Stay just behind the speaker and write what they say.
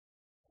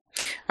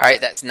All right,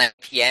 that's 9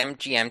 p.m.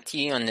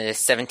 GMT on the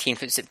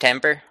 17th of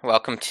September.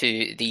 Welcome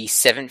to the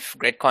 7th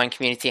Gridcoin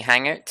Community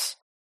Hangout.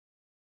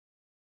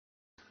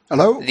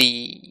 Hello.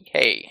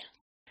 Hey.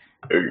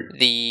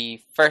 The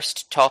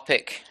first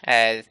topic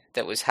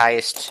that was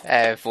highest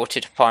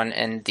voted upon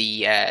in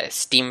the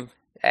Steam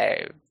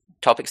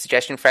topic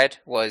suggestion thread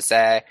was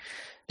the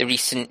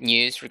recent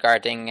news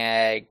regarding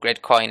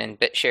Gridcoin and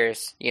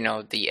BitShares,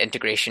 the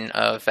integration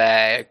of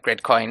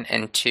Gridcoin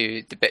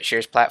into the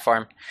BitShares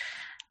platform.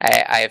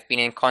 I have been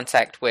in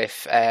contact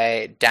with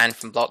Dan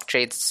from Block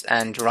Trades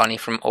and Ronnie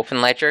from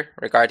OpenLedger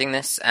regarding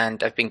this,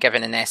 and I've been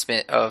given an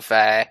estimate of,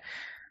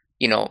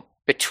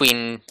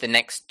 between the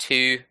next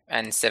 2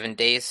 and 7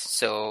 days.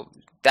 So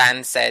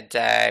Dan said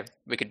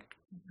we could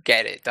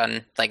get it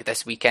done like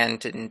this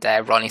weekend, and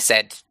Ronnie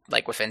said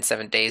like within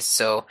 7 days.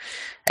 So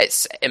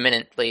it's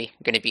imminently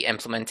going to be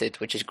implemented,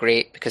 which is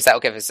great because that'll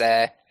give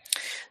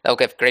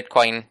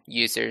Gridcoin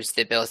users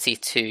the ability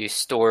to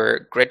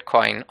store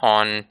Gridcoin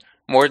on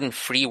more than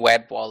 3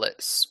 web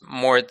wallets,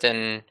 more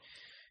than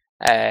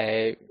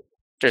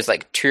there's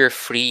like 2 or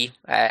 3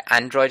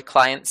 Android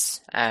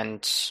clients,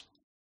 and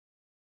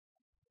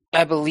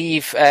I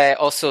believe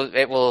also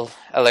it will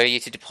allow you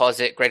to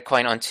deposit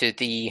Gridcoin onto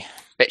the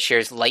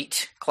BitShares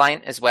Lite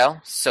client as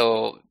well.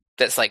 So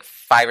that's like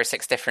 5 or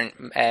 6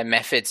 different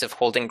methods of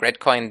holding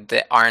Gridcoin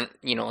that aren't,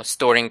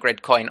 storing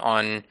Gridcoin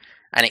on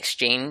an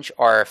exchange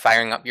or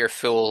firing up your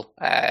full,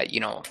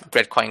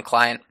 Gridcoin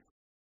client.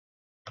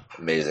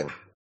 Amazing.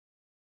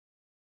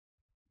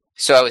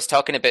 So I was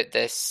talking about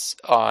this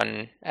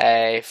on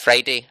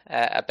Friday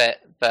a bit,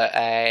 but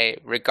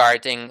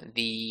regarding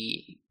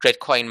the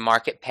Gridcoin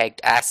market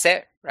pegged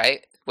asset,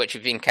 right, which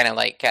we've been kind of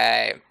like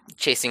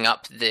chasing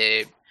up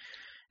the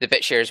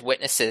BitShares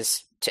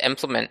witnesses to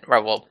implement,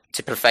 or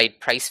to provide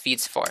price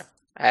feeds for.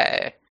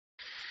 The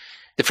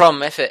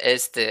problem with it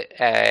is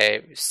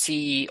that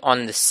see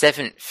on the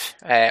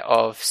 7th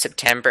of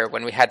September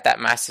when we had that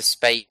massive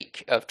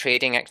spike of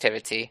trading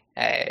activity,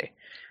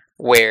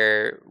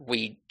 where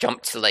we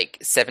jumped to like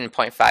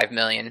 7.5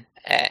 million,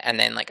 and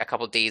then like a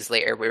couple of days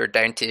later we were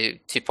down to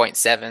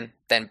 2.7,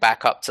 then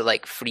back up to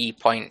like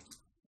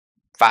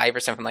 3.5 or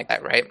something like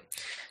that, right?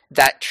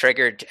 That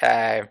triggered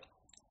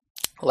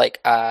like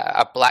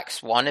a black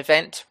swan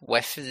event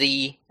with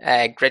the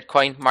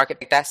Gridcoin market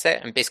pegged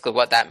asset, and basically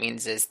what that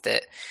means is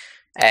that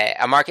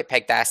a market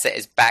pegged asset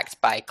is backed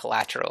by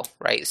collateral,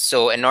 right?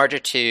 So in order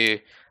to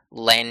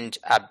lend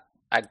a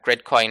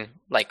Gridcoin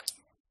like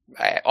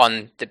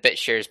on the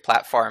BitShares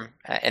platform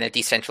in a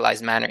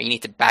decentralized manner, you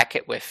need to back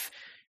it with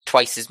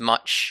twice as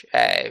much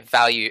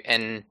value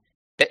in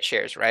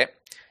BitShares, right?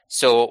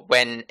 So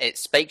when it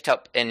spiked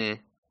up in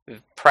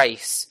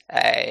price,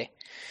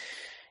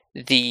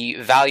 the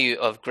value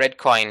of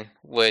Gridcoin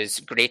was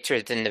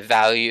greater than the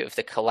value of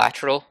the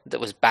collateral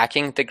that was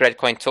backing the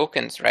Gridcoin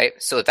tokens, right?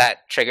 So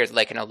that triggered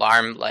like an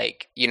alarm,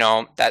 like,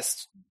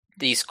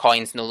 these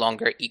coins no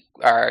longer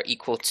are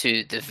equal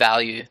to the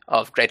value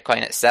of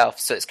Gridcoin itself.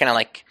 So it's kind of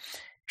like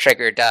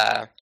triggered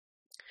like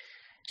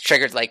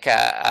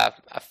a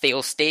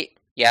fail state,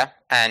 yeah.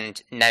 And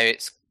now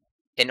it's,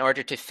 in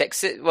order to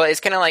fix it, well,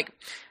 it's kind of like,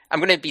 I'm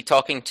going to be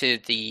talking to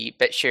the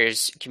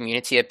BitShares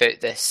community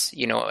about this,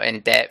 in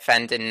depth,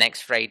 and in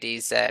next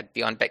Friday's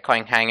Beyond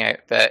Bitcoin Hangout.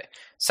 But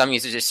some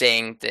users are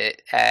saying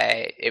that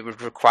it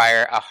would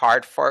require a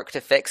hard fork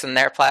to fix on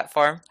their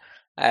platform,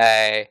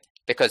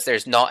 because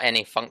there's not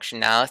any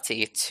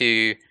functionality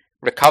to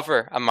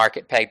recover a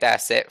market pegged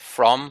asset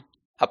from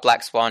a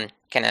black swan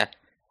kind of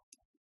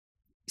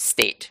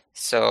state.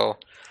 So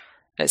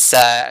it's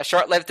a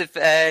short-lived,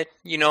 experiment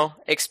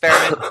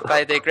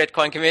by the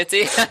Gridcoin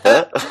community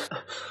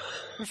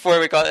before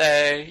we got,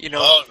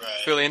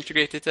 fully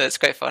integrated. It's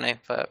quite funny,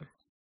 but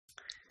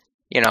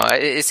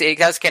it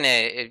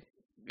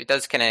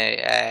does kind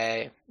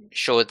of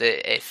show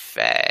that if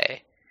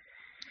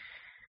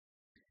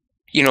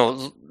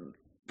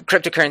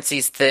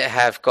cryptocurrencies that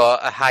have got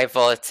a high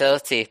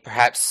volatility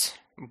perhaps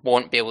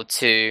won't be able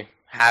to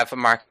have a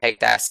market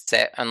pegged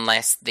asset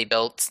unless they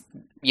build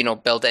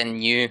in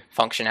new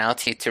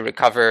functionality to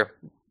recover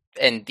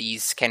in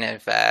these kind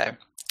of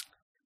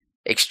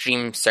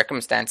extreme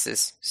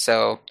circumstances.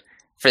 So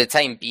for the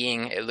time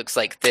being, it looks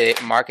like the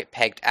market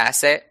pegged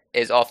asset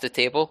is off the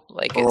table.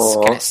 Like it's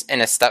kind of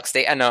in a stuck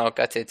state. I know,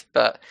 gutted,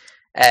 but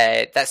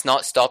that's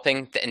not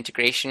stopping the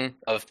integration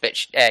of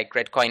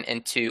Gridcoin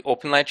into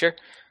OpenLedger.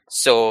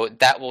 So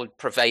that will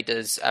provide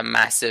us a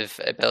massive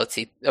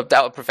ability.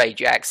 That will provide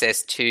you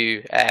access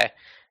to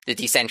the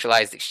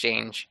decentralized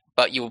exchange.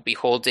 But you will be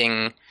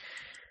holding,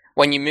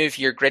 when you move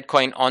your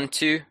Gridcoin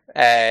onto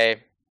the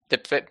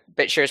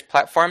BitShares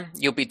platform,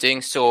 you'll be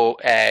doing so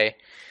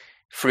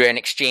through an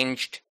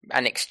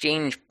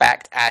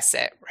exchange-backed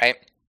asset, right?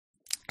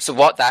 So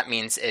what that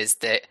means is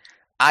that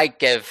I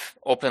give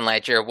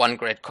OpenLedger 1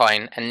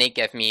 Gridcoin, and they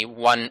give me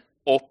 1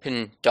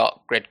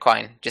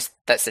 open.gridcoin. Just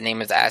that's the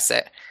name of the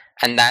asset.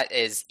 And that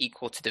is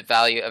equal to the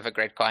value of a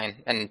Gridcoin.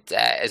 And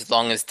as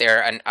long as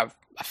they're a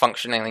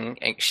functioning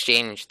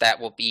exchange, that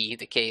will be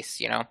the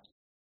case,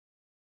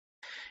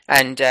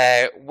 And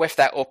with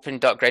that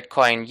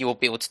open.gridcoin, you will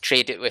be able to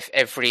trade it with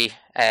every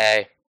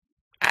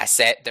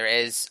asset there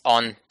is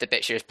on the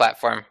BitShares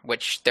platform,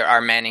 which there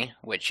are many,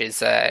 which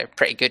is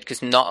pretty good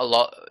because not a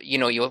lot,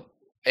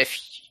 if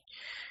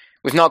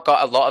we've not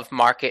got a lot of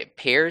market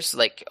pairs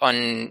like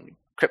on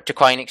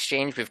CryptoCoin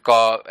exchange, we've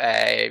got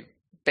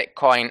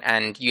Bitcoin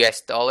and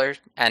US dollar,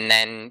 and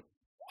then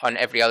on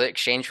every other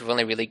exchange, we've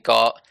only really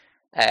got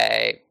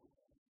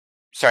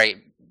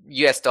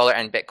US dollar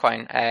and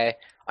Bitcoin,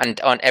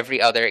 and on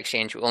every other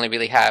exchange, we only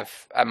really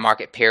have a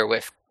market pair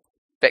with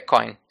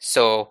Bitcoin.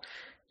 So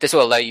this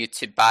will allow you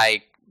to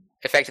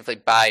effectively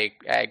buy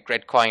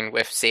Gridcoin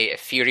with, say,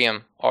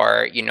 Ethereum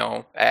or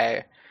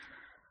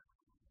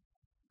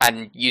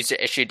an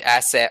user-issued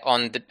asset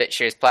on the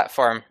BitShares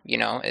platform.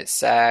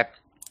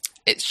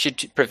 It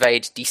should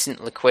provide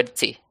decent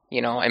liquidity,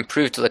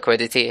 improved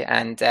liquidity,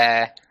 and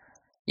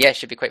it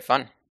should be quite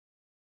fun.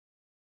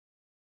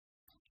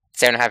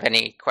 Does anyone have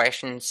any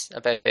questions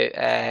about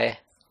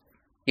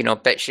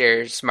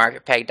BitShares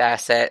market pegged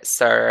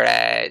assets or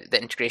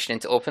the integration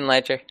into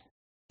OpenLedger?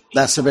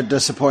 That's a bit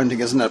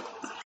disappointing, isn't it?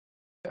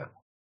 Yeah.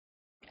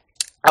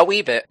 A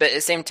wee bit, but at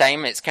the same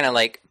time, it's kind of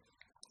like,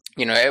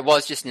 it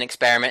was just an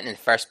experiment in the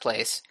first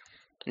place.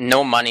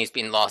 No money's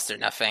been lost or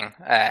nothing.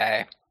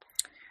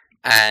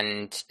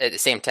 And at the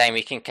same time,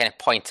 we can kind of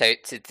point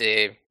out to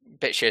the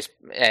BitShares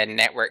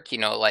network,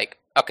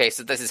 okay,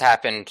 so this has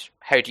happened.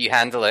 How do you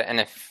handle it? And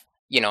if,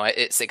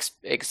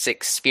 it's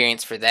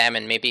experience for them,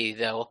 and maybe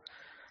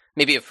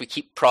if we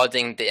keep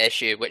prodding the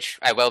issue, which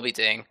I will be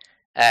doing,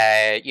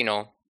 the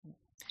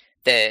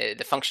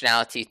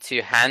functionality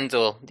to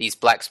handle these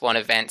black swan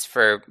events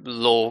for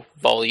low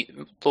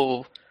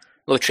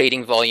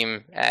trading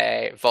volume,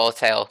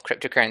 volatile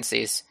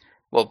cryptocurrencies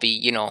will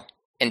be,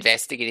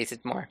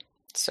 investigated more.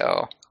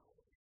 So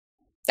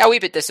a wee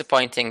bit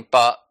disappointing,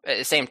 but at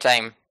the same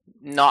time,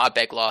 not a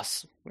big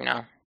loss,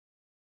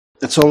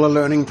 It's all a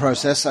learning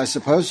process, I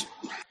suppose.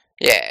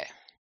 Yeah,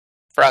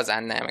 for us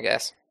and them, I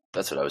guess.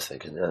 That's what I was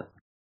thinking, yeah.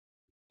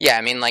 Yeah,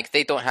 I mean,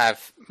 they don't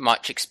have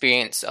much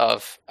experience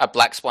of a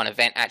black swan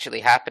event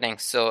actually happening.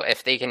 So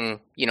if they can,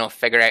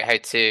 figure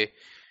out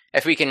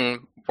if we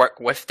can work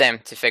with them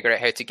to figure out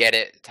how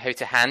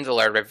to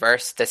handle or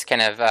reverse this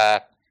kind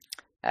of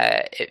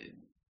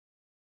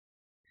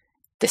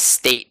the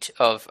state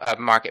of a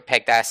market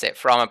pegged asset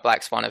from a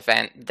black swan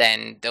event,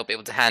 then they'll be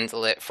able to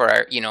handle it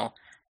for,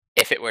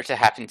 if it were to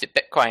happen to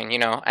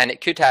Bitcoin, and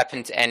it could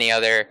happen to any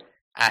other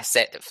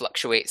asset that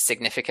fluctuates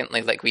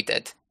significantly like we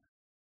did.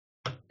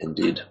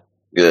 Indeed.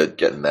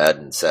 Getting mad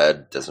and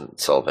sad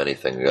doesn't solve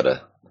anything. We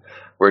gotta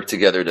work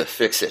together to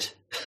fix it.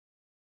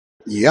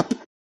 Yep.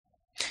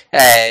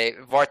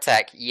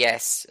 Vortak,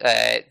 yes.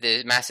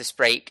 The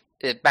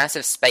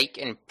massive spike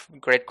in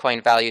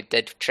Gridcoin value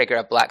did trigger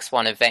a black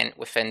swan event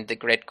within the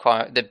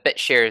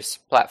BitShares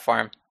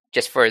platform,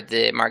 just for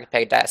the market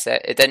pegged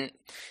asset.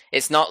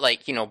 It's not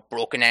like,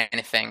 broken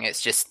anything.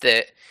 It's just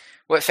that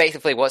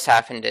what's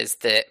happened is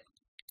that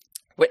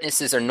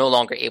witnesses are no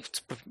longer able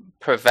to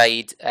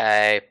provide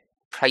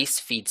price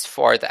feeds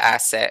for the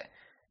asset.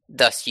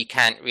 Thus, you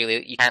can't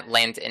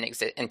lend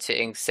it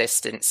into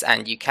existence,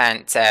 and you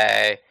can't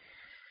settle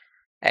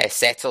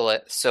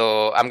it.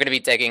 So I'm going to be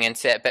digging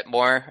into it a bit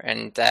more,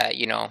 and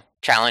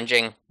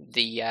challenging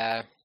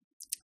the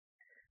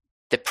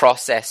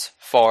process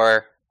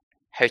for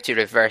how to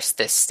reverse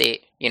this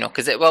state.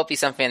 Because it will be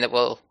something that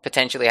will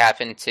potentially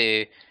happen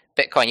to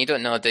Bitcoin. You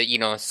don't know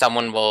that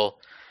someone will.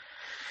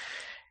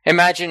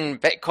 Imagine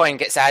Bitcoin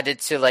gets added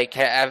to like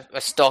a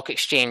stock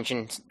exchange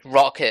and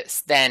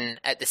rockets. Then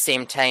at the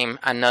same time,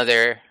 a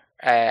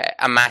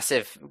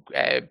massive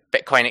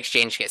Bitcoin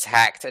exchange gets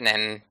hacked, and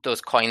then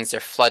those coins are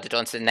flooded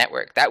onto the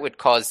network. That would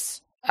cause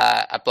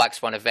a black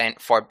swan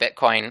event for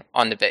Bitcoin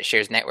on the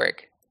BitShares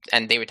network,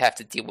 and they would have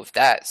to deal with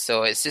that.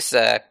 So it's just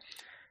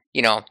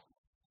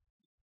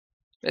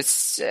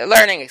it's a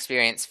learning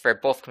experience for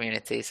both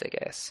communities, I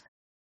guess.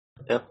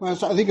 Yeah. Well,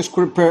 I think it's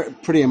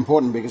pretty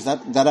important, because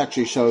that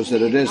actually shows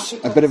that it is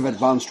a bit of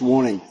advanced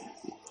warning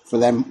for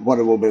them what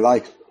it will be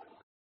like.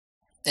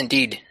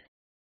 Indeed.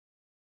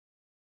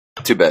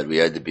 Too bad we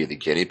had to be the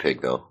guinea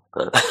pig, though.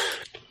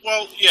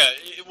 Well, yeah,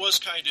 it was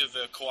kind of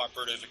a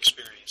cooperative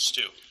experience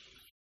too.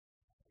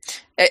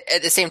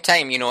 At the same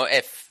time,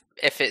 if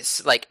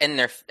it's like in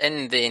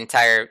the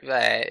entire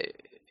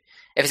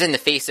if it's in the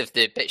face of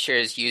the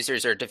BitShares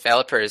users or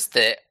developers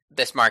that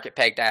this market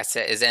pegged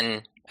asset is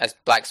in a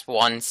black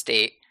swan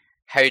state,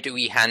 how do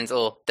we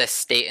handle this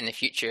state in the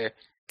future?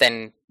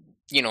 Then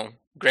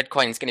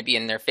Gridcoin's going to be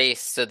in their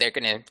face, so they're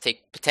going to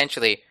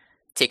potentially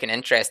take an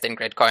interest in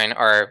Gridcoin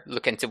or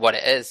look into what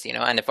it is, and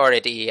I've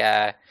already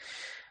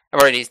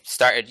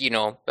started,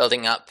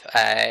 building up,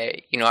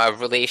 a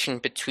relation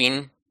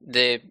between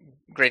the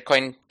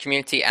Gridcoin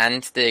community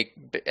and the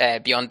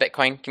Beyond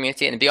Bitcoin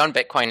community. And Beyond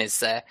Bitcoin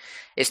is,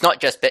 it's not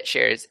just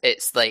BitShares,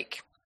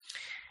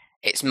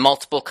 it's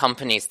multiple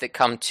companies that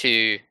come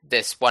to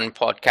this one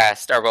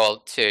podcast,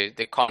 to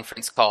the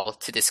conference call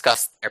to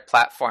discuss their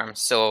platform.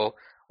 So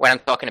when I'm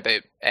talking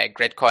about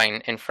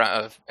Gridcoin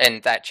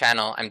in that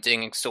channel, I'm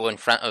doing so in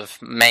front of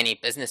many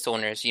business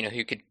owners,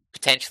 who could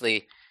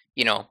potentially,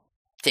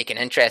 take an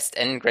interest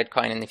in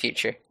Gridcoin in the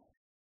future.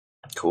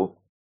 Cool.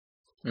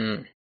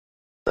 Mm.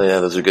 Oh, yeah,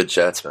 those are good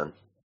chats, man.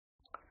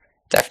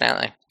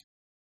 Definitely.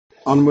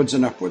 Onwards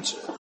and upwards.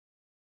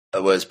 I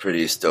was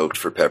pretty stoked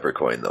for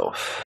Peppercoin, though.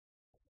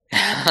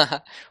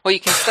 Well, you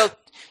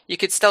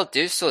could still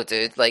do so,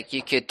 dude. Like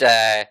you could,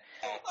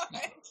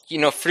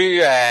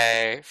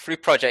 through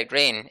Project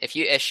Rain, if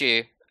you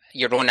issue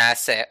your own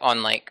asset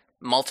on like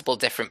multiple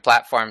different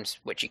platforms,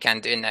 which you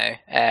can do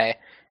now,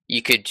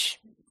 you could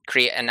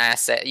create an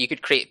asset. You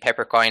could create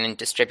Peppercoin and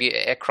distribute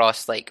it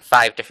across like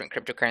 5 different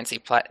cryptocurrency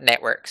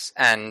networks,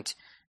 and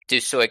do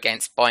so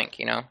against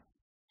Boink.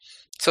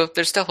 So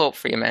there's still hope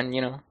for you, man.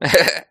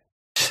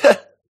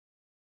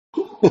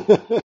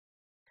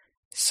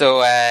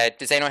 So,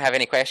 does anyone have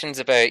any questions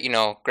about,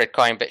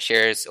 Gridcoin,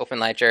 BitShares,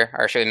 OpenLedger,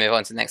 or should we move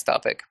on to the next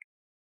topic?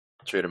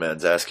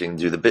 Traderman's asking,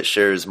 do the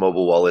BitShares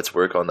mobile wallets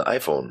work on the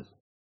iPhone?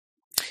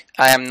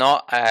 I am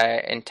not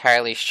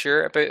entirely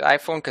sure about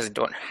iPhone because I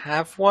don't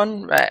have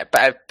one, but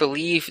I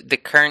believe the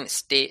current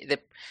state,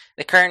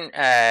 the current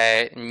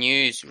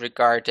news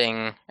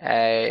regarding,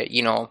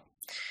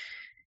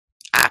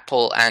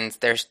 Apple and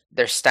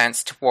their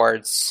stance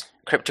towards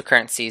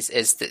cryptocurrencies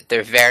is that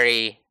they're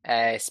very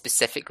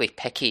specifically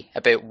picky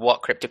about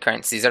what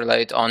cryptocurrencies are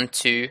allowed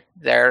onto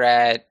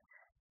their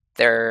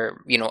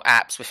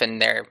apps within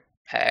their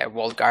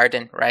walled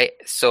garden, right?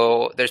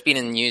 So there's been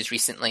in the news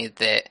recently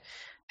that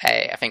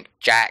I think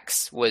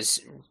Jax was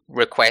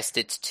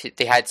requested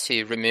they had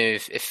to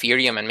remove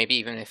Ethereum and maybe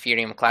even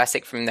Ethereum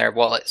Classic from their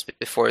wallets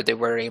before they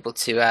were able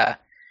to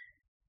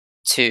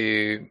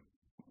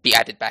be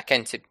added back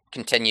in to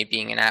continue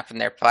being an app on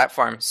their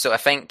platform. So I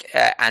think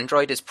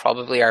Android is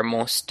probably our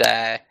most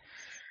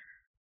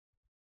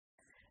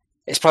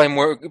it's probably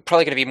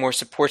going to be more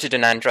supported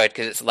in Android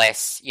because it's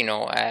less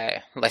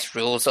less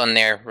rules on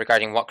there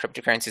regarding what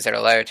cryptocurrencies are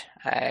allowed.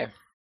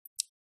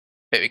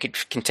 But we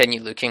could continue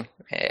looking.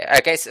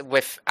 I guess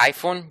with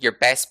iPhone, your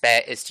best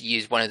bet is to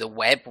use one of the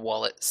web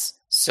wallets.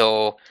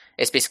 So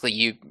it's basically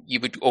you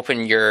would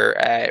open your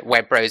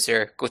web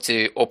browser, go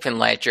to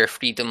OpenLedger,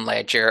 Freedom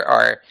Ledger,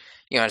 or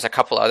there's a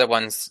couple other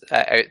ones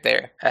out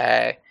there,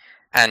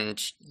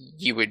 and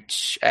you would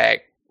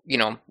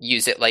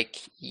use it like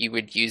you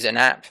would use an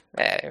app.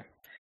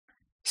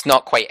 It's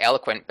not quite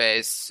eloquent, but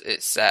it's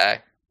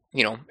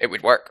it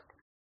would work.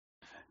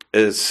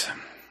 Is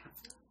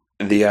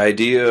the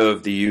idea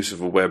of the use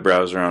of a web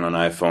browser on an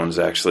iPhone is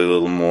actually a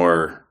little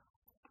more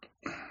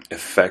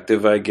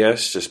effective, I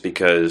guess, just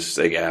because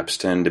like apps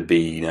tend to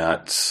be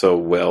not so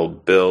well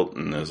built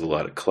and there's a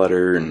lot of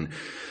clutter and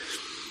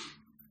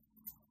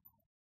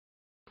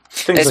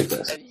things like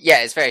this.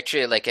 Yeah, it's very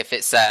true. Like if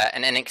it's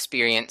an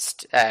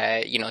inexperienced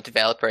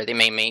developer, they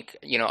may make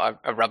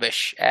a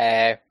rubbish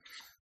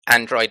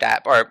Android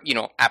app or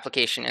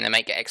application and it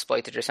might get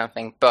exploited or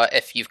something. But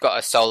if you've got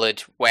a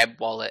solid web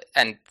wallet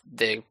and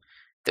the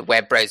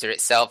web browser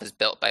itself is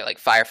built by like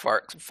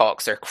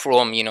Firefox or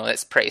Chrome,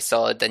 that's pretty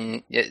solid,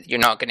 then you're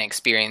not going to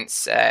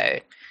experience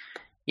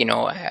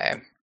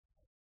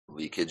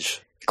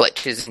leakage,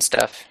 glitches and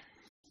stuff.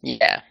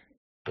 Yeah.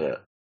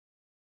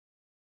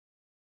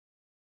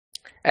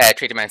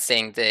 Traderman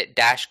saying that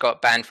Dash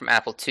got banned from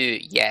Apple too.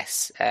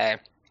 Yes.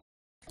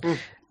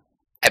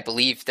 I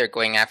believe they're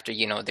going after,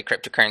 the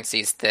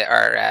cryptocurrencies that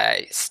are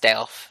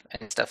stealth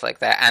and stuff like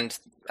that. And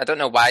I don't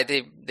know why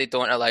they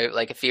don't allow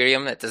like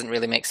Ethereum. It doesn't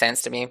really make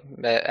sense to me.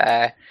 But,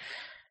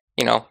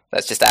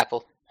 that's just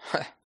Apple.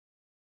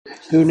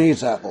 Who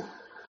needs Apple?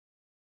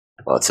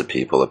 Lots of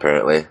people,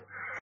 apparently.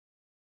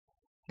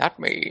 Not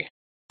me.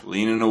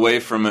 Leaning away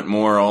from it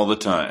more all the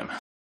time.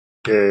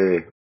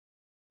 Yay.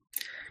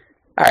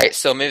 All right,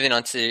 so moving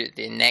on to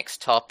the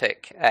next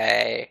topic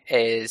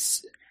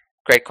is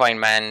Gridcoin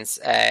Man's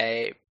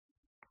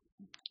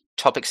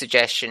topic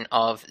suggestion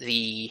of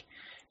the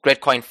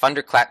Gridcoin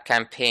Thunderclap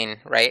campaign,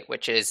 right?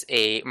 Which is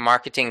a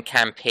marketing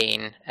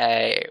campaign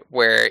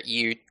where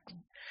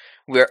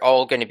we're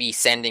all going to be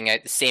sending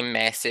out the same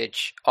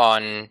message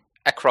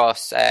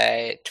across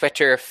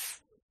Twitter,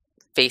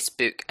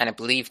 Facebook, and I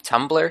believe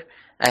Tumblr.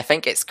 I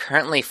think it's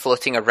currently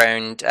floating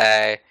around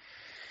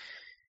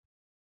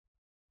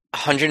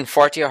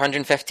 140 or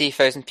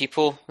 150,000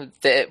 people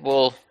that it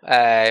will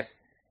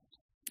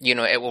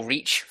it will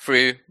reach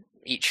through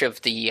each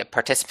of the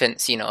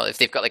participants. If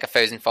they've got like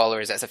 1,000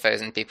 followers, that's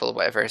 1,000 people or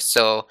whatever.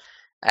 So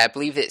I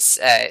believe it's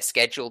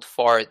scheduled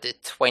for the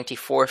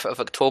 24th of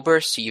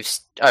October. So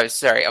of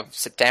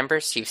September.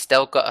 So you've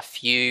still got a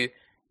few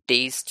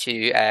days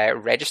to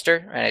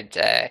register, and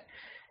I'd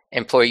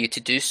implore you to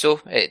do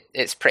so.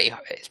 It's pretty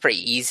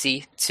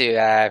easy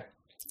to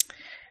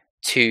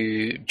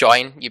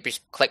join. You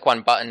just click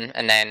one button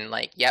and then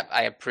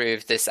I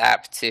approve this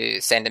app to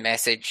send a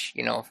message,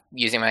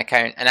 using my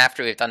account. And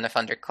after we've done the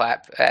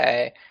Thunderclap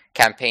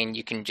campaign,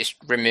 you can just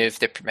remove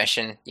the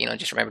permission,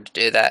 just remember to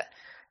do that.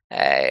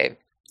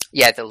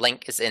 The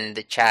link is in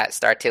the chat.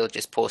 Startail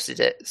just posted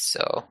it.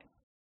 So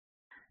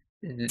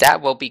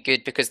That will be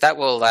good because that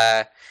will.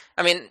 I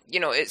mean,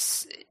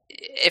 it's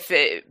if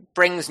it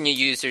brings new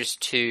users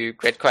to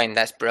Gridcoin,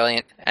 that's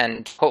brilliant,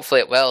 and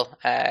hopefully it will.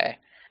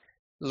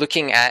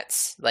 Looking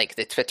at like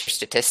the Twitter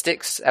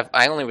statistics,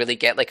 I only really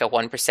get like a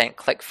 1%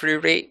 click-through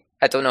rate.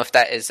 I don't know if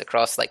that is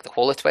across like the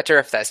whole of Twitter,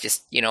 if that's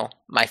just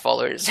my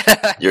followers.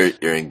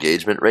 Your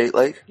engagement rate,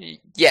 like?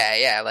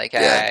 Yeah, like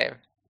Yeah.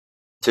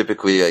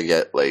 Typically, I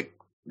get like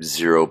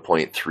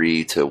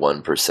 0.3 to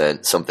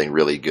 1%. Something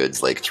really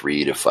good's like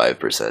 3 to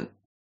 5%.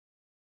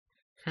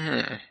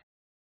 Yeah,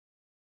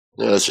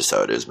 that's just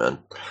how it is, man.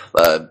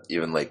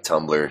 Even like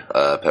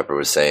Tumblr, Pepper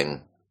was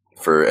saying,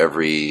 for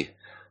every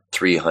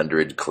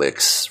 300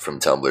 clicks from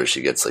Tumblr,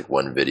 she gets like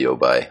one video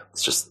by.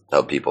 It's just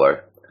how people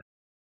are.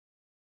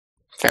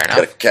 Fair enough.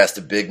 Gotta cast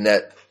a big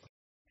net.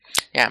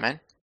 Yeah,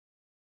 man.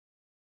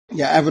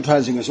 Yeah,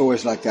 advertising is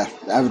always like that.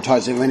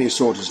 Advertising of any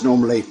sort is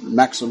normally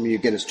maximum you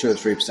get is 2 or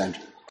 3%.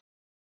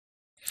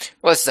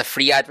 Well, this is a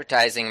free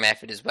advertising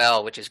method as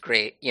well, which is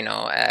great.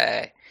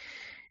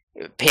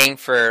 Paying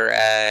for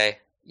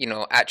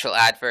actual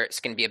adverts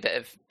can be a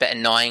bit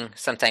annoying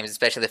sometimes,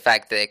 especially the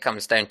fact that it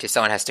comes down to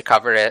someone has to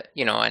cover it.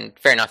 And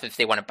fair enough if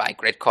they want to buy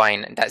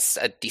Gridcoin, and that's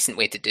a decent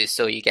way to do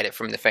so. You get it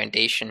from the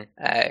foundation.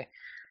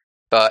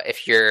 But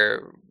if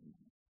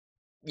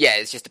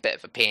it's just a bit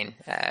of a pain,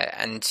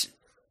 and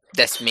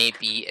this may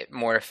be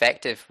more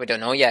effective. We don't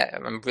know yet.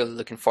 I'm really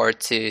looking forward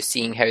to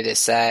seeing how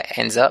this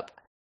ends up.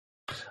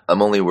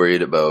 I'm only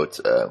worried about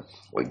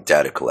like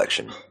data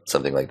collection,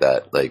 something like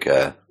that. Like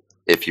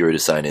if you were to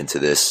sign into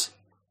this,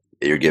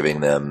 you're giving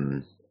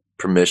them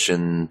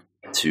permission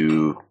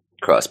to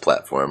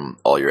cross-platform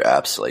all your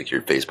apps, like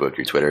your Facebook,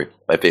 your Twitter.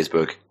 My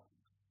Facebook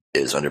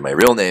is under my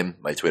real name.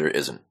 My Twitter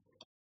isn't.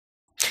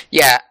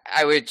 Yeah,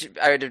 I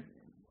would,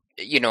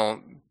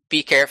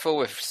 be careful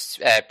with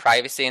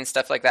privacy and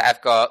stuff like that.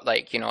 I've got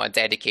a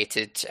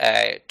dedicated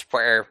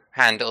Twitter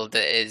handle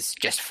that is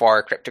just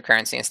for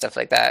cryptocurrency and stuff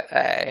like that.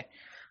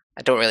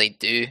 I don't really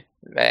do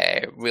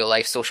real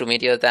life social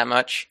media that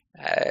much,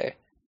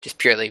 just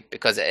purely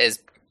because it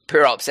is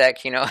pure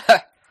OPSEC,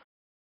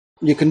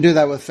 You can do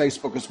that with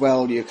Facebook as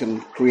well. You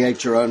can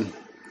create your own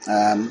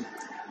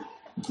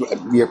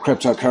your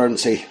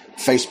cryptocurrency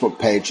Facebook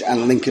page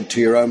and link it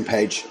to your own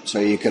page, so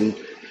you can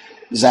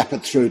zap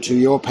it through to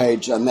your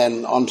page and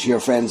then onto your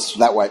friends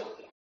that way.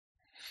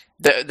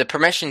 The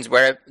permissions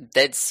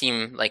did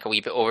seem like a wee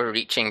bit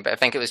overreaching, but I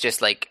think it was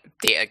just like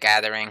data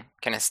gathering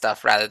kind of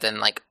stuff rather than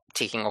like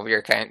taking over your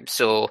account.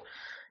 So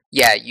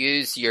yeah,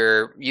 use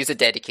a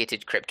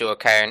dedicated crypto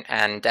account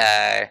and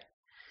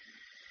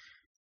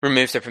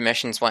remove the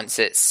permissions once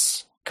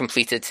it's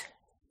completed.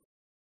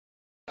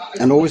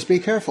 And always be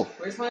careful.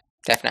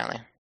 Definitely.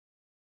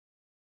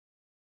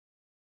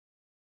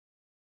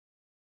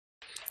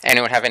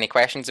 Anyone have any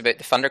questions about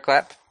the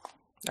Thunderclap?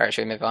 Or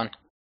should we move on?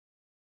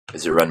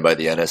 Is it run by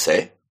the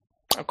NSA?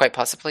 Oh, quite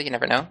possibly, you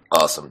never know.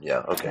 Awesome, yeah,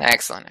 okay.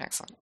 Excellent.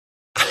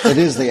 It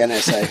is the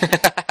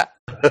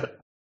NSA.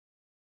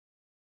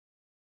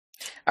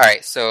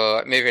 Alright,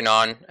 so moving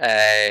on.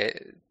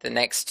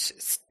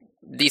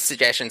 These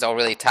suggestions are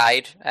really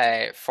tied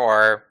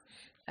for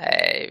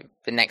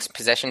the next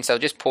position, so I'll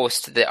just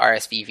post the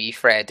RSVV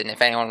thread, and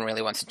if anyone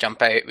really wants to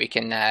jump out, we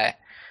can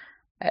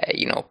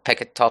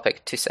pick a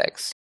topic. 2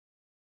 secs.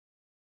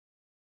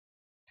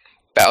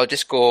 But I'll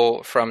just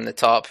go from the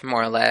top,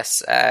 more or less.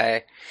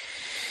 The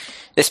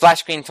splash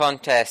screen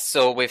contest.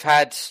 So we've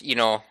had,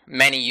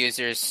 many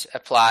users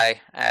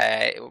apply,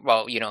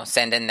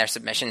 send in their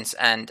submissions,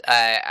 and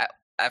I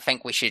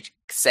think we should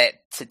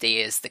set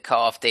today as the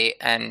cutoff date,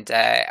 and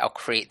I'll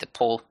create the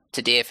poll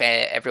today if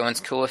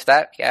everyone's cool with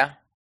that. Yeah?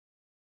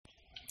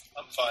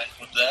 I'm fine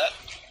with that.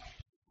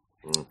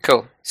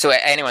 Cool. So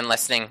anyone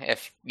listening,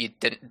 if you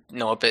didn't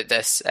know about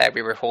this,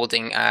 we were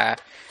holding a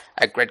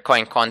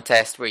Gridcoin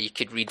contest where you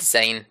could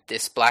redesign the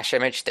splash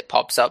image that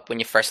pops up when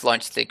you first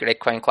launch the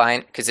Gridcoin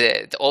client, because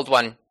the old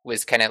one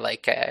was kind of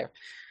like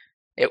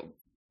it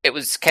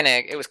was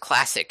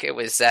classic. It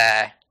was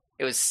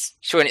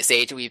showing its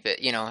age a wee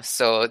bit,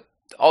 So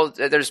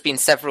there's been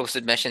several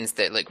submissions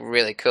that look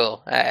really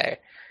cool,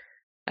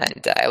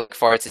 and I look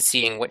forward to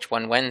seeing which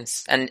one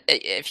wins. And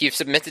if you've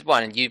submitted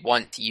one and you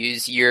want to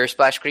use your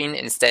splash screen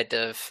instead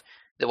of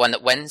the one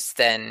that wins,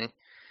 then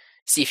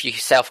see if you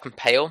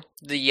self-compile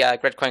the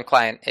Gridcoin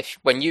client.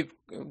 When you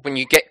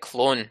git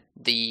clone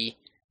the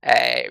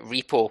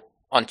repo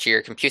onto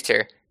your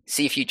computer,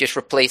 see if you just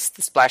replace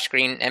the splash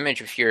screen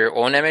image with your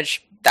own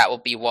image. That will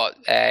be what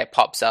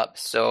pops up.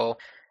 So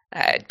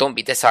don't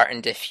be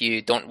disheartened if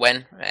you don't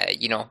win.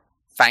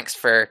 Thanks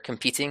for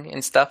competing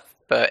and stuff.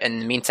 But in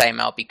the meantime,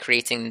 I'll be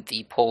creating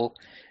the poll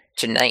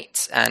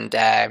tonight, and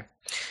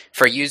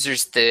for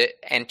users that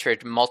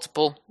entered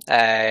multiple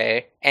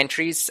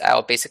entries,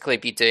 I'll basically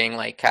be doing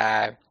like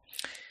 1A,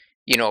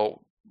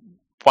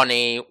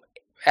 A1,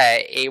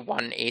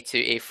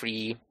 A2,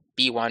 A3,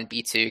 B1,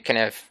 B2, kind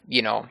of,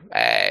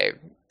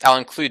 I'll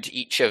include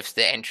each of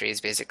the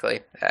entries basically.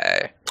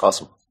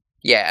 Awesome.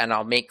 Yeah, and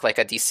I'll make like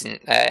a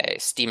decent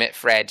Steemit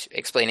thread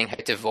explaining how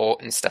to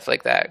vote and stuff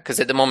like that, because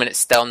at the moment it's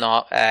still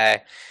not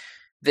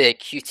the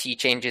QT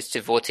changes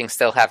to voting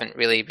still haven't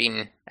really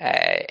been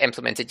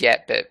implemented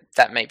yet, but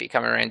that might be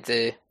coming around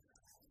to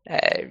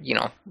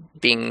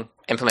being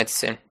implemented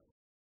soon.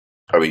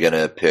 Are we going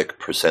to pick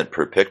percent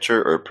per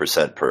picture or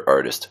percent per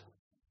artist?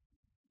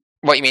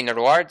 What, you mean the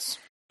rewards?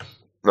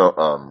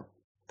 No,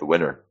 the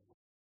winner.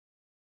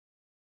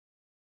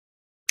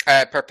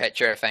 Per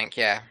picture, I think,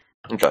 yeah.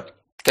 Okay.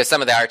 Because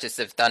some of the artists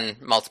have done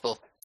multiple.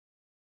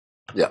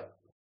 Yeah.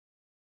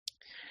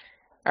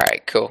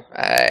 Alright, cool.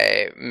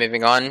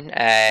 Moving on.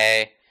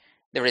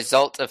 The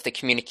result of the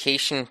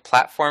communication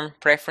platform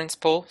preference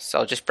poll. So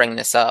I'll just bring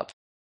this up.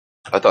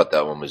 I thought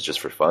that one was just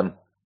for fun.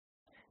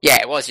 Yeah,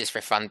 it was just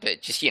for fun,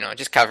 but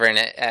just covering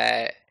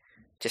it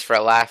just for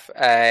a laugh.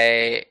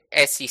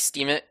 SC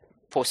Steemit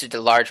posted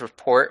a large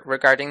report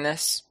regarding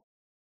this.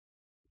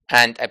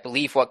 And I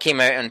believe what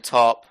came out on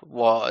top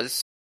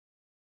was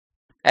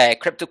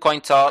Crypto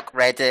Coin Talk,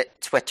 Reddit,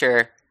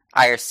 Twitter,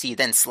 IRC,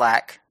 then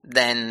Slack.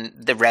 Then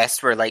the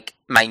rest were like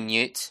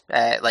minute,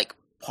 like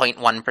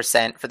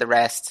 0.1% for the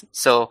rest.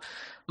 So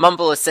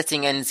Mumble is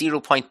sitting in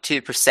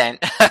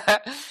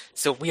 0.2%.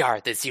 So we are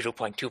the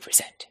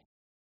 0.2%.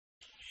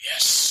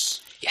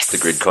 Yes. Yes. The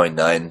Gridcoin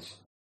 9.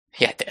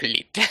 Yeah, the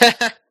elite.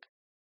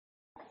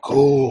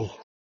 Cool.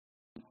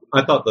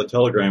 I thought the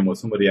Telegram was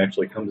somebody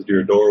actually comes to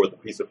your door with a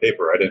piece of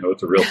paper. I didn't know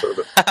it's a real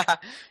service.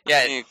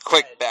 Yeah. Any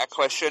quick back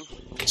question.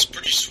 It's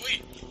pretty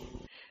sweet.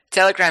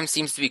 Telegram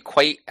seems to be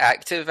quite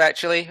active,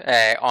 actually,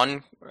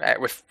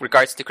 with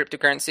regards to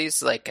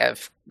cryptocurrencies. Like,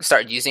 I've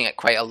started using it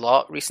quite a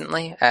lot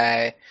recently.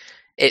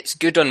 It's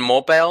good on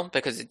mobile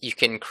because you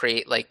can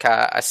create like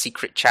a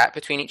secret chat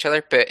between each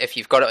other. But if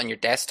you've got it on your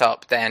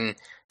desktop, then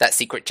that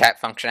secret chat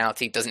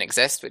functionality doesn't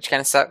exist, which kind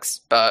of sucks.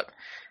 But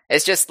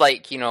it's just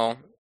like, yeah,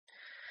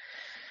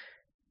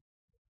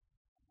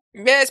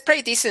 it's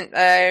pretty decent.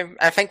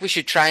 I think we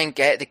should try and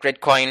get the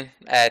Gridcoin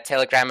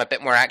Telegram a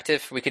bit more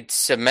active. We could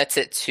submit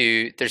it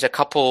to... There's a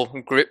couple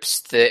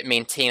groups that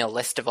maintain a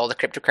list of all the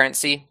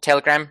cryptocurrency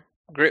Telegram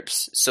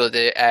groups, so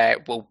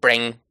that we'll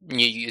bring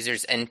new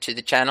users into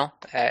the channel.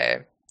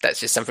 That's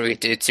just something we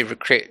do to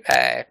recruit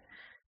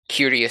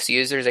curious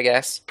users, I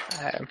guess.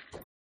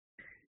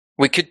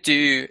 We could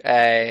do,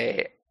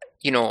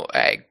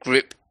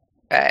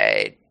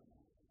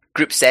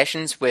 group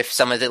sessions with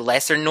some of the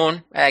lesser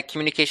known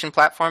communication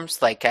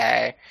platforms like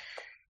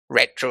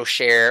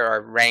RetroShare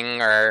or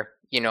Ring or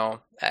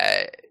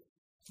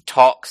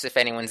Talks if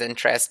anyone's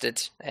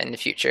interested in the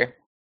future.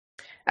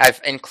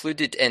 I've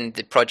included in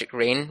the Project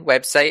Rain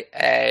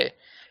website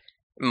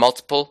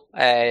multiple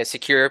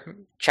secure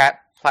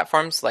chat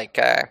platforms like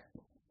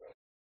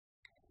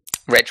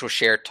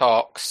RetroShare,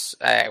 Talks,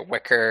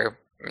 Wicker,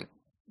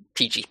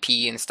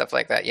 PGP and stuff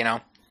like that,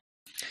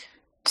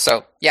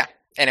 So, yeah.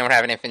 Anyone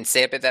have anything to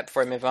say about that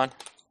before I move on?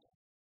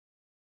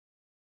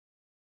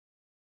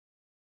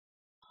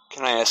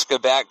 Can I ask a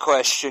back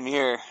question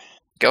here?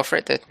 Go for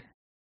it, dude.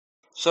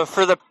 So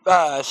for the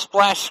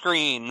splash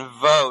screen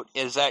vote,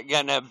 is that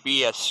going to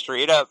be a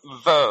straight up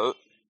vote,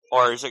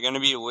 or is it going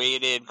to be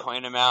weighted,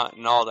 coin amount,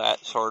 and all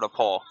that sort of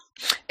poll?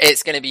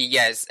 It's going to be,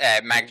 yes,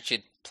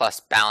 magnitude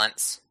plus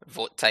balance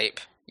vote type.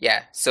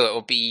 Yeah, so it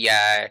will be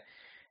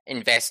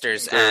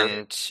investors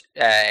and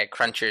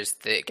crunchers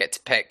that get to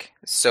pick.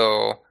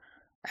 So...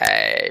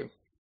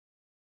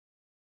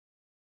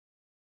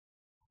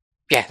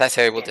 yeah, that's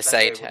how we'll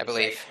decide, I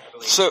believe.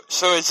 So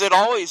is it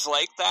always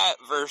like that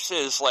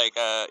versus like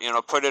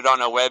put it on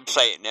a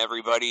website and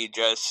everybody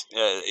just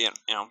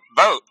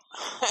vote?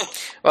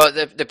 Well,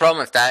 the problem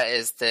with that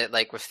is that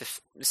like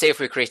with say if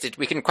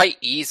we can quite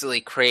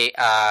easily create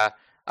a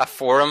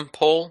forum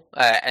poll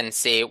and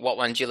say what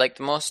one do you like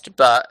the most,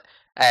 but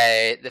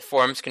the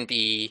forums can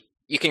be.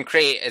 You can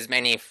create as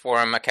many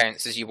forum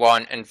accounts as you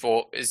want and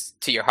vote as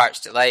to your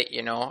heart's delight,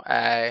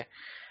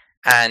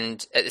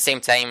 and at the same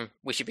time,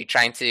 we should be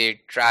trying to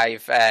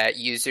drive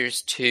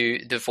users to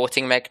the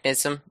voting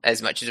mechanism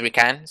as much as we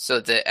can so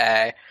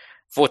that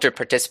voter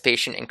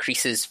participation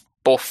increases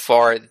both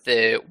for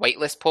the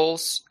whitelist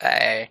polls,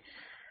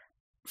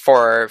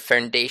 for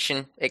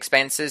foundation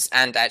expenses,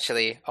 and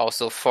actually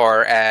also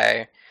for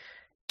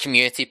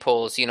community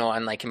polls,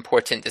 and like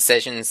important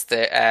decisions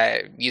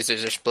that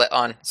users are split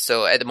on.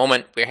 So at the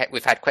moment,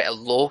 we've had quite a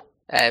low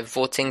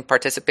voting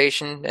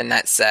participation, and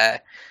that's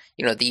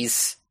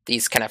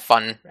these kind of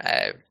fun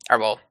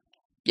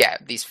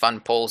these fun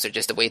polls are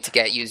just a way to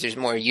get users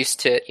more used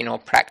to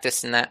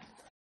practice in that.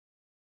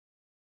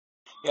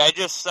 Yeah, I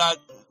just thought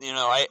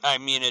I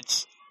mean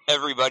it's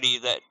everybody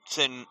that's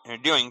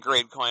doing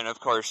Gridcoin, of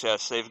course,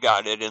 yes, they've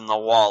got it in the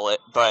wallet.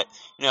 But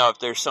if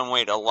there's some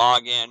way to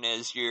log in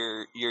as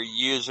your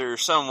user,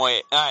 some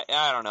way, I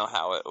don't know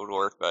how it would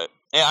work, but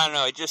yeah, I don't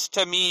know. It just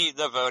to me,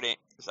 the voting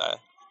is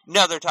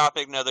another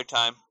topic, another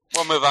time.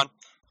 We'll move on.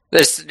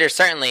 There's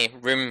certainly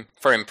room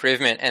for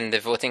improvement in the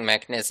voting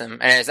mechanism,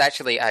 and there's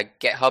actually a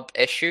GitHub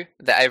issue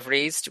that I've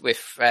raised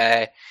with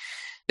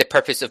the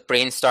purpose of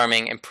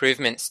brainstorming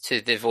improvements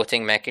to the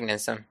voting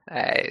mechanism.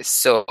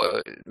 So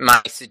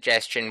my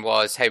suggestion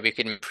was how we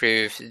could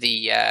improve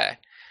the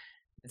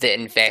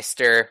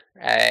investor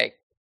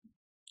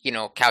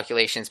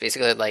calculations.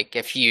 Basically, like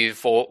if you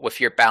vote with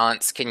your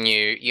balance, can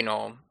you,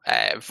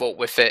 vote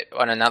with it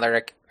on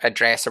another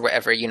address or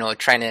whatever,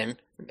 trying to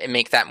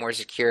make that more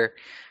secure.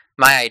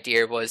 My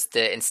idea was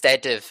that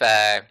instead of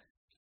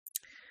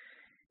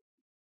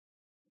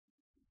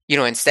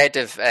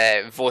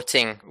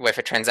voting with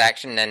a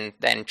transaction and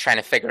then trying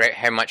to figure out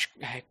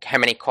how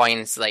many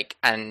coins like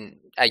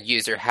a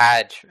user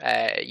had,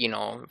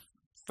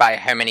 by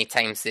how many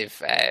times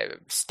they've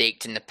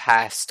staked in the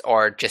past,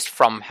 or just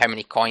from how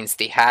many coins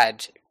they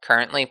had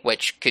currently,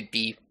 which could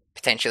be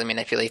potentially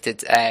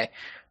manipulated.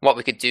 What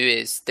we could do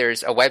is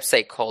there's a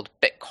website called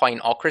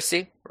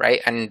Bitcoinocracy,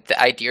 right? And the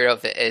idea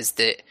of it is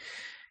that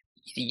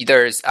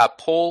there's a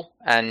poll,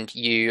 and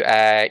you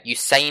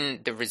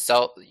sign the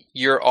result,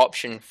 your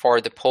option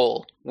for the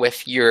poll,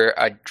 with your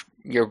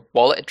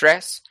wallet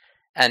address,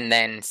 and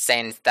then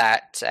send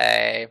that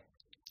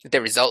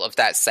the result of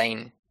that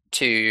sign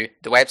to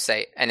the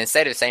website. And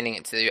instead of sending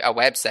it to a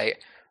website,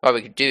 what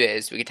we could do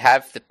is we could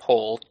have the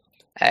poll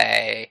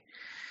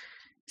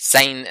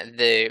sign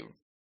the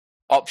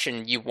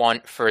option you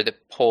want for the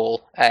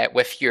poll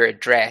with your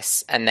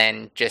address, and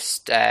then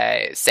just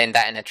send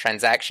that in a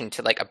transaction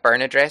to like a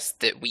burn address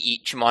that we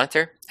each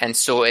monitor. And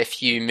so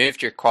if you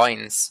moved your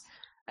coins,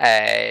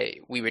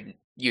 you would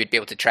be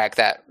able to track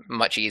that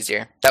much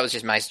easier. That was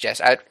just my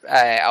suggestion.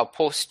 I'll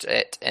post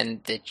it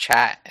in the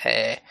chat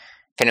if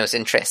anyone's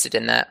interested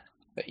in that.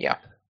 But yeah.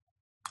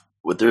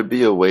 Would there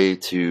be a way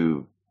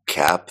to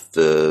cap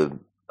the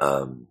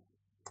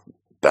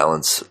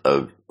balance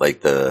of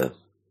like the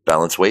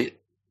balance weight?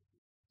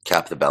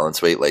 Cap the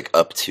balance weight like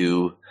up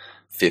to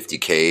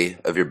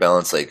 50K of your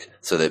balance, like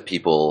so that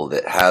people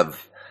that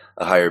have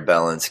a higher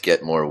balance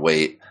get more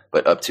weight,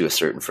 but up to a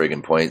certain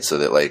friggin' point, so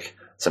that like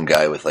some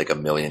guy with like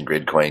 1 million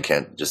Gridcoin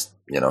can't just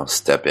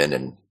step in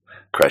and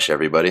crush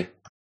everybody.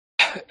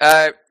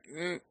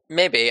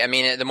 Maybe. I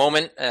mean, at the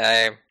moment,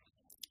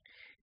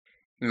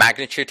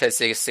 Magnitude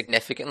has a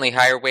significantly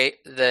higher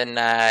weight than.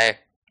 Well,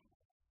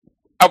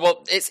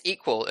 it's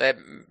equal.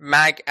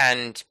 Mag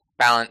and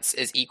balance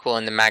is equal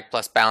in the mag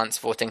plus balance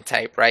voting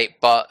type, right?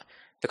 But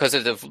because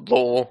of the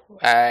low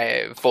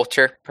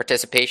voter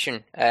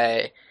participation,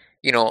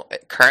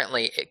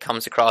 currently it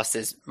comes across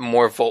as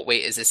more vote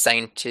weight is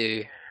assigned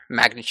to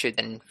Magnitude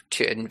than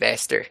to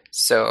investor.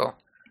 So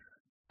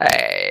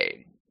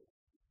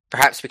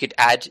perhaps we could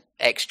add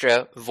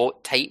extra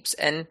vote types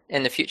in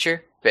the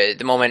future, but at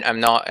the moment I'm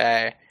not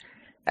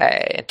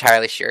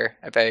entirely sure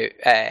about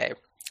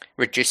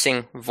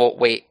reducing vote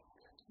weight,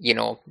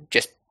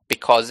 just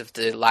because of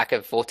the lack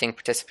of voting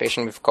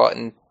participation we've got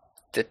in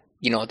the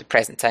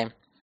present time.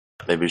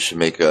 Maybe we should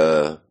make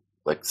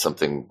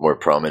something more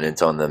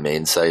prominent on the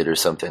main site or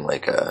something,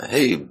 like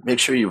hey, make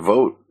sure you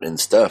vote and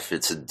stuff.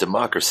 It's a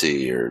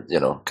democracy, or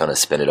kind of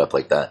spin it up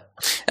like that.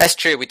 That's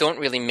true. We don't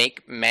really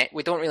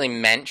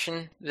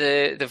mention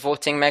the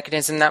voting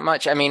mechanism that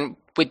much. I mean,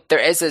 there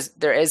is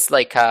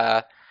like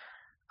a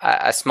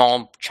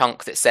small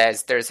chunk that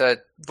says there's a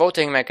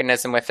voting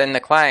mechanism within the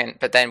client,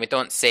 but then we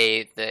don't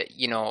say that,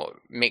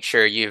 make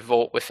sure you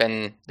vote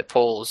within the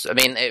polls. I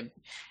mean,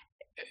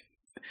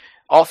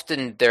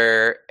 often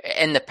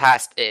in the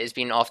past, it has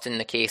been often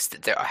the case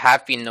that there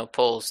have been no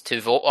polls to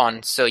vote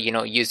on. So,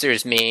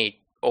 users may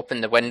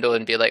open the window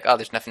and be like, oh,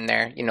 there's nothing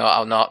there,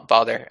 I'll not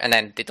bother. And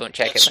then they don't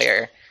check it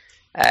later.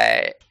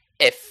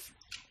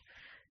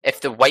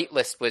 If the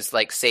whitelist was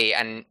like, say,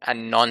 a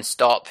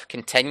non-stop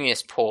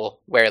continuous poll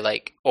where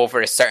like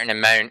over a certain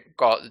amount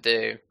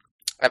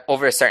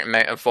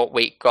of vote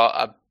weight got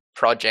a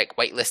project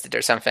whitelisted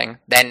or something,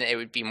 then it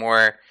would be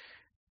more,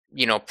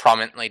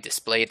 prominently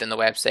displayed on the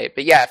website.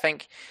 But yeah, I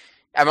think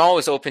I'm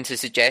always open to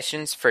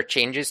suggestions for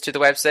changes to the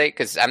website,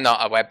 because I'm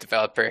not a web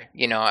developer.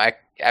 I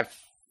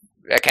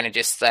kind of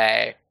just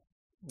got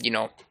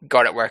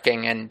it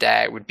working, and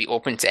would be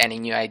open to any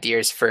new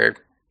ideas for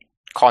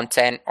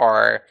content,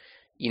 or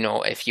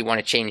if you want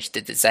to change the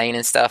design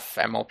and stuff,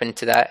 I'm open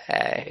to that,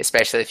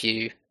 especially if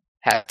you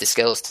have the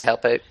skills to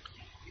help out.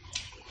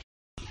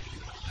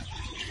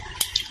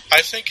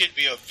 I think it'd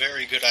be a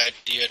very good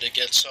idea to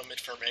get some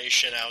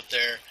information out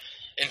there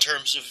in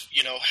terms of,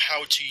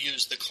 how to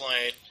use the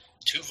client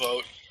to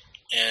vote.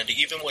 And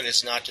even when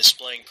it's not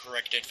displaying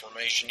correct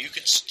information, you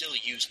can still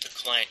use the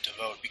client to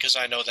vote, because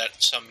I know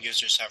that some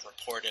users have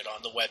reported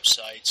on the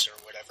websites or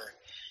whatever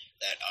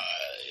that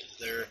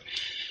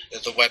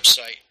the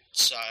website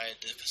side,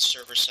 the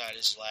server side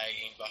is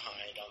lagging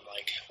behind on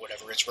like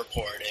whatever it's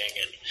reporting,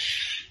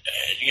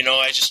 and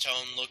I just tell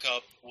them look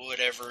up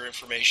whatever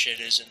information it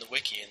is in the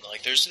wiki, and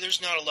like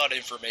there's not a lot of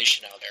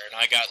information out there, and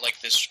I got like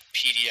this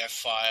PDF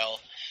file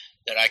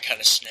that I kind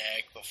of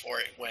snagged before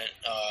it went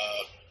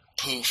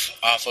poof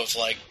off of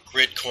like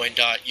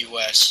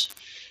gridcoin.us,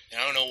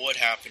 and I don't know what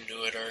happened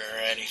to it or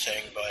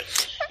anything,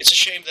 but it's a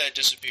shame that it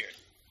disappeared.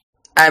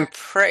 I'm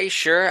pretty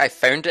sure I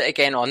found it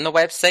again on the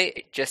website.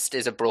 It just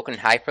is a broken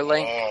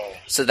hyperlink. Oh.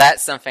 So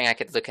that's something I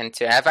could look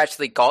into. I've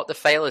actually got the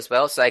file as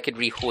well, so I could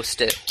rehost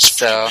it.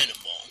 So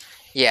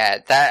yeah,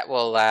 that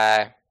will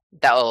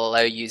allow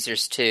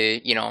users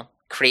to,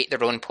 create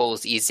their own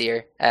polls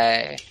easier.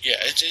 Yeah,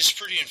 it's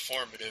pretty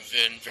informative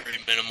and very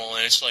minimal,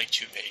 and it's like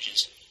 2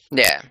 pages.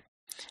 Yeah.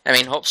 I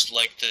mean, It's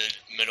like the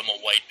minimal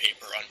white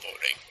paper on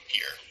voting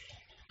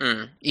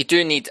here. You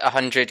do need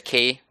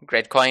 100k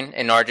Gridcoin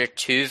in order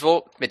to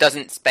vote. It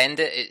doesn't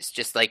spend it. It's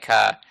just like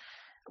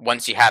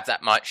once you have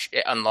that much,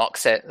 it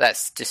unlocks it.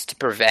 That's just to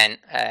prevent,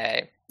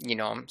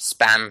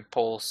 spam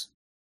polls.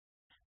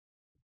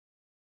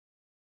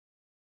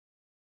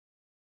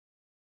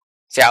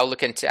 See, I'll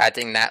look into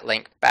adding that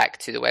link back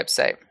to the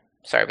website.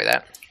 Sorry about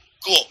that.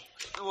 Cool.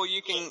 Well,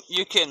 you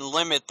can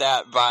limit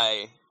that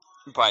by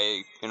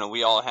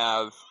we all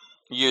have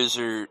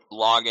user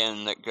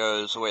login that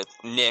goes with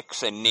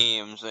nicks and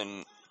names,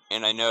 and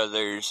I know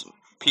there's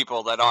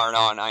people that aren't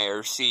on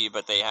IRC,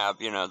 but they have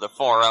the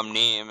forum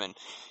name, and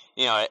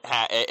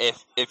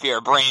if you're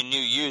a brand new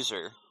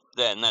user,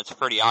 then that's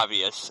pretty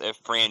obvious.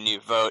 If brand new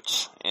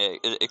votes,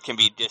 it can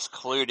be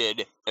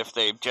discluded if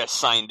they've just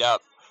signed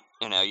up.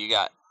 You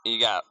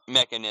got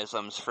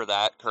mechanisms for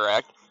that,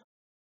 correct?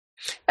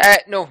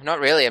 No, not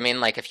really. I mean,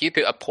 like, if you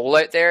put a poll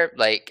out there,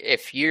 like,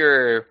 if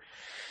you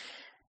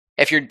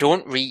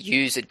don't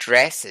reuse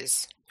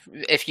addresses,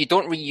 if you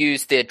don't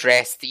reuse the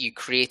address that you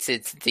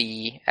created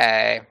the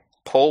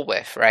poll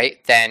with, right,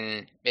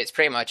 then it's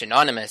pretty much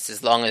anonymous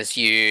as long as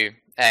you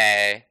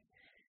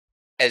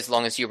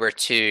were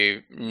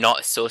to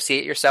not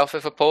associate yourself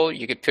with a poll.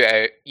 You could put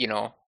out,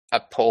 a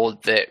poll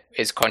that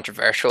is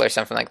controversial or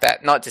something like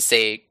that. Not to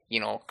say,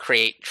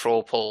 create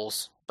troll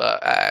polls,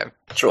 but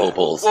troll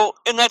polls. Well,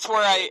 and that's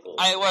where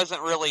I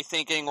wasn't really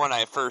thinking when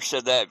I first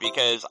said that,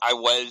 because I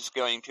was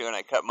going to, and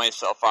I cut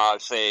myself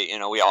off, say,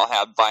 we all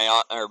have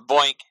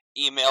Boink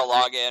email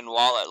login,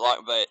 wallet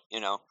log, but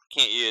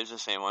can't use the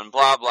same one,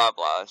 blah blah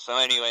blah. So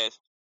anyways,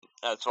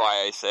 that's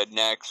why I said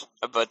next.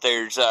 But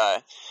there's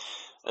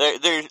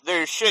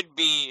there should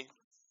be,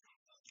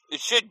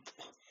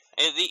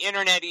 the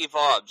internet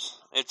evolves.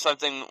 It's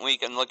something we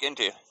can look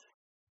into.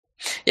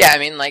 Yeah, I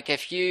mean, like,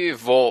 if you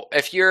vote,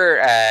 if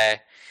you're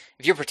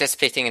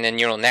participating in a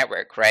neural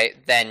network, right,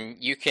 then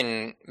you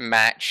can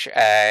match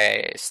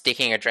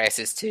staking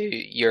addresses to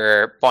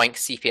your Boink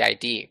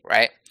CPID,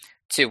 right?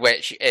 To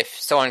which, if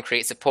someone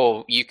creates a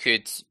poll, you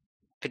could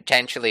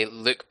potentially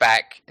look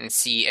back and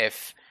see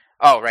if,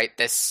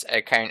 this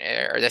account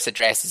or this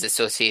address is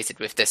associated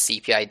with this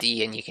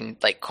CPID, and you can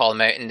call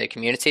them out in the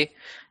community.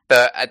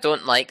 But I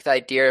don't like the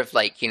idea of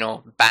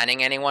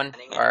banning anyone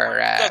or.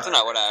 That's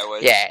not what I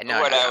was. Yeah,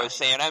 no. I was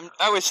saying.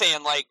 I was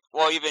saying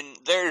even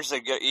there's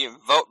you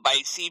vote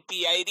by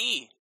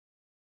CPID.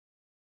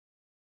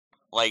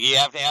 Like, you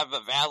have to have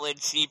a valid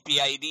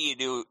CPID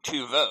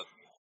to vote.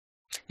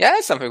 Yeah,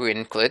 that's something we'd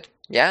include.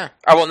 Yeah.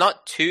 Or, well,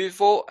 not to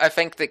vote, I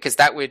think, because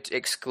that would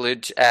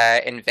exclude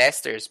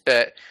investors,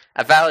 but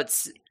a valid...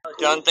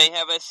 Don't they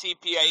have a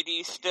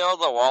CPID still?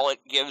 The wallet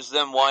gives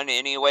them one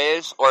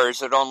anyways? Or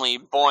is it only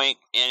Boink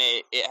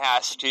and it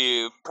has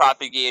to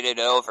propagate it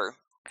over?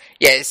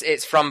 Yeah,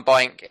 it's from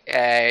Boink.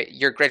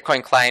 Your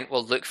Gridcoin client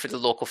will look for the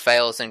local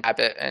files and grab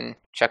it and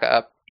chuck it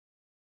up.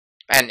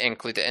 And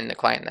include it in the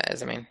client, that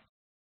is, I mean.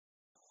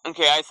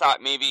 Okay, I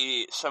thought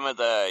maybe some of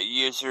the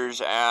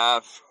users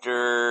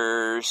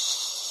after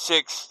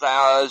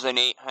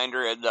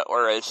 6,800 that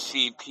were a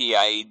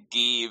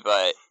CPID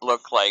but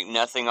looked like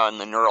nothing on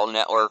the neural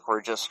network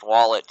were just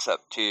wallets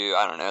up to,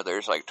 I don't know,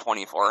 there's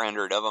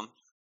 2,400 of them.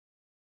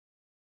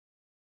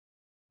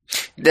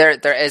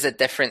 There is a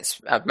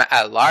difference,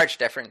 a large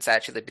difference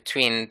actually,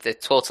 between the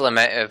total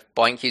amount of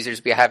Boink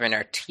users we have in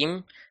our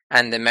team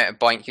and the amount of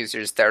Boink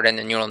users that are in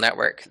the neural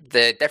network.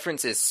 The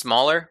difference is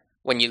smaller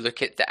when you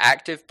look at the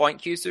active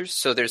Boink users.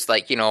 So there's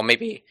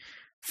maybe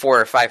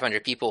 400 or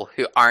 500 people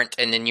who aren't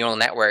in the neural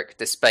network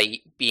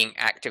despite being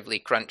actively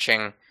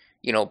crunching,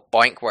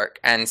 Boink work.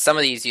 And some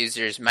of these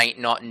users might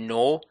not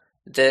know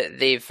that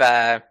they've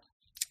fallen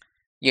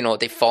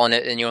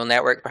out of the neural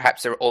network.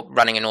 Perhaps they're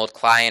running an old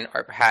client,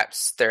 or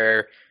perhaps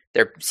their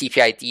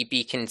CPID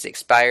beacon's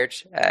expired.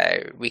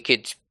 We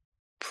could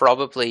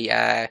probably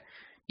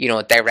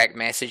direct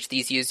message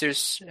these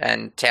users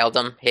and tell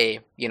them, hey,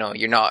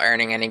 you're not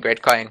earning any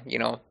Gridcoin, you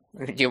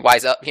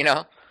wise up,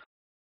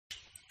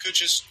 Could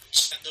just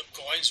send them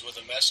coins with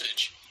a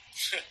message.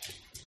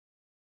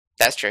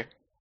 That's true.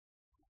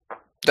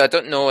 Though I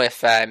don't know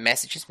if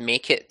messages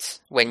make it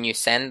when you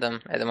send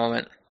them at the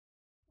moment.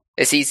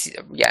 It's easy,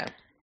 yeah.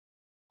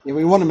 Yeah,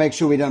 we want to make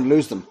sure we don't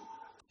lose them.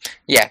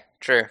 Yeah,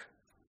 true.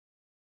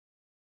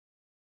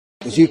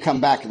 Because you come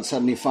back and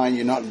suddenly find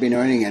you're not been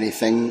earning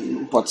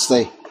anything, what's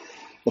the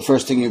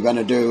first thing you're going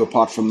to do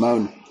apart from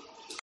moan?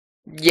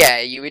 Yeah,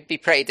 you would be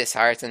pretty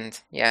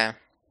disheartened, yeah.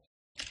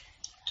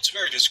 It's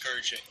very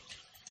discouraging.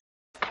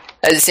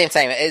 At the same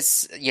time, it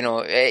is,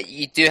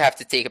 you do have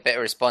to take a bit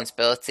of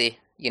responsibility,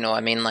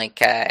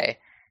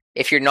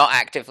 if you're not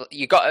active,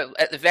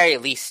 at the very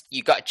least,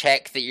 you got to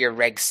check that your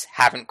rigs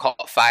haven't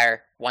caught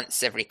fire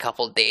once every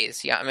couple of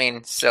days, you know what I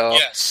mean? So,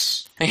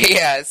 yes.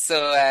 Yeah,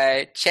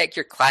 so check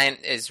your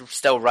client is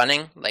still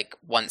running,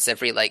 once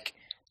every,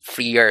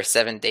 3 or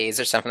 7 days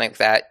or something like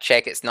that.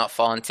 Check it's not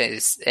fallen to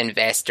his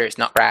investor, it's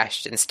not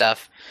crashed and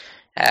stuff.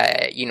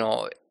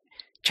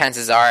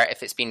 chances are,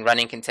 if it's been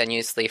running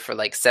continuously for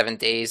like 7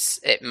 days,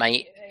 it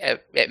might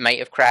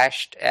have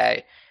crashed.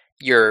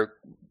 Your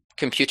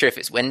computer, if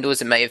it's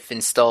Windows, it might have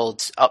installed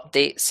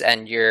updates,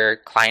 and your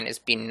client has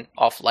been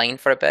offline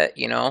for a bit.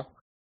 Yeah,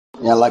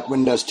 like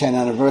Windows 10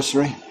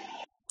 anniversary.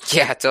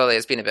 Yeah, totally.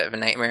 It's been a bit of a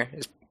nightmare.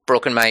 It's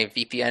broken my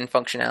VPN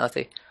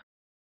functionality.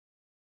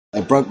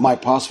 I broke my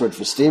password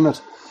for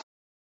Steemit.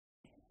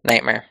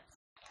 Nightmare.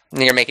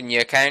 And you're making a new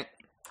account?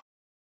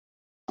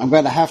 I'm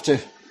going to have to.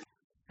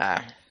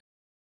 Well,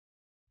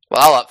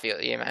 I'll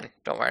upfield you, man.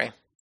 Don't worry.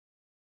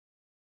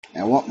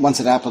 Yeah, once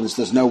it happens,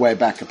 there's no way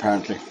back,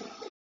 apparently.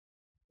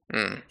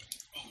 You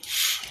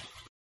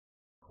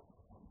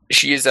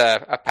should use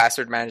a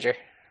password manager.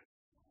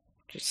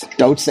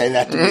 Don't say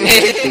that to me,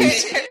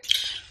 please.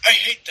 I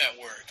hate that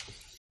word.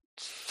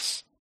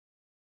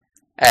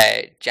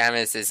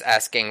 Jamis is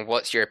asking,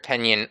 what's your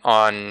opinion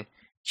on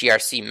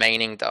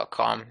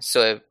grcmining.com?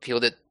 So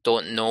people that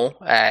don't know,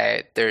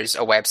 there's a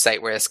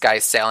website where this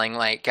guy's selling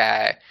like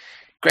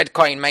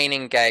Gridcoin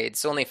mining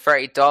guides, only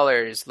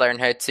 $30, learn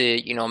how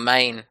to,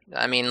 mine.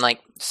 I mean,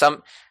 like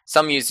some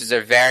users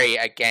are very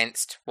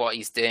against what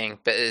he's doing,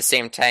 but at the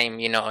same time,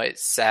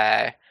 it's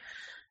if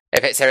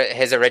it's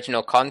his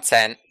original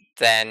content,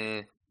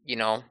 then,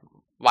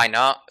 why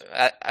not?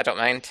 I don't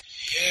mind.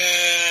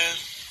 Yeah.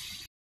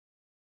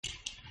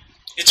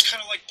 It's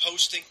kind of like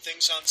posting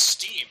things on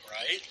Steam,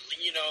 right?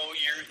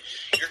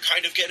 You're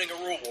kind of getting a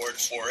reward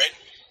for it,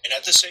 and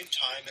at the same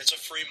time, it's a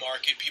free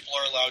market. People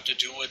are allowed to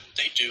do what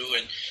they do,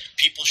 and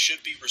people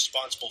should be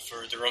responsible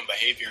for their own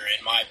behavior.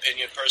 In my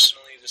opinion,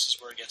 personally, this is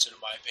where it gets into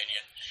my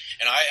opinion.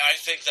 And I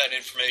think that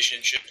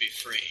information should be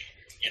free,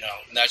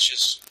 and that's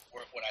just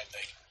what I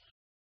think.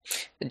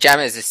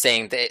 Jamis is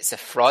saying that it's a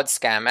fraud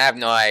scam.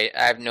 I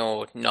have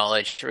no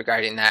knowledge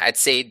regarding that. I'd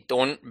say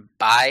don't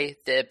buy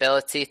the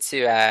ability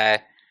to,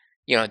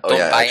 don't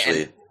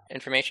buy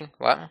information.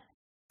 What?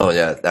 Oh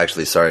yeah,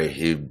 actually, sorry.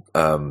 He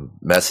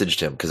messaged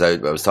him because I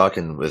was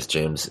talking with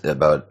James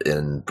about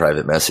in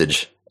private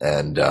message,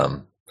 and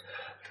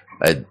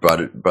I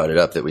brought it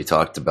up that we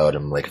talked about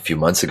him like a few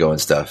months ago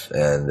and stuff,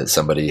 and that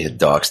somebody had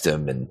doxed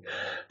him and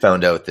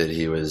found out that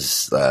he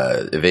was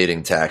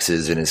evading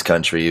taxes in his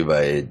country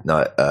by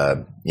not.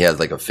 He has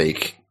like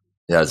he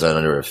has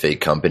under a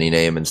fake company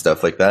name and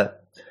stuff like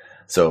that.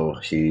 So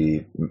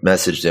he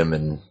messaged him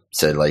and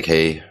said like,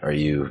 "Hey, are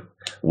you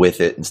with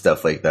it?" and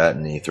stuff like that,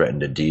 and he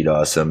threatened to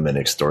DDoS him and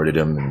extorted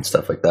him and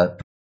stuff like that.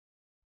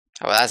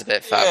 Oh, well, that's a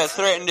bit fucked. Yeah,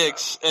 threatened to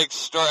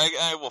extort.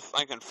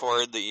 I can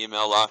forward the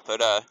email off,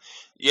 but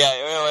yeah,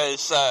 it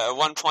was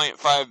 1.5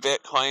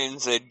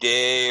 bitcoins a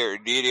day, or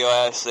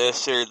DDoS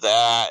this or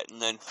that,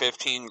 and then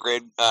 15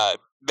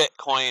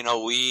 Bitcoin a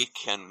week,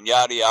 and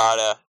yada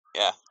yada.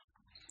 Yeah.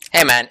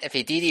 Hey man, if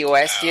he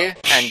DDoS'd you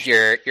and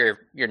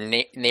your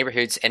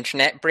neighborhood's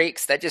internet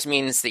breaks, that just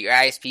means that your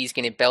ISP is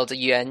going to build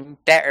you a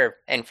better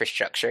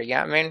infrastructure. You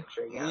know what I mean?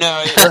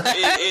 No,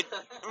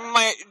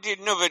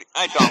 nobody.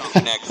 I don't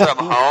connect from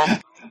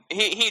home.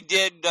 He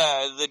did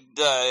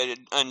the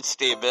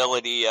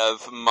instability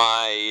of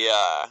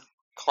my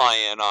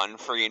client on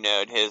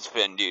Freenode has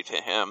been due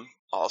to him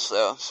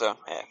also. So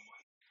yeah.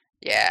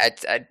 Yeah,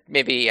 I'd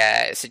maybe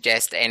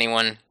suggest to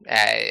everyone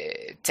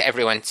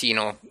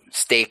to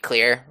stay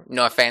clear.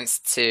 No offense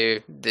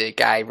to the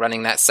guy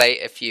running that site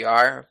if you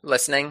are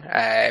listening.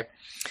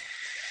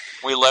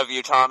 We love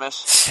you,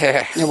 Thomas.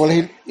 Yeah, well,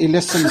 he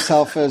lists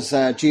himself as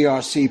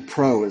GRC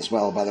Pro as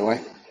well, by the way.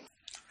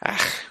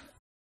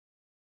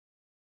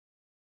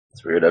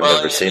 It's weird. I've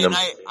never seen him.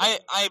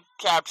 I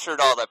captured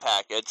all the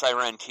packets. I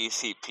run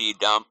TCP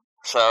dump,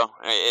 so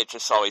it's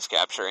just always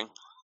capturing.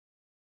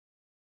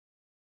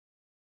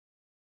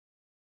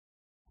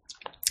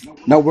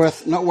 Not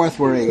worth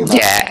worrying about.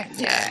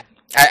 Yeah.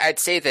 I'd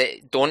say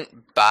that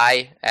don't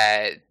buy,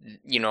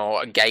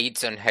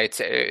 guides on how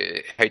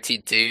to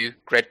do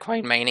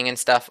Gridcoin mining and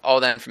stuff. All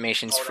that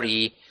information's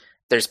free.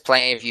 There's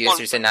plenty of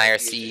users in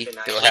IRC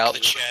that will help.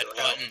 The chat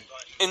button.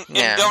 And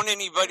don't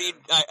anybody...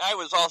 I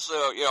was also,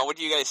 what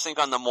do you guys think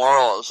on the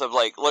morals of,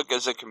 like, look,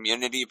 as a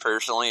community,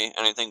 personally,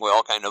 and I think we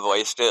all kind of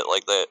voiced it,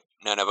 like, that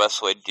none of us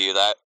would do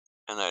that,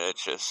 and that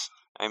it's just...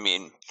 I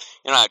mean, you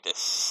don't have to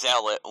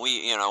sell it.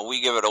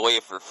 We give it away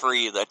for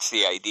free. That's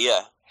the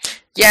idea.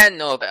 Yeah,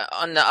 no, but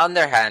on the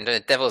other hand, the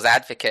devil's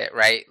advocate,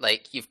 right?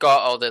 Like, you've got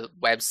all the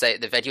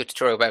video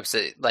tutorial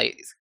websites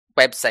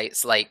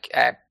like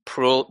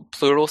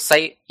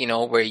Pluralsight,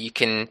 where you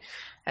can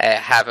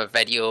have a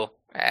video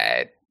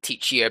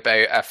teach you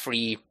about a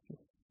free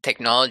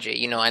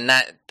technology, and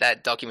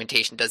that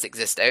documentation does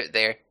exist out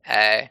there,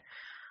 and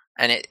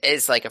it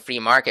is like a free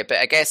market. But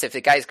I guess if the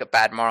guy's got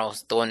bad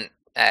morals, don't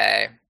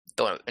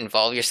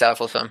involve yourself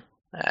with him.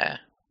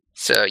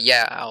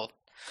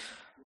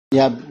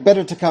 Yeah,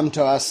 better to come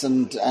to us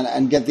and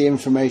get the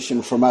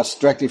information from us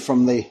directly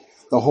from the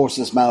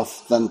horse's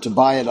mouth than to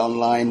buy it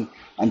online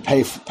and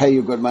pay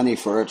you good money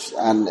for it,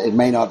 and it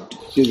may not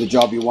do the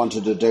job you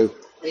wanted to do.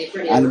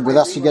 And with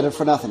us, you get it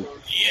for nothing.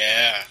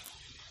 Yeah.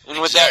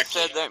 And with that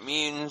said, that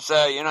means,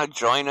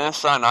 join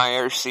us on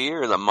IRC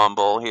or the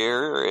Mumble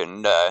here,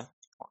 and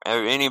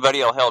Anybody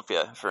will help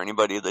you. For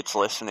anybody that's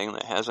listening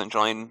that hasn't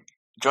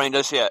joined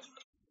us yet.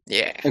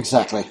 Yeah.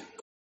 Exactly.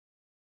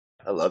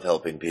 I love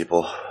helping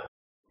people.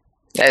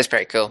 Yeah, it's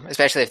pretty cool,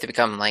 especially if they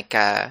become like,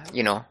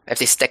 if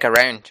they stick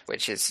around,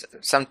 which is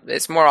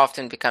it's more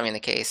often becoming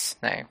the case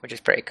now, which is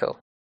pretty cool.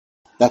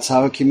 That's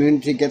how a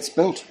community gets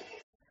built.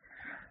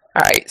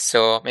 All right,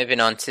 so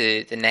moving on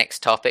to the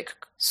next topic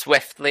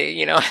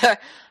swiftly,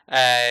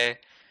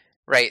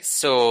 right,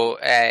 so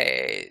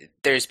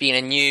there's been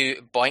a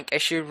new BOINC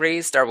issue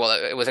raised,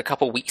 it was a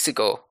couple weeks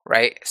ago,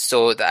 right?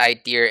 So the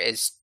idea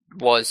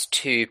was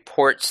to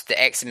port the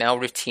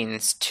XML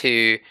routines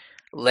to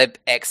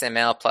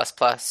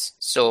libxml++.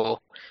 So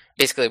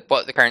basically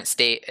what the current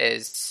state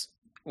is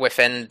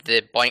within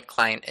the BOINC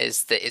client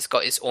is that it's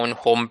got its own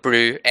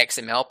homebrew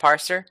XML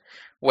parser,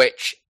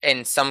 which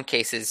in some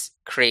cases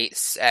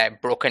creates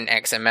broken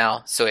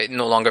XML, so it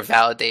no longer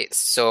validates.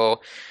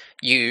 So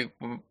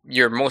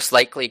you're most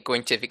likely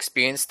going to have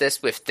experienced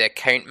this with the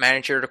account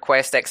manager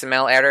request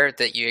XML error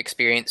that you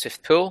experience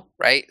with Pool,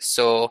 right?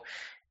 So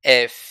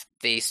if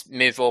they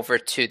move over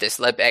to this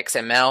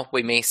libxml,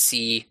 we may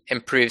see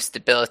improved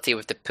stability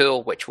with the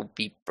Pool, which will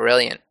be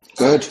brilliant.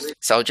 Good.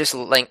 So I'll just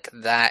link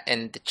that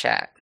in the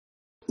chat.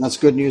 That's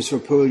good news for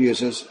Pool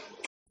users.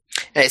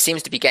 And it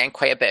seems to be getting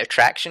quite a bit of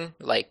traction.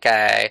 Like,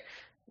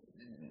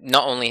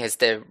 not only has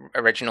the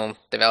original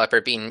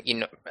developer been,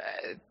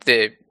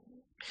 the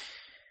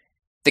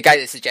guy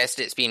that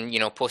suggested it's been,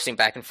 posting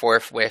back and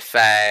forth with,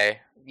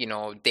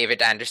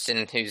 David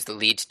Anderson, who's the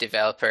lead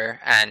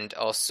developer, and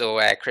also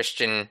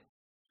Christian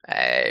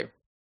Beer.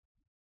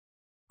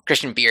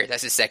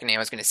 That's his second name. I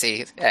was going to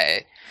say,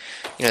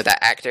 that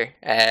actor,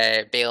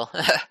 Bale.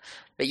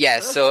 But yeah,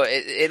 so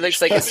it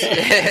looks like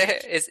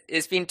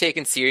it's been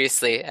taken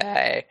seriously.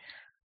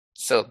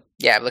 So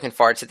yeah, I'm looking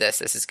forward to this.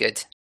 This is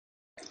good.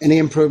 Any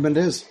improvement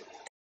is.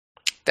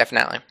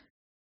 Definitely.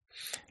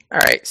 All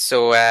right,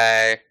 so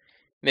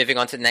moving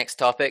on to the next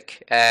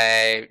topic.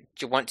 Do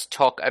you want to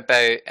talk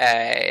about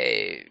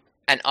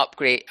an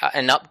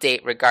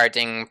update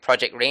regarding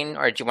Project Rain,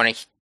 or do you want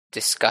to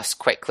discuss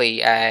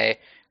quickly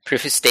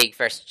Proof of Stake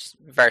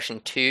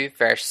version 2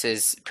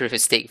 versus Proof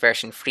of Stake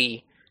version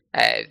 3?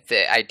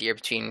 The idea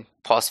between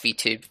POS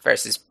v2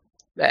 versus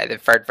the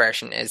third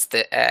version is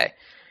that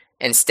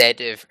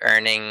instead of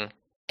earning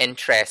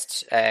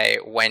interest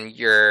when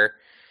your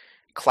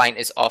client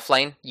is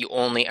offline, you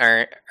only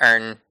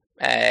earn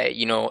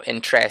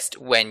interest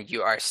when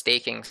you are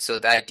staking. So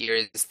the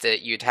idea is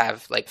that you'd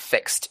have like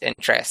fixed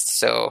interest.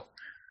 So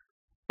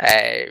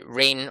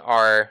Rain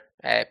or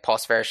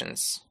POS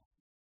versions.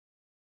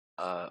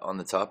 On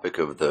the topic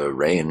of the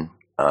Rain,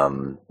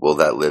 will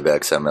that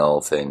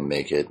libxml thing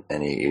make it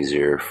any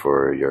easier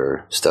for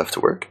your stuff to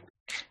work?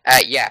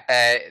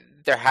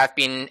 There have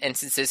been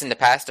instances in the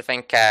past, I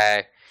think,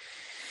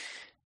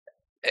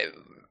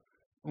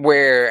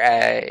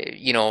 where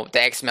the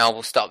XML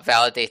will stop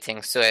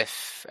validating. So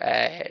if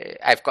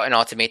I've got an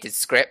automated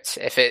script,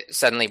 if it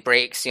suddenly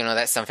breaks,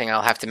 that's something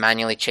I'll have to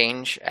manually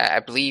change. I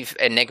believe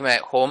Enigma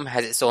at Home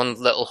has its own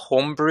little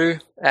homebrew.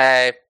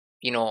 I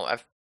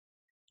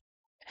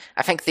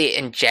think they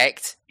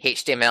inject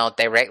HTML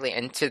directly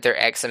into their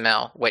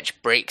XML, which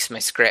breaks my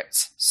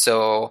scripts.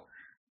 So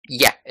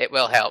yeah, it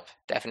will help,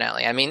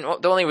 definitely. I mean,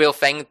 the only real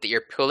thing that you're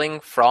pulling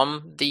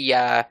from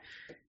the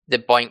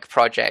BOINC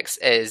projects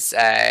is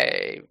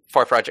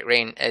for Project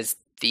Rain is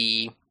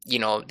the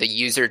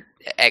user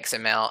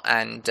XML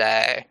and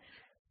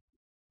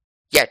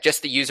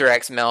just the user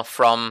XML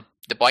from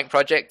the BOINC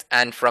project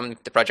and from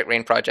the Project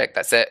Rain project.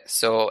 That's it.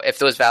 So if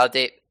those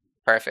validate,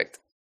 perfect.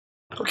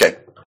 Okay.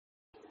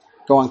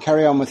 Go on,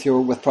 carry on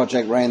with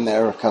Project Rain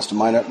there, Custom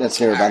Miner. Let's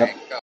hear about it.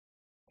 Cool.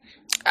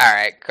 All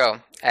right,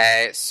 cool.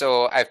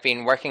 So I've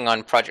been working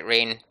on Project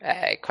Rain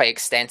quite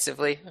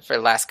extensively for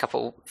the last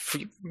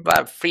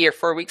 3 or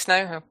 4 weeks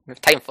now.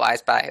 Time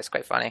flies by. It's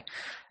quite funny.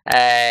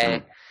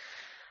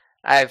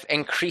 I've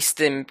increased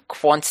the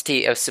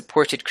quantity of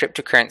supported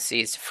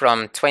cryptocurrencies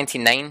from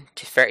 29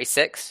 to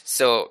 36.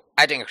 So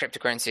adding a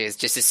cryptocurrency is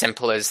just as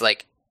simple as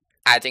like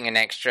adding an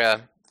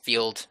extra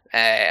field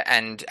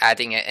and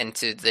adding it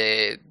into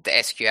the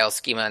SQL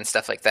schema and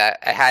stuff like that.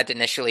 I had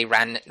initially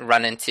run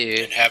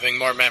into... And having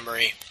more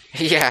memory.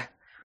 Yeah.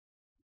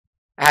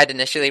 I had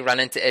initially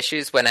run into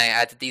issues when I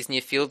added these new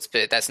fields,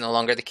 but that's no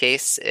longer the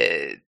case.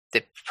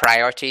 The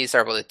priorities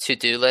are the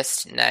to-do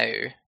list now.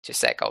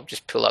 Just a sec, I'll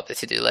just pull up the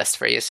to-do list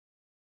for you.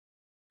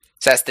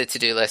 So that's the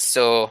to-do list.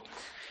 So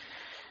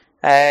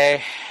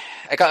I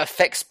got to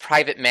fix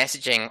private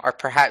messaging, or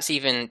perhaps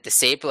even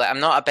disable it. I'm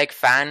not a big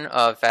fan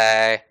of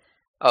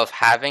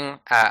having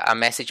a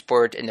message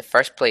board in the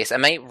first place. I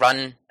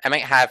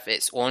might have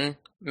its own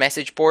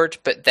message board,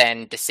 but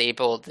then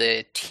disable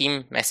the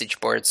team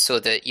message boards so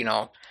that,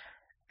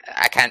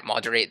 I can't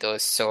moderate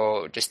those.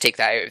 So just take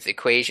that out of the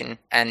equation.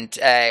 And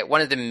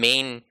one of the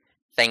main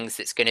things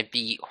that's going to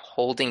be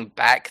holding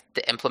back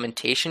the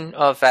implementation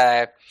of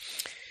Project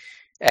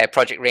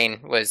Rain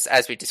was,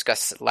 as we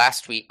discussed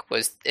last week,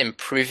 was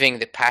improving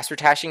the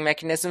password hashing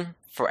mechanism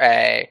for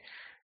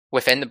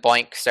within the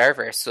BOINC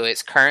server. So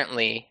it's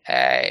currently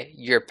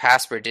your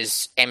password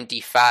is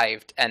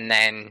MD5'd and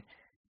then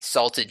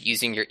salted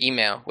using your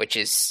email, which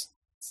is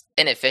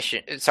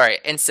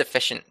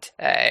insufficient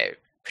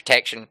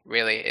protection.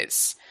 Really,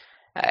 it's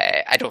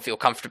I don't feel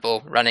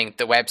comfortable running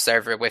the web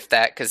server with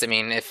that, because I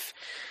mean, if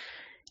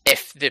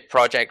the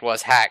project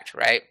was hacked,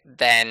 right,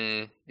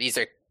 then these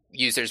are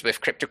users with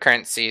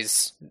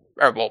cryptocurrencies,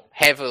 or well,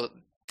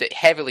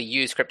 heavily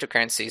used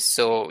cryptocurrencies.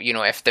 So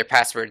if their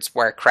passwords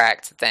were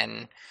cracked,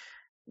 then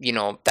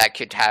that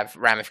could have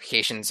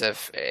ramifications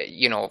of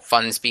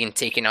funds being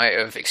taken out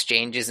of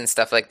exchanges and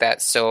stuff like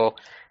that. So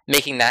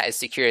making that as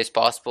secure as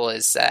possible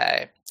is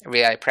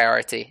really a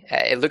priority.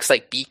 It looks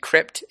like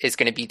bcrypt is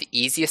going to be the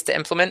easiest to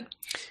implement,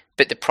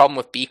 but the problem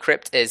with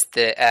bcrypt is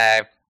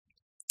that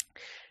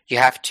you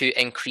have to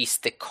increase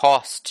the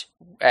cost,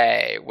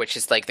 which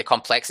is like the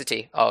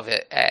complexity of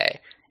it,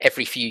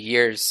 every few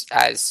years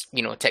as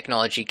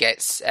technology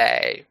gets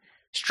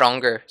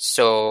stronger.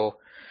 So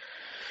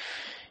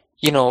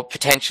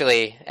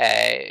potentially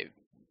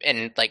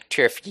in like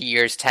 2 or 3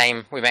 years'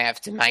 time, we might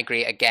have to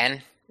migrate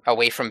again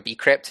away from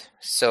bcrypt.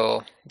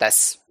 So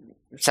that's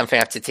something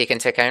I have to take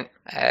into account.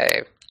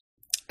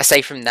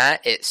 Aside from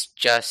that, it's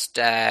just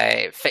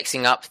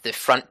fixing up the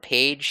front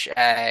page,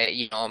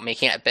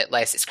 making it a bit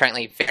less. It's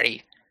currently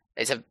very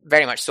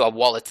much so a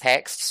wall of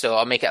text, so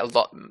I'll make it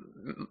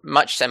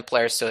much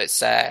simpler, so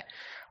it's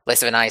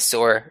less of an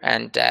eyesore,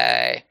 and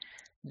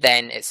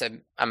then it's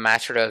a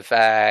matter of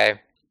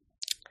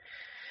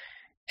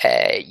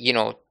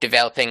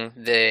developing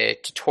the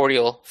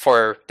tutorial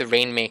for the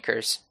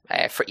rainmakers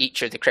for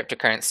each of the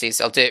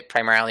cryptocurrencies. I'll do it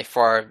primarily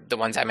for the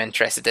ones I'm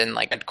interested in,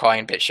 like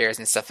Bitcoin, BitShares,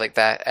 and stuff like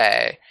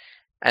that,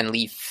 and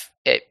leave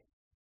it.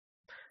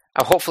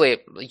 Hopefully,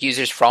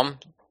 users from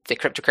the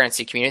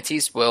cryptocurrency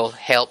communities will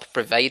help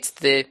provide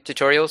the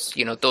tutorials.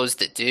 Those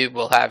that do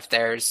will have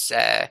theirs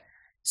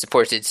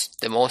supported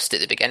the most at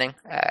the beginning.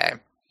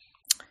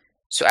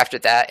 So after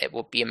that, it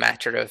will be a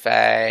matter of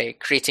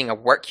creating a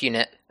work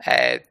unit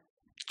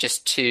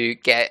just to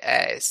get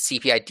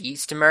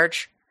CPIDs to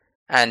merge,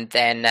 and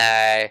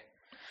then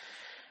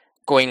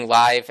going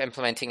live,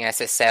 implementing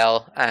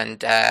SSL, and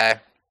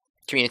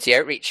community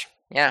outreach.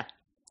 Yeah.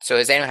 So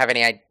does anyone have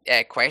any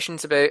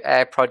questions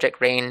about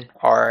Project Rain,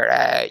 or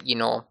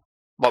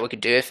what we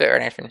could do with it or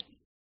anything?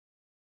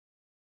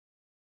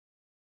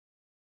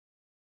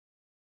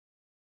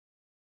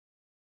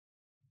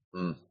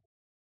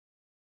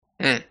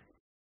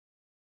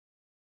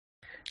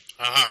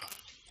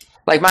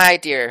 Like my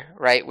idea,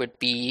 right, would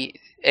be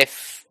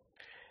if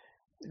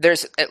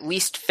there's at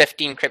least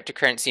 15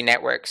 cryptocurrency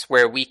networks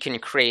where we can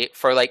create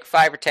for like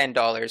 $5 or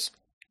 $10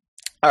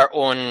 our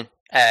own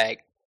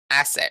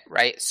asset,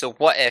 right? So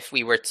what if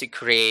we were to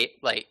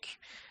create, like,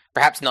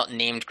 perhaps not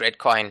named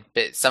Gridcoin,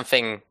 but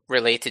something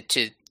related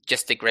to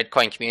just the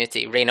Gridcoin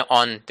community, rain it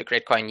on the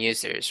Gridcoin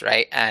users,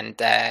 right? And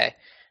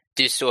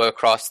do so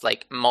across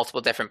like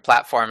multiple different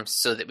platforms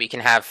so that we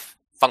can have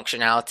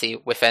functionality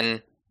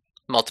within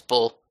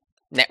multiple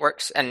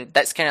networks. And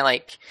that's kind of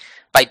like,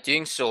 by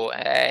doing so,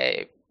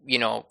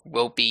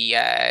 we'll be,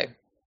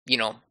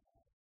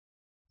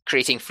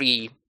 creating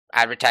free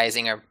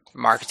advertising or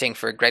marketing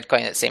for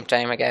Gridcoin at the same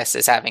time, I guess,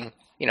 as having,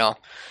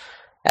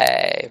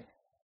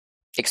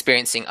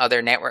 experiencing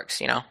other networks,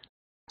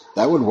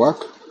 That would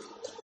work.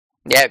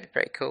 Yeah, it'd be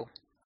pretty cool.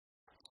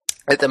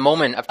 At the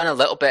moment, I've done a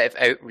little bit of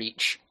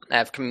outreach.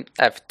 I've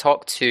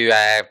talked to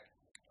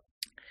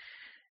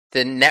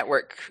the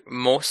network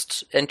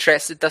most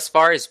interested thus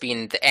far has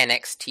been the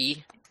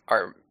NXT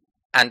or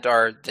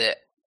the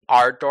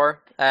Ardor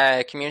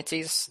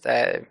communities.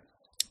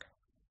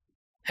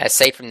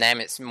 Aside from them,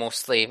 it's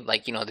mostly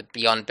like the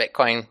Beyond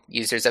Bitcoin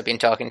users I've been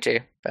talking to.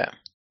 But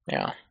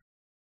yeah,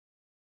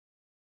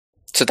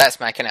 so that's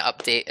my kind of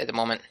update at the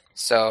moment.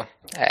 So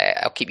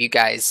I'll keep you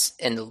guys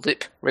in the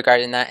loop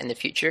regarding that in the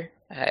future.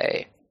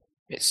 It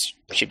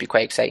should be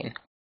quite exciting.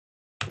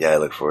 Yeah, I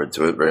look forward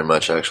to it very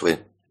much, actually.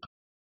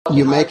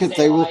 You make it,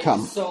 they will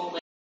come.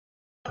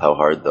 How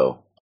hard,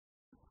 though?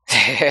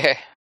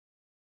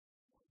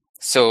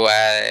 So,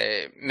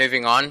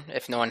 moving on,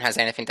 if no one has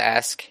anything to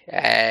ask,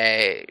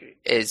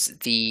 is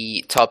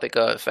the topic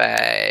of,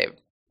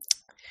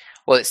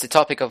 it's the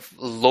topic of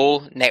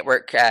low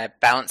network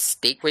balance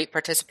stake rate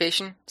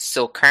participation.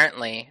 So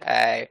currently,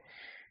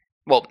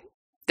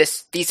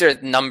 these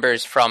are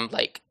numbers from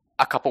like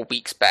a couple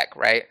weeks back,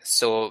 right?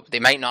 So they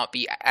might not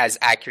be as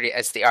accurate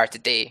as they are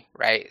today,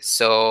 right?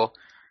 So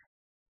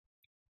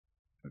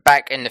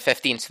back in the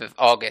 15th of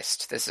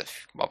August, this is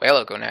a while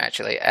ago now,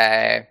 actually,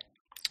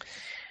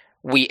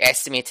 we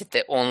estimated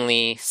that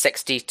only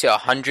 60 to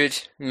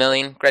 100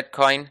 million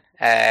Gridcoin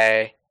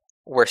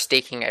were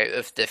staking out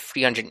of the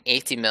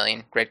 380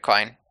 million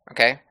Gridcoin,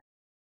 okay?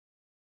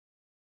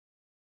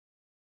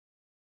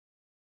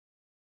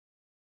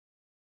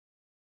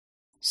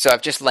 So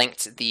I've just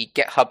linked the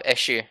GitHub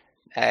issue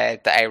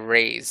that I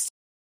raised.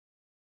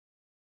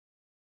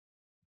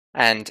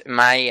 And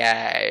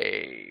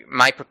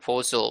my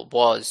proposal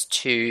was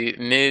to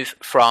move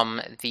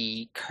from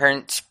the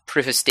current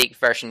proof of stake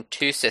version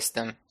 2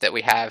 system that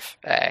we have,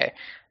 that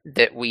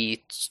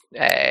we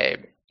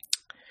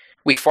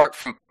forked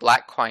from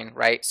Blackcoin,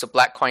 right? So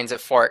Blackcoin's a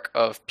fork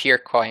of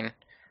Peercoin.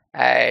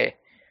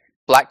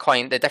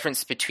 Blackcoin, the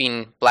difference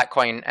between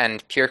Blackcoin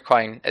and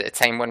Peercoin at the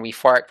time when we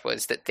forked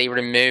was that they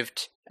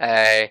removed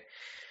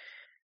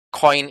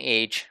coin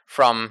age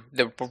from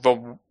the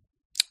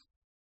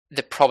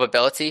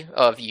probability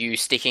of you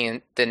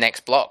staking the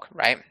next block,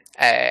 right?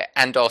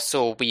 And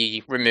also I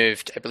believe we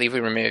removed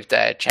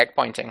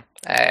checkpointing.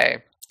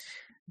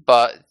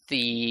 But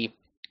the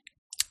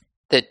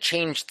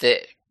change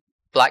that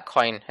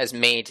Blackcoin has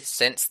made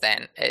since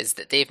then is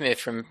that they've moved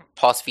from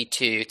POS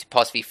v2 to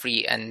POS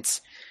v3, and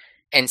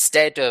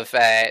instead of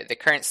the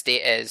current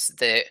state is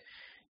that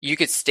you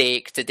could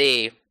stake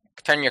today,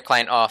 turn your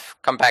client off,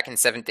 come back in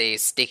 7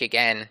 days, stake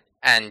again,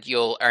 and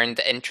you'll earn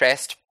the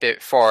interest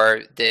but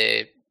for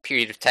the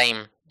period of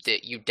time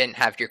that you didn't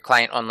have your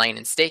client online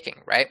and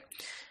staking, right?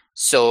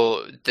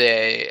 So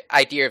the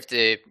idea of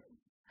the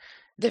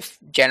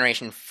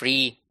generation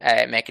 3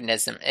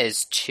 mechanism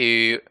is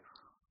to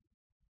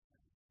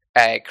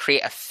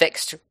create a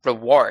fixed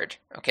reward,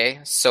 okay?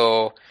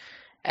 So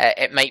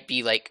it might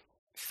be like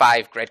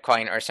 5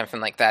 Gridcoin or something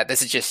like that.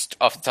 This is just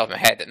off the top of my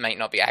head. It might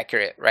not be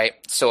accurate, right?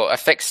 So a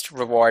fixed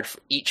reward for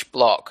each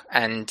block,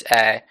 and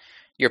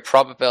your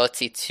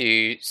probability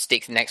to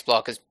stake the next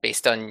block is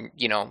based on,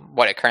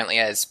 what it currently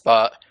is.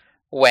 But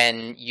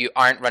when you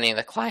aren't running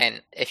the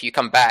client, if you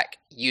come back,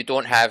 you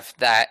don't have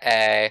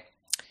that,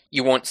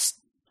 you won't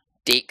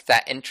stake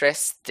that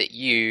interest that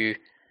you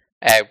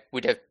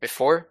would have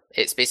before.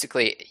 It's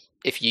basically,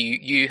 if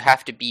you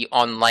have to be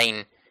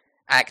online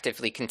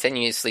actively,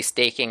 continuously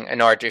staking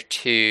in order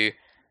to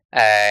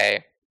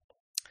earn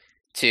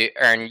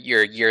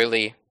your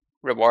yearly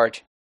reward.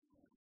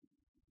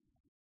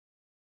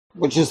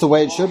 Which is the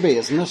way it should be,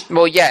 isn't it?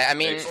 Well, yeah, I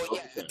mean...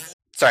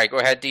 Sorry, go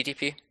ahead,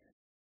 DTP.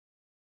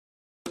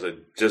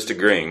 Just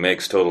agreeing.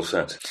 Makes total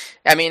sense.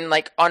 I mean,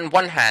 like, on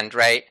one hand,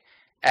 right,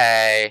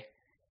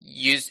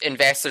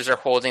 investors are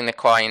holding the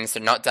coins,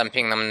 they're not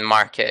dumping them in the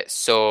market,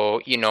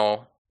 so,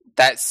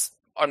 that's...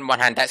 On one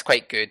hand, that's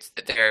quite good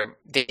that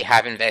they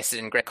have invested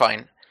in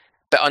Gridcoin.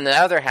 But on the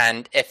other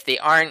hand, if they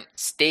aren't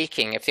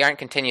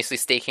continuously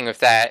staking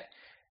with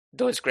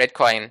those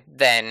Gridcoin,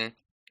 then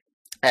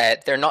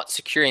they're not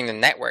securing the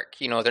network.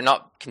 They're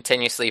not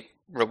continuously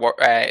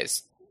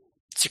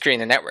securing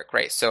the network,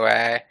 right?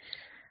 So,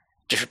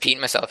 just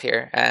repeating myself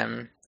here.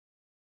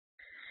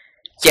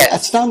 Yeah,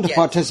 it's down to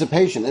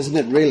participation, isn't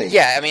it? Really?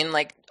 Yeah, I mean,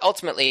 like,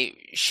 ultimately,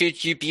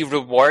 should you be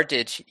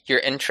rewarded your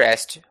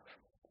interest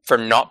for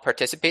not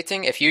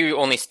participating? If you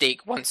only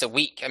stake once a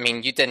week, I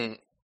mean, you didn't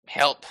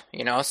help,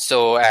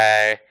 So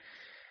I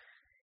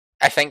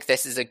think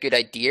this is a good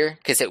idea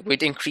because it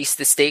would increase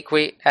the stake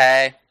weight.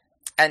 And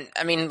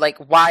I mean, like,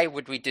 why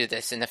would we do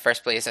this in the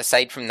first place?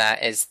 Aside from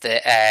that, is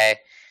that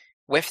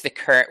with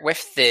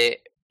the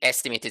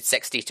estimated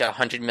 60 to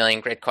 100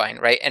 million Gridcoin,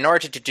 right? In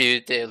order to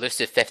do the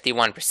elusive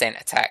 51%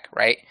 attack,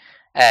 right?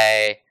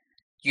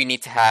 You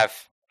need to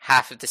have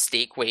half of the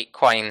stake weight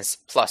coins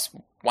plus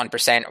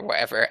 1% or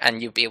whatever,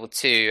 and you'll be able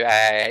to,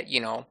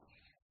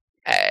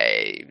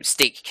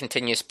 stake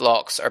continuous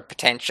blocks or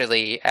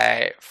potentially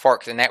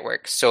fork the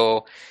network.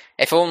 So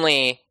if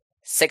only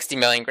 60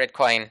 million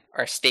Gridcoin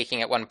are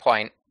staking at one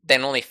point,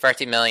 then only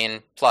 30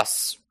 million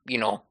plus,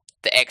 the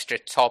extra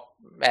top,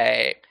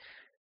 it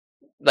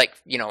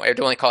would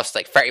only cost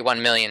like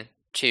 31 million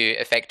to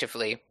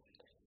effectively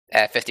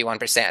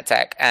 51%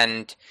 attack.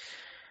 And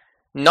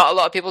not a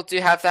lot of people do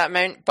have that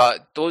amount,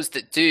 but those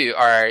that do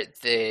are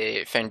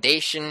the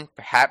foundation,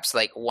 perhaps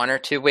like 1 or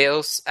 2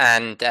 whales,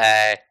 and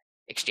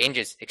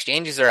exchanges.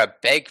 Exchanges are a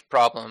big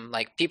problem.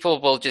 Like, people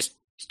will just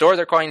store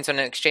their coins on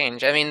an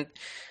exchange. I mean,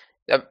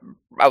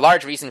 a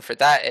large reason for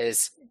that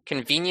is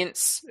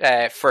convenience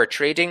for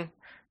trading,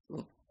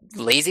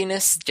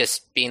 laziness,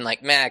 just being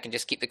like, man, I can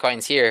just keep the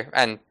coins here.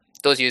 And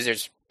those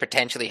users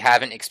potentially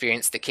haven't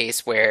experienced the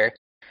case where,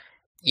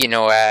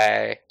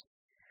 an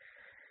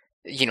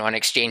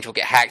exchange will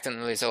get hacked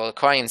and lose all the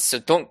coins. So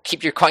don't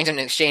keep your coins on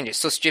an exchange. It's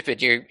so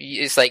stupid.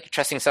 It's like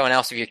trusting someone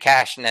else with your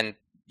cash, and then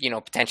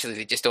potentially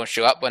they just don't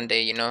show up one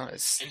day. And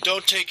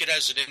don't take it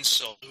as an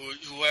insult.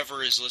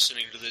 Whoever is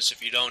listening to this,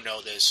 if you don't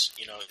know this,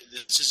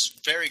 this is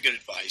very good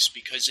advice,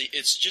 because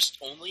it's just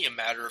only a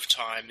matter of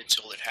time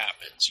until it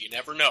happens. You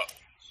never know.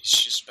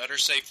 It's just better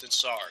safe than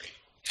sorry.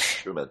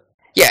 True, man.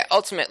 Yeah,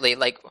 ultimately,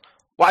 like,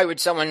 why would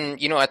someone,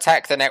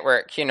 attack the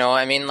network?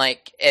 I mean,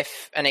 like,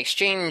 if an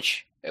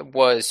exchange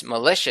was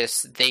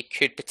malicious, they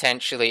could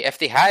potentially, if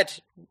they had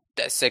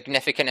a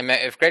significant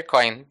amount of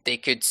Gridcoin, they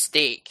could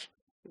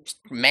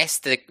mess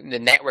the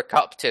network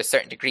up to a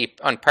certain degree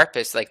on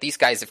purpose. Like, these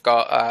guys have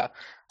got a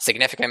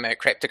significant amount of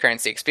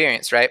cryptocurrency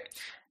experience, right?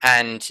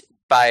 And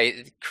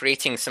by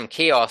creating some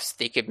chaos,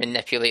 they could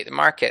manipulate the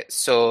market.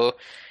 So,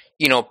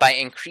 by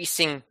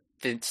increasing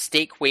the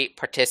stake weight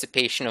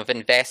participation of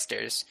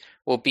investors,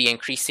 will be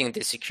increasing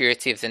the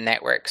security of the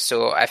network.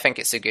 So I think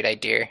it's a good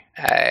idea.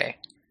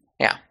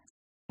 Yeah.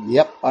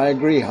 Yep, I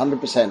agree,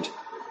 100%.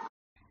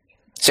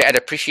 So I'd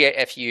appreciate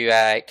if you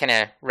kind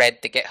of read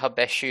the GitHub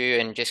issue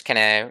and just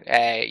kind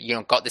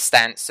of got the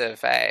stance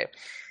of at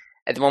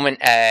the moment.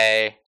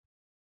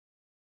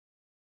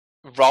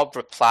 Rob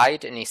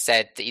replied and he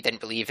said that he didn't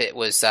believe it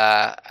was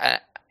an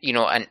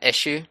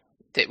issue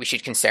that we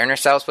should concern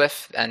ourselves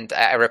with, and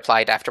I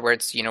replied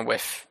afterwards,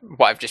 with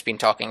what I've just been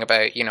talking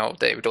about,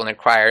 that it would only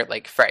require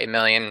like 30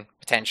 million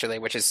potentially,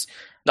 which is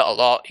not a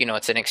lot.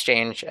 It's an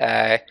exchange.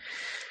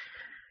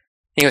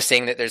 He was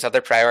saying that there's other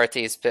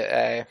priorities,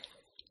 but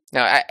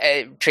no,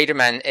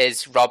 Traderman,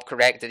 is Rob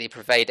correct? Did he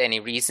provide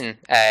any reason?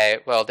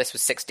 Well, this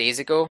was 6 days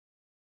ago,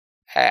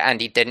 and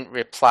he didn't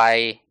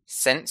reply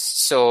since.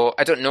 So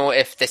I don't know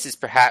if this is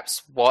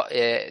perhaps what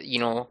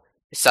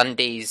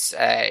Sunday's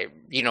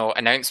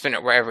announcement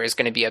or whatever is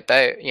going to be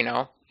about.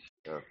 Yeah.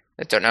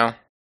 I don't know.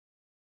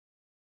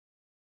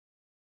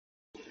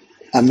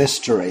 A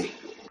mystery.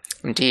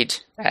 Indeed.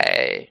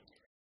 If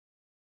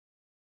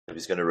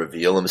he's going to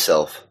reveal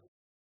himself.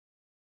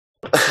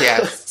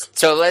 Yeah.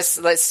 So let's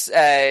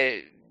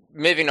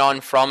moving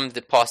on from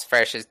the POS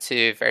versus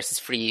 2 versus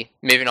 3,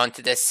 moving on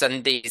to this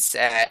Sunday's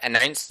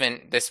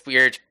announcement, this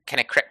weird kind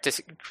of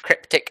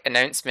cryptic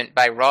announcement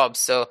by Rob.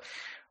 So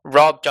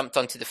Rob jumped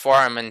onto the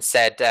forum and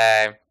said,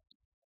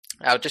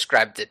 I'll just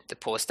grab the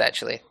post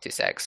actually, 2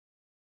 secs.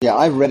 Yeah,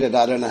 I've read it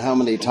I don't know how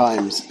many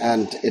times,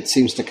 and it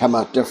seems to come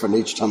out different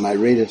each time I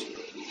read it.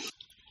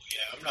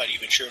 Yeah, I'm not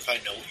even sure if I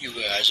know what you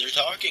guys are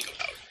talking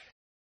about.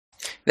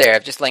 There,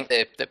 I've just linked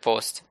the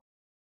post.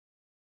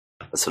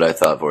 That's what I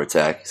thought,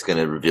 Vortak. He's going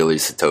to reveal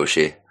he's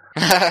Satoshi.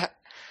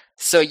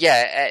 So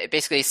yeah,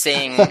 basically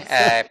saying,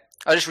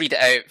 I'll just read it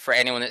out for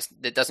anyone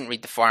that doesn't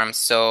read the forums.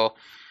 So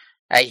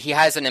he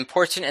has an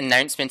important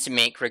announcement to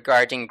make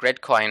regarding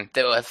Gridcoin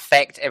that will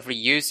affect every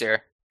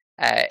user.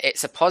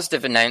 It's a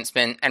positive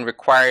announcement and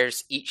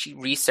requires each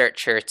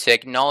researcher to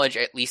acknowledge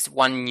at least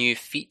one new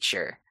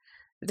feature.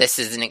 This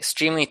is an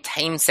extremely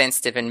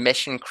time-sensitive and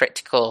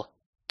mission-critical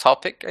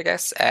topic, I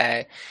guess.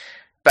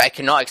 But I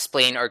cannot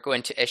explain or go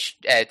into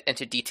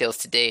details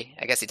today.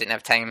 I guess he didn't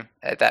have time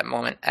at that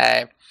moment.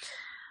 I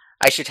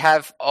should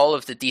have all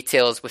of the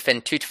details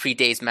within 2 to 3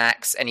 days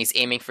max, and he's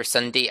aiming for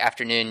Sunday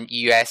afternoon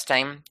US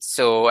time.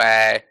 So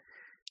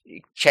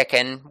check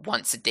in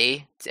once a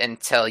day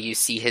until you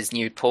see his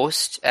new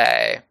post.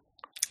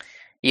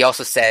 He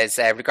also says,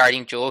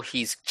 regarding Joe,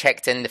 he's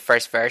checked in the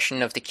first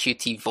version of the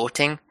QT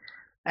voting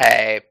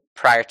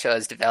prior to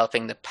us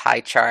developing the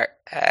pie chart.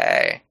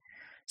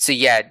 So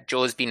yeah,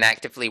 Joe's been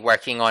actively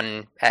working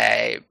on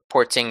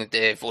porting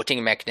the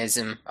voting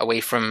mechanism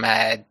away from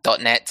 .NET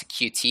to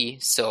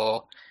Qt.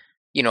 So,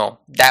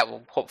 that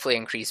will hopefully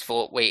increase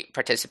voting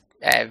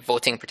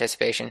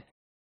participation.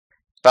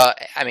 But,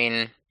 I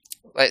mean,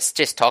 let's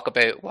just talk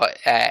about what,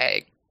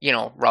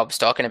 Rob's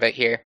talking about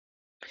here.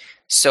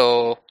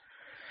 So,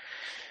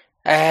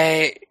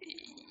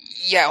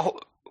 yeah,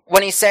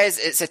 when he says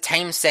it's a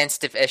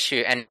time-sensitive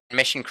issue and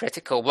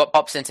mission-critical, what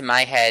pops into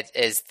my head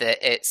is that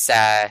it's...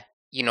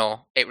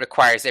 it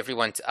requires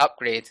everyone to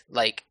upgrade,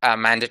 like a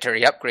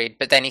mandatory upgrade.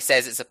 But then he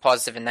says it's a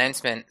positive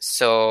announcement,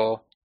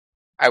 so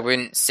I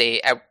wouldn't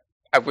say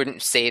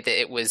that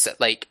it was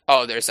like,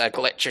 oh, there's a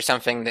glitch or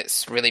something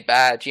that's really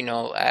bad.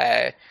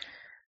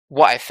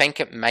 What I think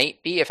it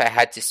might be, if I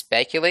had to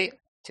speculate.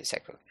 2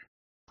 seconds.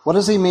 What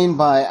does he mean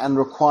by and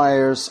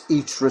requires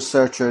each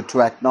researcher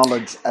to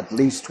acknowledge at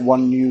least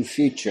one new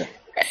feature?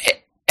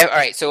 All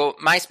right, so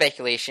my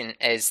speculation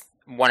is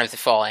one of the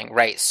following,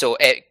 right? So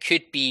it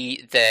could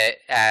be the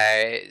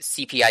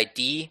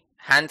CPID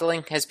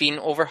handling has been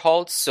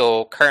overhauled.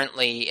 So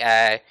currently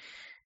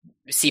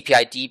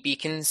CPID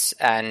beacons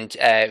and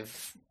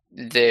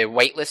the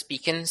whitelist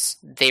beacons,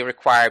 they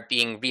require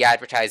being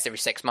re-advertised every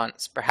 6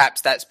 months.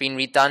 Perhaps that's been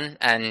redone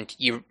and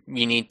you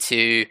need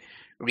to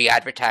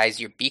re-advertise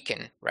your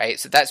beacon, right?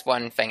 So that's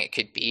one thing it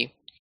could be.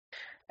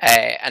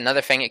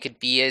 Another thing it could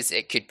be is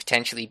it could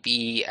potentially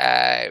be,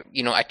 a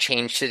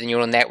change to the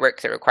neural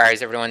network that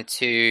requires everyone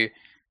to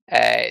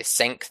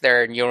sync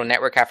their neural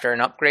network after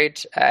an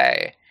upgrade.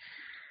 But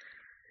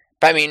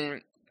I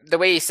mean, the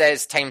way he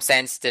says time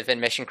sensitive and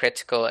mission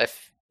critical,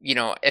 if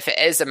it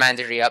is a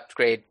mandatory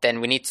upgrade, then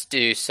we need to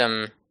do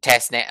some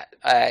testnet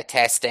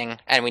testing,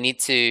 and we need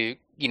to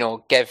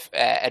give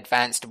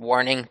advanced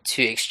warning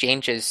to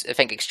exchanges. I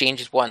think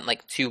exchanges want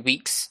like 2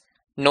 weeks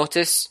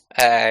notice.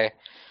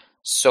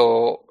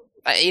 So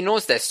he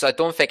knows this, so I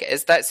don't think it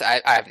is that. So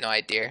I have no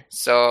idea.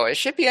 So it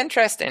should be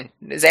interesting.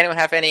 Does anyone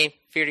have any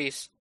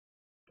theories?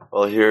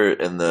 Well, here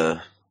in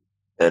the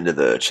end of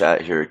the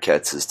chat here,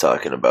 Ketz is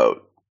talking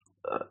about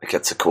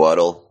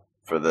Quetzalcoatl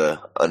for the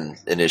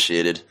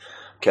uninitiated.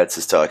 Ketz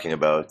is talking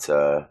about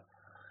F5,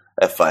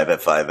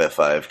 F5,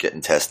 F5,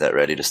 getting testnet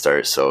ready to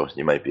start. So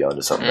you might be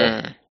onto something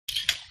there.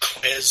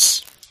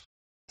 Quiz.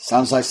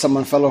 Sounds like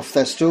someone fell off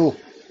their stool.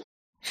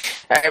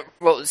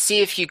 Well, see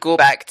if you go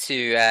back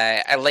to,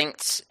 I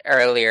linked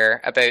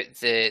earlier about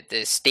the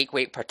stake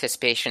weight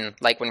participation,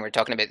 like when we were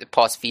talking about the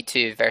POS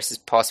v2 versus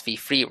POS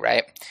v3,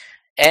 right?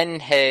 in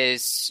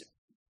his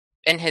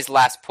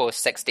last post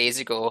 6 days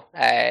ago,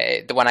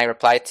 the one I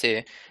replied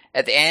to,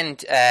 at the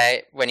end,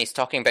 when he's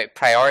talking about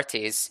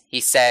priorities, he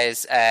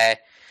says,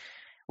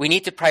 we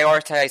need to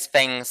prioritize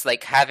things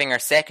like having our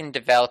second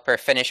developer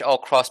finish all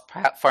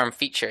cross-platform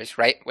features,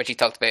 right? Which he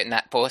talked about in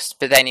that post.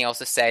 But then he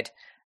also said,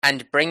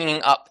 and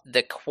bringing up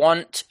the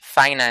quant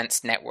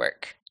finance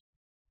network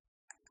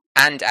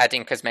and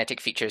adding cosmetic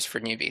features for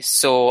newbies.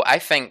 So I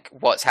think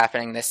what's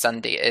happening this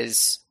Sunday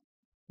is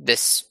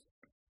this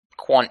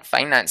quant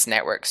finance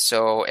network.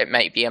 So it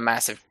might be a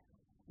massive,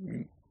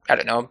 I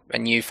don't know, a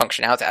new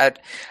functionality.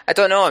 I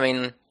don't know. I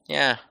mean,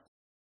 yeah.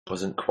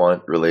 Wasn't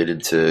Quant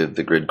related to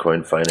the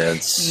Gridcoin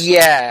Finance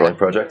growing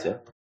project? Yeah.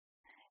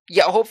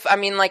 Yeah, I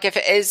mean, like, if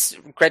it is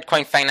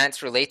Gridcoin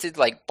Finance related,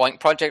 like Boink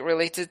project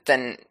related,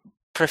 then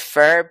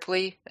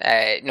preferably,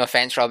 no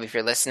offense, Rob, if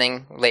you're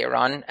listening later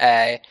on,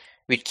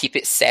 we'd keep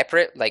it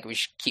separate. Like, we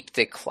should keep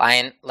the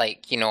client,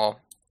 like,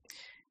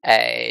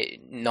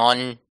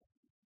 non-biased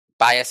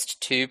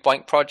to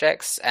Boink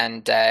projects,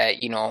 and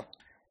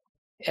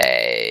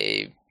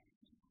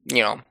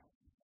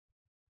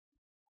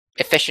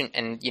efficient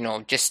and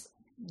just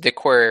the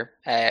core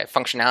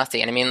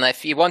functionality. And I mean,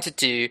 if you wanted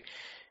to,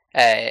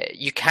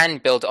 you can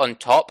build on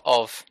top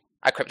of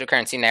a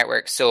cryptocurrency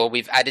network. So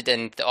we've added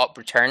in the op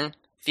return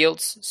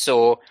fields,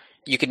 so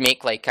you could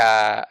make like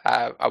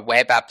a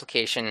web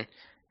application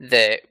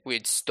that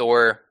would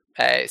store,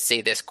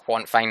 say, this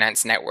quant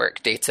finance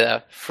network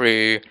data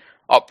through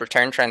op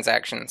return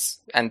transactions,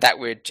 and that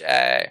would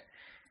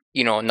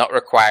not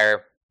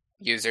require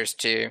users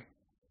to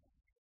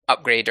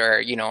upgrade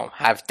or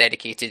have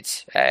dedicated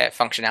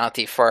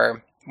functionality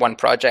for one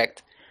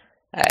project.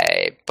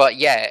 But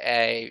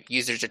yeah,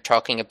 users are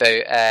talking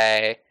about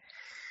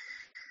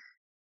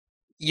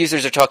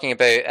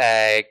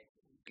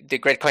the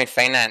Gridcoin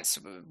Finance.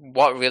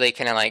 What really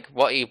kind of like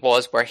what he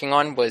was working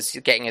on was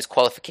getting his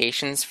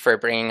qualifications for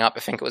bringing up,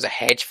 I think it was a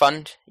hedge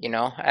fund,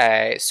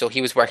 so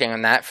he was working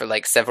on that for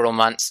like several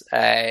months.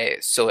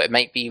 So it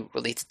might be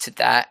related to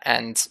that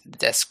and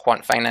this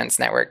quant finance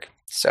network.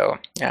 So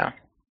yeah.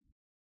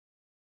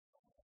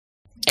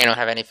 You don't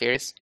have any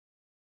fears?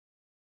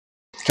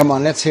 Come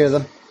on, let's hear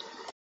them.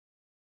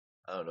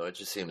 I don't know. It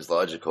just seems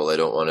logical. I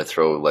don't want to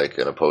throw like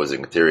an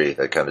opposing theory.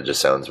 That kind of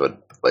just sounds what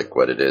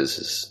it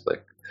is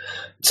like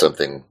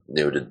something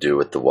new to do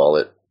with the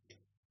wallet.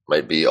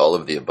 Might be all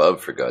of the above,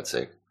 for God's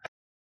sake.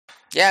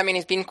 Yeah, I mean,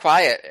 he's been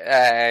quiet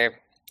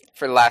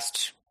for the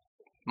last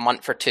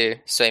month or two,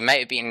 so he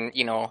might have been,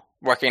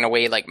 working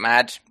away like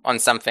mad on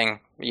something,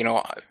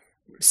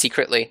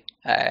 secretly.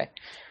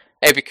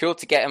 It'd be cool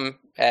to get him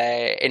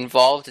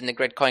involved in the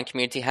Gridcoin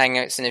community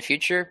hangouts in the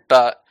future,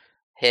 but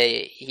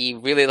he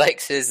really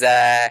likes his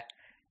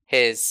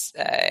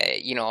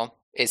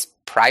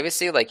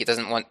privacy. Like, he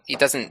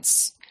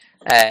doesn't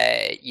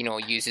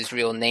use his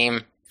real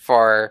name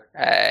for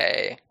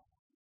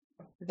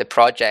the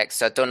project.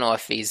 So I don't know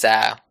if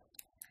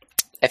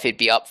if he'd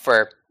be up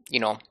for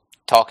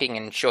talking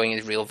and showing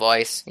his real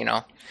voice.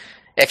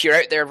 If you're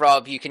out there,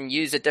 Rob, you can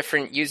use a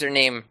different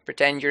username.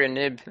 Pretend you're a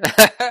noob.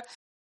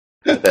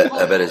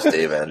 I bet it's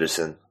Dave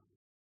Anderson.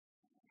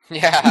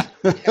 Yeah.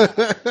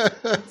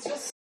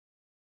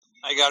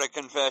 I got a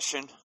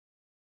confession.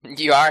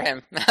 You are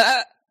him.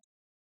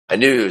 I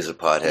knew he was a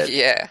pothead.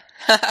 Yeah.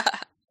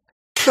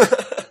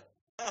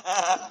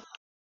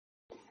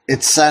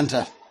 It's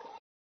Santa.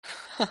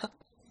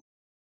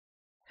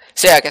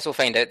 So yeah, I guess we'll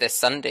find out this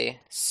Sunday.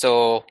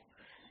 So,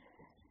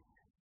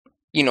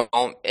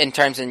 in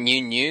terms of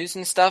new news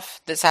and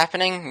stuff that's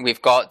happening,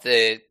 we've got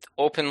the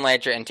Open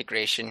Ledger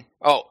integration.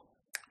 Oh,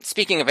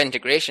 speaking of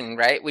integration,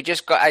 right?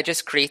 I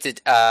just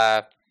created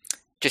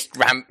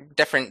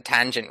different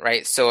tangent,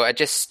 right? So I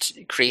just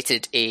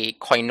created a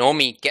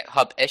Coinomi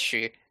GitHub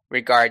issue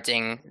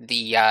regarding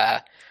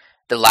the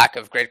lack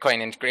of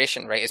Gridcoin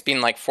integration, right? It's been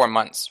like 4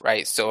 months,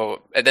 right?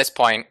 So at this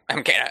point,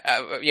 I'm getting,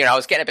 I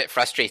was getting a bit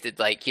frustrated.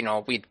 Like,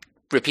 we'd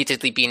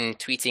repeatedly been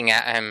tweeting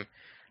at him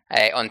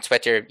on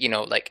Twitter,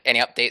 like, any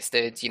updates,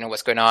 dude?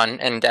 What's going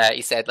on? And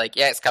he said, like,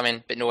 yeah, it's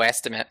coming, but no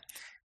estimate.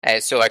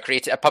 So I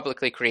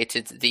publicly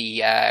created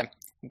the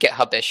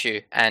GitHub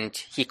issue, and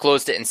he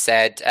closed it and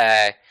said,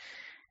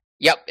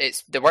 "Yep,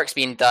 the work's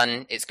being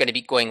done. It's going to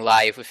be going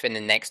live within the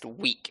next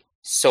week."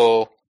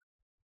 So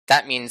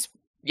that means,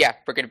 yeah,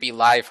 we're going to be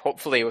live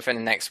hopefully within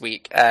the next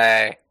week.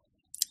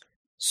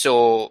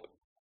 So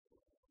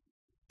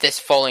this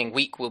following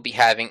week we'll be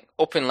having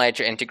Open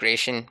Ledger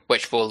integration,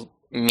 which will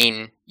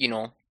mean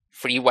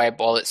 3 web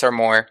wallets or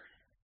more,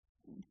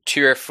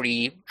 2 or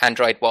 3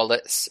 Android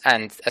wallets,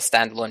 and a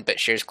standalone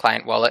BitShares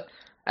client wallet,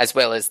 as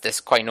well as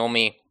this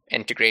Coinomi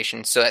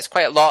integration. So it's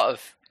quite a lot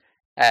of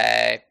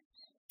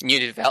new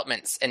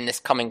developments in this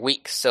coming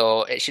week.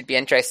 So it should be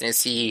interesting to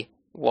see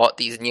what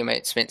these new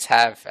announcements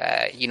have,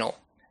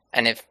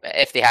 and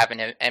if they have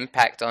an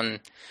impact on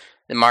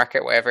the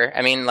market, whatever.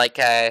 I mean, like,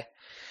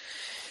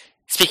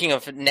 speaking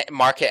of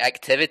market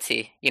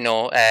activity,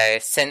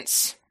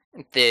 since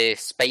the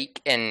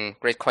spike in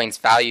Gridcoin's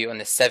value on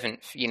the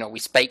 7th, we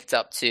spiked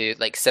up to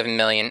like 7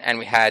 million, and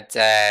we had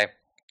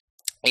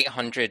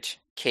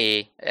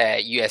 800k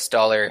US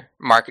dollar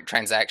market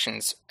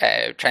transaction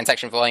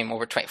volume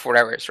over 24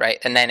 hours, right?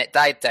 And then it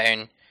died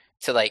down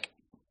to like,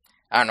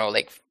 I don't know,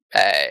 like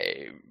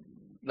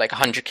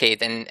 100k.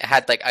 Then it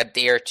had like a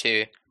day or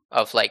two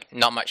of like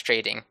not much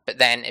trading. But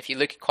then if you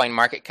look at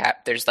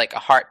CoinMarketCap, there's like a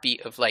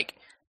heartbeat of like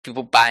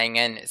people buying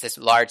in. It's this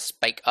large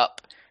spike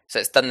up. So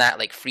it's done that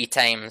like 3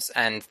 times,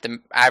 and the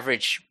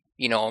average,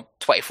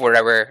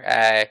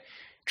 24-hour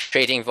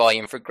trading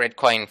volume for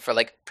Gridcoin for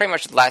like pretty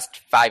much the last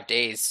 5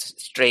 days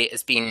straight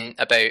has been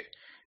about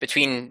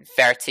between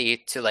 30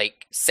 to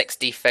like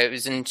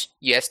 60,000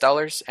 US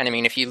dollars. And I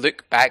mean, if you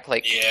look back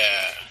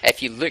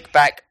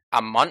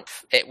a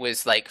month, it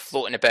was like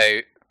floating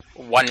about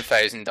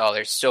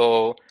 $1,000.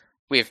 So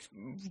we've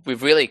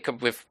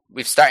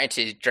started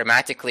to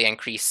dramatically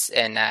increase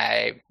in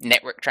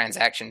network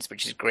transactions,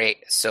 which is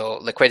great. So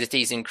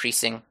liquidity is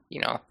increasing.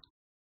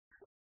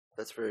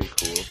 That's very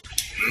cool.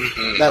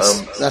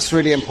 That's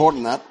really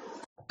important. That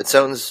it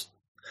sounds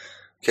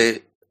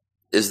okay.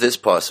 Is this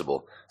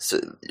possible? So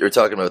you're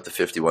talking about the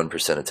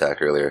 51%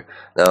 attack earlier.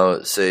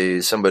 Now,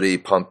 say somebody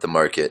pumped the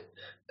market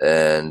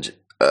and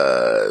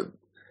a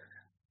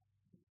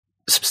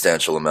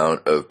substantial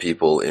amount of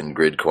people in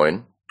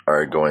Gridcoin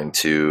are going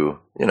to,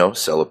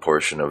 sell a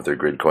portion of their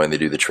Gridcoin. They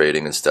do the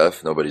trading and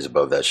stuff. Nobody's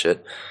above that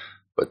shit.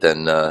 But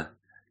then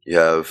you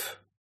have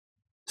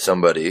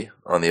somebody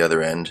on the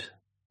other end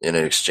in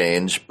an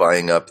exchange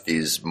buying up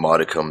these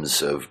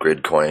modicums of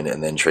Gridcoin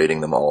and then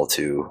trading them all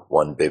to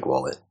one big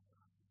wallet.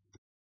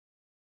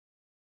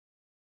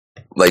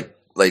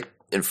 Like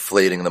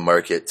inflating the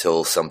market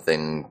till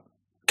something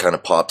kind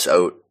of pops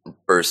out,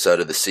 bursts out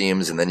of the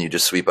seams, and then you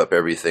just sweep up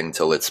everything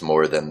till it's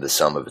more than the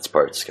sum of its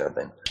parts, kind of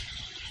thing.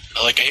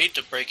 Like, I hate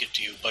to break it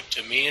to you, but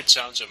to me it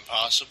sounds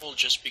impossible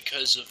just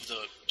because of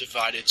the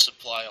divided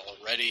supply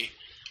already.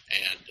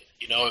 And,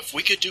 if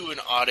we could do an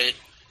audit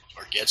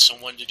or get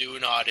someone to do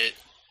an audit,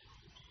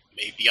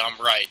 maybe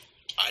I'm right.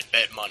 I'd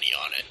bet money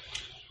on it.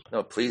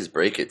 No, please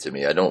break it to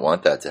me. I don't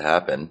want that to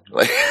happen.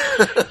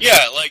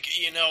 Yeah,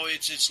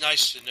 it's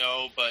nice to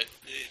know, but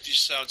it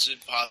just sounds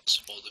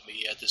impossible to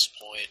me at this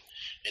point,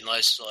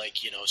 unless,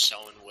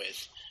 someone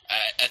with,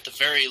 at the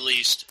very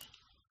least,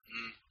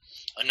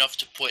 enough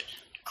to put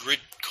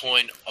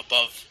Gridcoin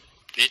above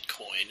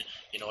Bitcoin,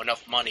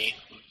 enough money,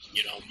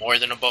 more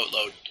than a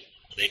boatload,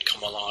 they'd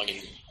come along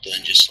and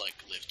then just,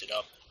 lift it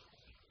up.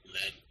 And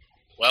then,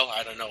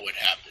 I don't know what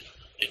happened.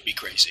 It'd be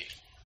crazy.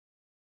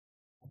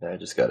 I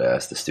just gotta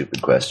ask the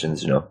stupid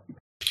questions,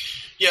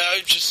 Yeah,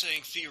 I'm just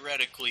saying,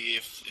 theoretically,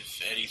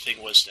 if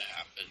anything was to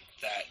happen,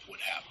 that would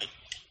happen.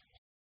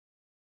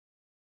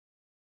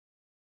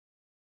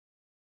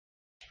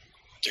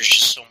 There's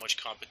just so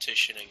much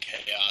competition and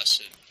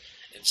chaos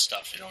and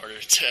stuff in order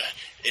to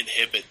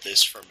inhibit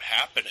this from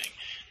happening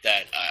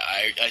that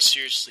I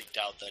seriously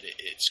doubt that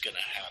it's going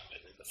to happen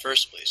in the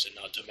first place. And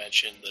not to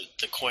mention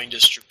the coin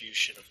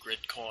distribution of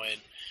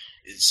Gridcoin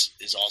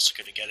is also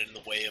going to get in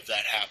the way of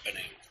that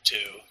happening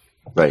too.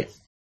 Right.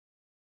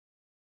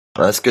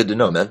 Well, that's good to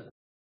know, man.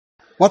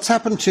 What's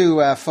happened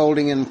to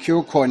folding in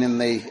CureCoin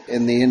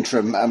in the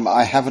interim?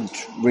 I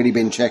haven't really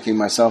been checking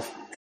myself.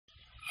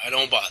 I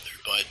don't bother,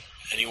 but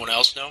anyone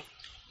else know?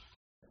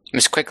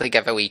 Just quickly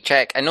give a wee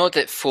check. I know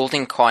that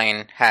Folding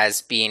Coin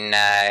has been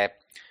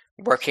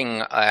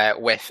working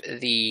with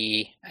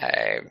the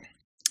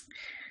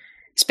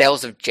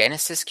Spells of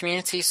Genesis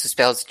community. So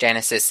Spells of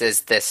Genesis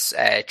is this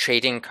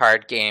trading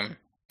card game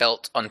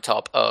built on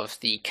top of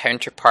the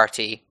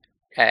Counterparty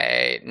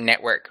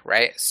network,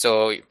 right?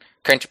 So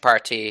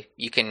Counterparty,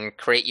 you can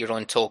create your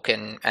own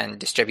token and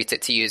distribute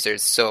it to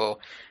users. So,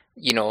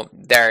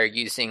 they're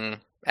using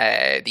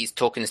these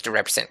tokens to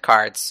represent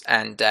cards,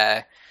 and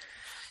they're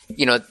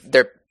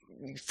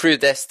through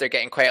this they're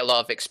getting quite a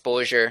lot of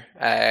exposure.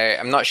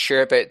 I'm not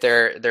sure about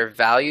their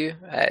value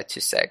to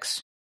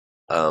SEGs.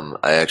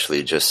 I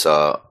actually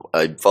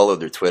I followed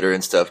their Twitter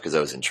and stuff because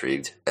I was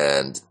intrigued,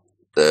 and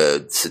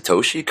the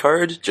Satoshi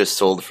card just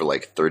sold for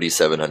like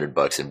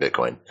 $3,700 in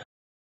Bitcoin.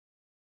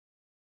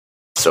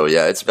 So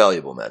yeah, it's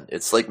valuable, man.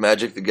 It's like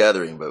Magic the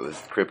Gathering, but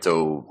with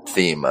crypto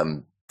theme.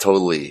 I'm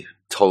totally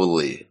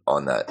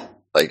on that.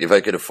 Like, if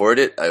I could afford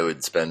it, I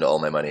would spend all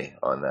my money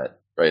on that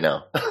right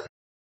now.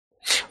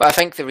 Well, I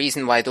think the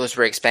reason why those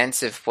were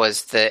expensive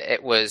was that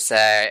it was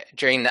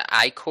during the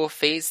ICO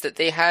phase that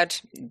they had,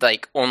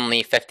 like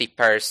only 50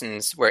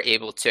 persons were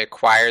able to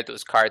acquire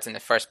those cards in the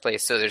first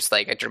place. So there's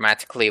like a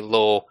dramatically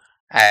low,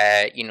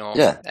 they're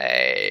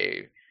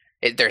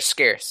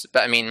scarce.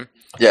 But I mean,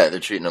 yeah, they're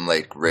treating them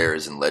like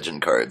rares and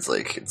legend cards.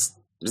 Like, it's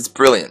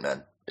brilliant,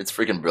 man. It's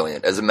freaking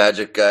brilliant. As a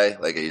Magic guy,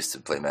 like, I used to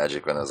play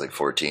Magic when I was like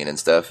 14 and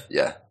stuff.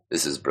 Yeah,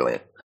 this is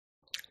brilliant.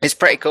 It's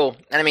pretty cool.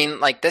 And I mean,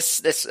 like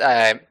this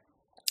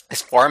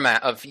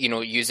format of,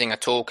 using a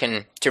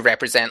token to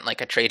represent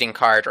like a trading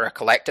card or a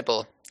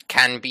collectible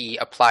can be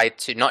applied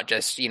to not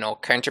just,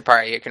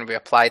 Counterparty. It can be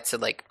applied to,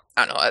 like,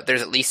 I don't know,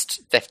 there's at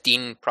least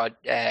 15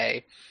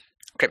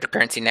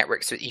 cryptocurrency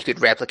networks that you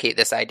could replicate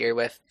this idea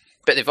with.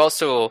 But they've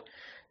also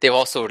they've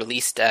also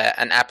released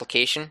an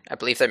application. I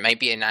believe there might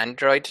be an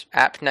Android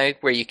app now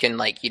where you can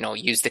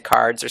use the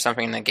cards or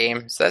something in the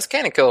game. So that's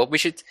kind of cool. We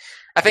should,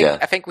 I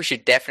think we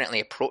should definitely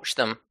approach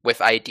them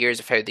with ideas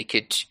of how they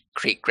could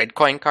create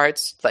Gridcoin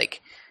cards.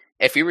 Like,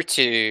 if we were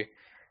to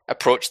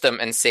approach them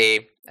and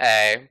say,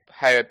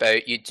 how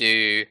about you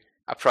do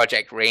a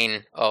Project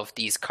Rain of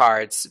these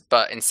cards,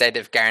 but instead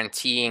of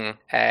guaranteeing,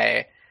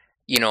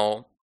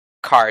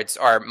 cards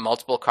or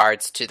multiple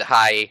cards to the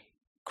high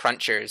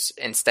crunchers,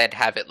 instead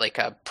have it like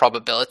a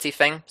probability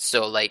thing.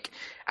 So like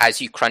as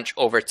you crunch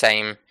over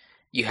time,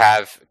 you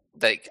have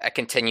like a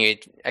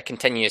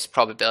continuous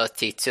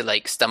probability to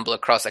like stumble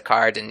across a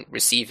card and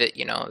receive it.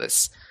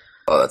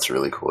 That's a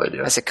really cool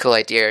idea. That's a cool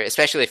idea,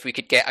 especially if we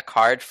could get a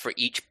card for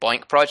each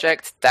Boink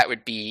project. That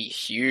would be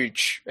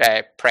huge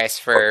press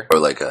for or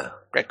like a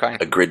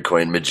Gridcoin. A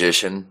Gridcoin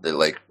magician that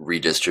like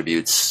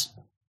redistributes,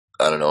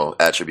 I don't know,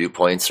 attribute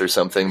points or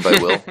something by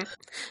will.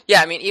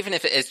 Yeah, I mean, even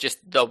if it is just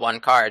the one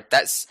card,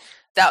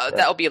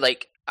 that'll be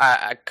like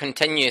a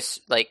continuous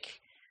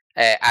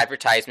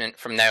advertisement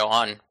from now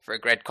on for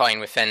Gridcoin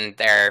within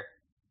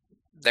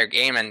their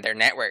game and their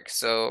network.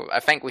 So I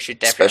think we should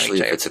definitely,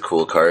 especially if it's a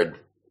cool card.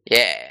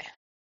 Yeah,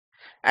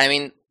 I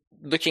mean,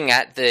 looking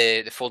at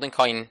the Folding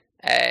Coin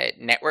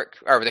network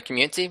or the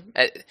community,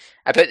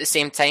 about the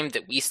same time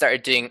that we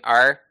started doing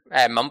our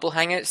Mumble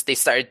Hangouts, they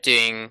started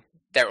doing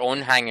their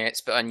own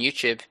Hangouts, but on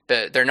YouTube.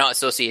 But they're not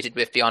associated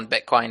with Beyond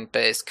Bitcoin.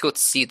 But it's cool to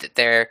see that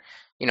they're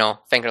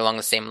thinking along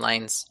the same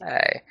lines.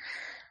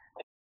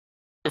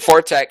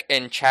 Fortech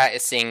in chat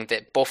is saying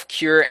that both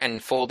Cure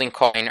and Folding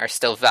Coin are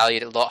still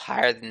valued a lot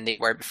higher than they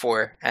were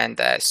before, and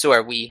so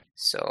are we.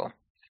 So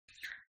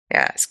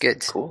yeah, it's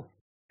good. Cool.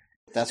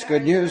 That's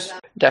good news.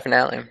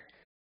 Definitely.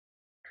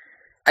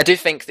 I do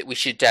think that we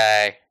should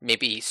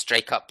maybe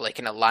strike up like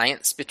an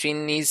alliance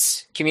between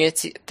these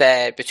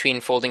between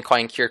Folding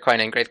Coin,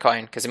 Curecoin, and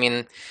Gridcoin. Because I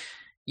mean,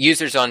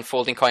 users on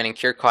Folding Coin and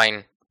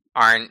Curecoin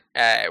aren't.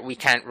 We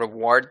can't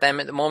reward them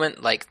at the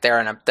moment. Like they're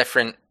on a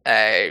different,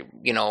 a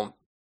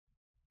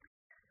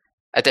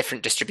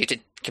different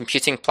distributed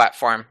computing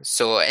platform.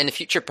 So in the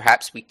future,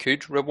 perhaps we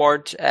could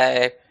reward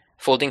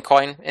Folding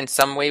Coin in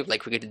some way.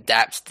 Like we could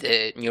adapt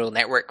the neural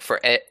network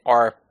for it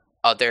or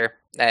other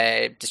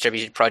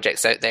distributed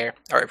projects out there,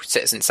 or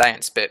citizen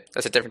science, but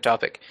that's a different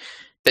topic.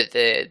 But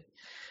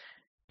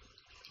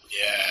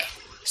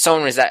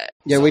someone was that.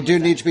 Yeah, we do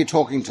need to be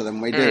talking to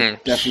them. We do,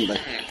 definitely.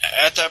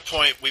 At that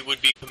point, we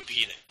would be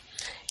competing.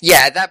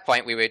 Yeah, at that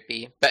point we would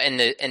be. But in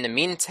the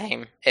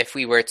meantime, if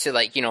we were to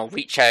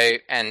reach out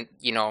and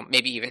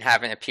maybe even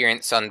have an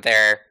appearance on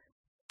their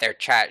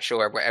chat show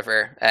or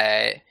whatever,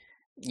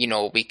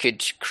 we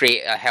could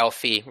create a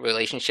healthy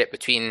relationship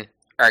between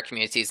our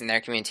communities and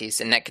their communities,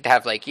 and that could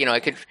have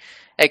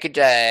it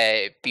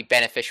could be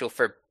beneficial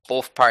for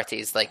both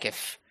parties. Like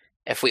if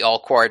we all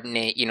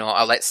coordinate,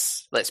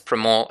 let's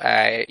promote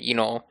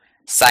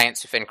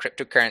science within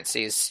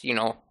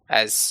cryptocurrencies,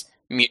 as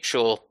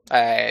mutual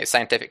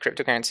scientific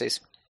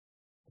cryptocurrencies.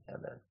 Yeah,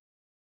 man.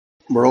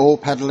 We're all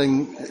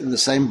paddling in the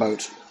same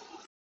boat.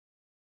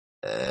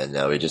 And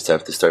now we just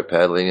have to start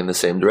paddling in the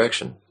same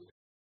direction.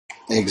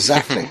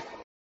 Exactly.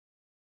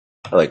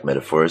 I like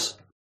metaphors.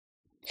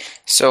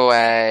 So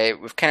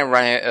we've kind of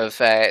run out of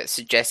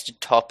suggested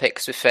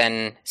topics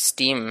within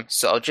Steam,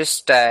 so I'll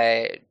just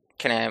kind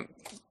of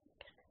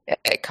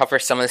cover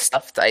some of the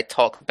stuff that I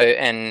talked about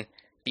in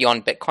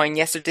Beyond Bitcoin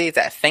yesterday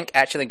that I think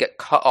actually got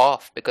cut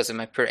off because of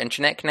my poor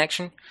internet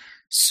connection.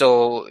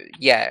 So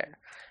yeah,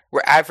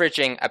 we're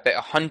averaging about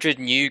 100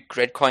 new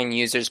Gridcoin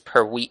users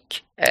per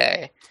week.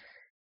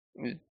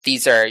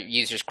 These are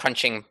users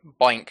crunching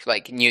Boink,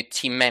 like new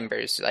team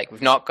members. Like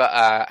we've not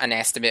got an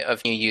estimate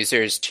of new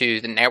users to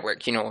the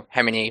network.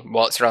 How many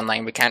wallets are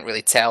online. We can't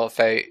really tell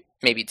without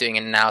maybe doing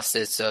an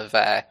analysis of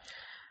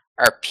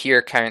our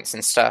peer counts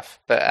and stuff.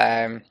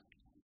 But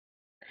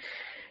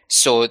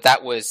so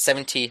that was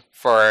 70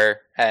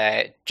 for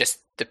just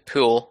the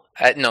pool.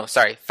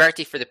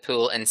 30 for the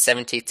pool and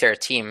 70 to our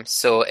team.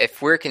 So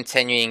if we're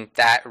continuing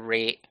that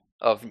rate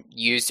of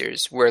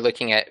users, we're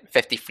looking at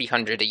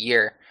 5,300 a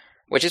year,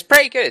 which is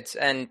pretty good.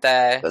 And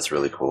that's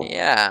really cool.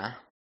 Yeah.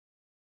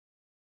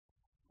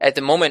 At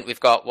the moment, we've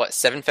got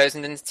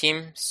 7,000 in the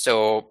team,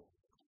 so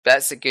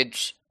that's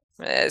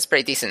it's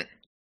pretty decent.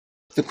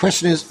 The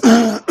question is,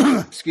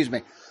 excuse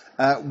me,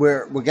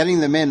 we're getting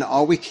them in.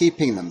 Are we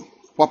keeping them?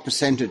 What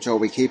percentage are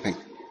we keeping?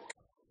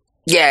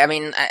 Yeah, I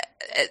mean,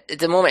 at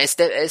the moment,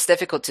 it's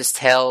difficult to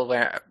tell.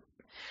 Where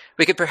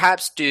we could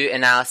perhaps do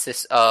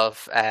analysis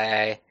of,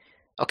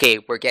 okay,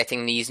 we're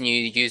getting these new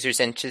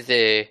users into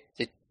the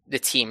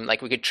team.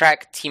 Like we could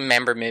track team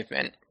member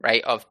movement,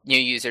 right, of new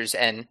users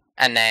in,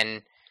 and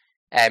then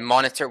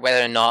monitor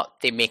whether or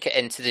not they make it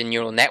into the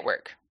neural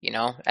network,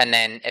 and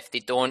then if they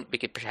don't, we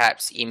could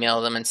perhaps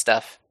email them and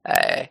stuff.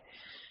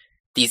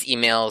 These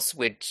emails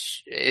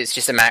it's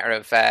just a matter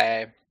of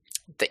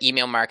the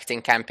email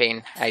marketing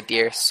campaign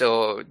idea.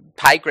 So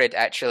PyGrid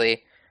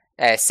actually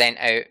sent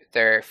out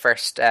their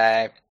first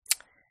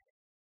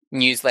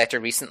newsletter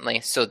recently,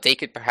 so they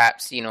could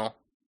perhaps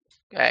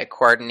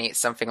coordinate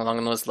something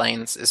along those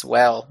lines as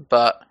well.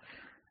 But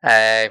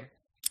it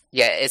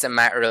is a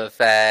matter of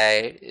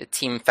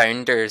team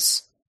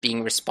founders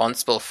being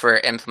responsible for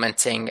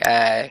implementing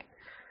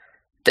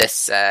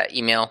this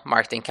email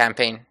marketing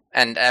campaign.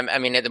 And I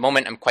mean, at the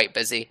moment, I'm quite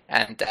busy,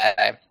 and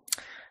I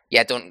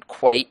don't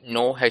quite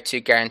know how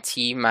to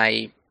guarantee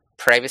my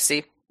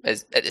privacy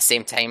at the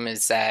same time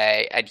as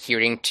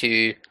adhering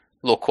to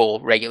local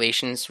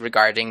regulations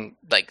regarding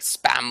like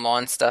spam law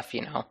and stuff,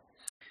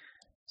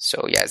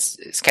 So yeah,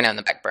 it's kind of on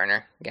the back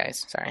burner,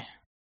 guys. Sorry.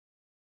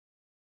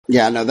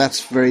 Yeah, no,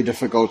 that's very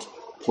difficult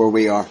where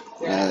we are.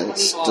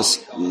 It's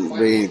just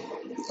really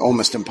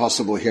almost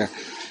impossible here.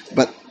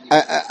 But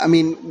I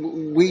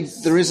mean,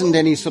 there isn't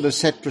any sort of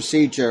set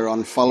procedure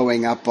on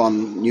following up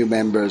on new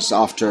members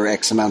after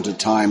X amount of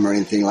time or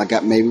anything like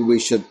that. Maybe we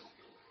should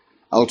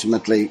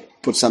ultimately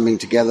put something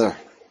together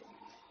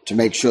to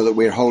make sure that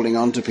we're holding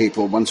on to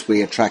people once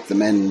we attract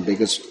them in,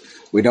 because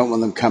we don't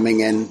want them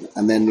coming in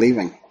and then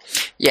leaving.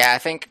 Yeah, I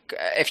think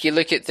if you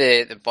look at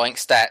the Boink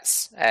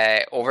Stats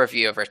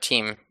overview of our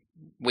team,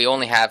 we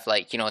only have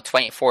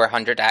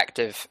 2,400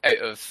 active out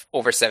of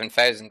over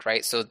 7,000,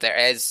 right? So there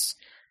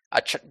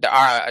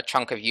are a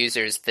chunk of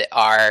users that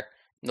are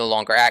no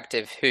longer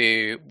active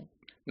who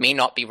may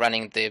not be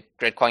running the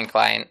Gridcoin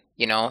client,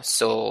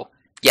 So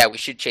yeah, we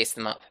should chase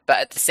them up. But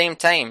at the same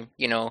time,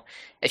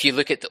 if you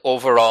look at the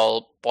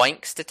overall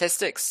Boink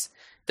statistics,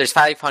 there's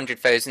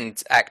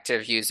 500,000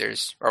 active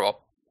users, or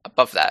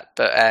above that,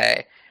 but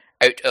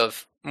out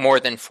of more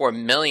than 4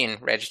 million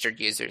registered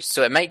users.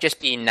 So it might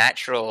just be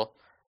natural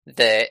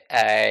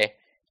that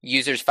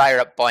users fire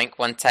up Boink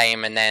one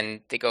time and then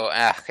they go,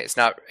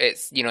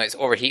 it's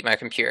overheat my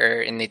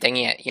computer, and they ding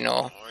it,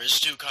 Or it's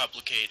too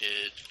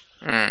complicated.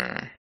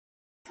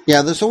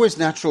 Yeah, there's always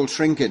natural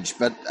shrinkage,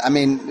 but I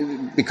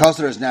mean, because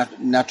there is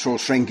natural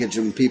shrinkage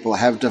and people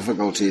have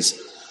difficulties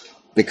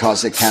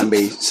because it can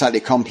be slightly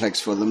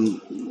complex for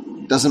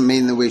them, doesn't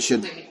mean that we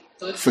should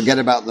forget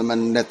about them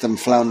and let them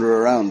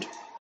flounder around.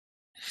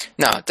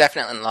 No,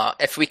 definitely not.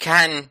 If we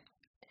can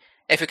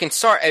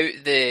sort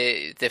out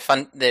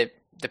the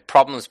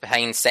problems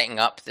behind setting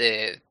up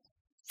the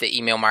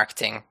email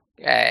marketing,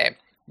 then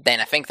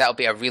I think that'll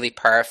be a really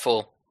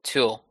powerful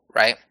tool,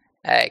 right?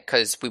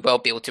 Because we will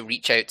be able to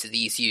reach out to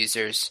these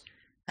users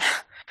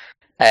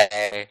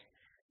and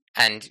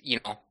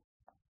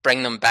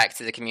bring them back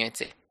to the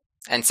community.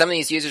 And some of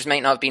these users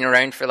might not have been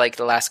around for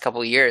the last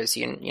couple of years,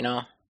 bring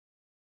them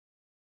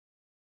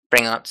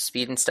up to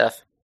speed and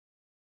stuff.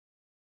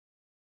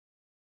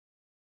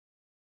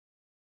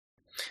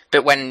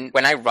 But when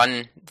I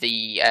run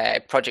the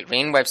Project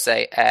Rain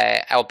website,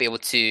 I'll be able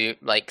to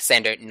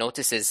send out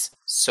notices.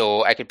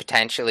 So I could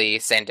potentially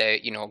send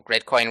out,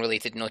 Gridcoin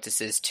related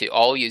notices to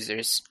all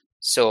users.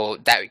 So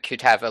that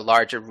could have a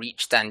larger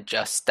reach than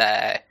just,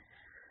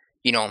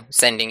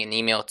 sending an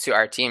email to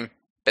our team.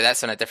 But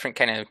that's on a different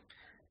kind of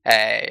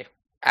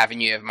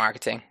avenue of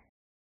marketing.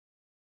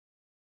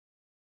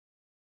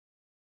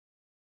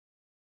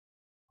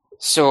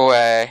 So,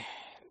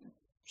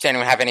 does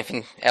anyone have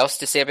anything else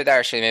to say about that,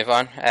 or should we move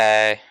on?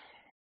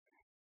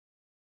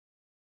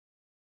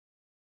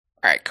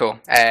 Alright, cool.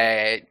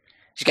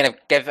 Just going to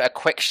give a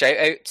quick shout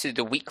out to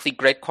the weekly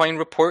Gridcoin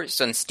reports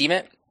on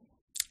Steemit.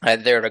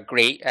 They're a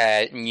great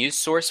news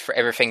source for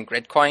everything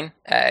Gridcoin.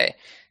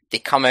 They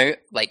come out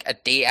a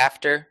day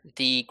after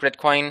the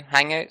Gridcoin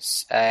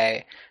Hangouts.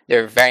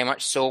 They're very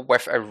much so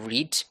worth a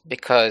read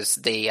because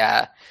they,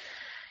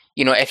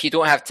 if you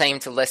don't have time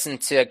to listen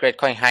to a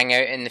Gridcoin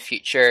Hangout in the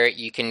future,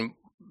 you can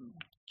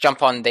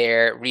jump on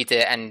there, read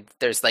it, and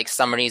there's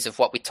summaries of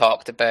what we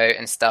talked about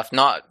and stuff.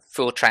 Not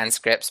full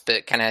transcripts,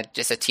 but kind of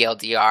just a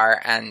TLDR,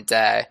 and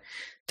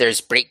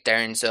there's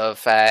breakdowns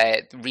of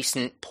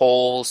recent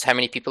polls, how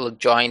many people have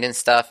joined and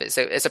stuff.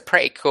 It's a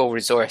pretty cool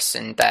resource,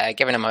 and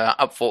giving them an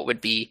upvote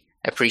would be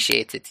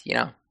appreciated,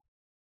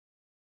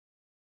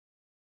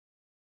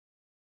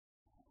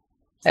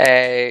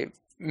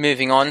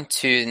 Moving on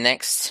to the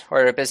next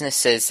order of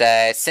business is,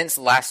 since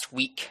last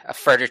week, a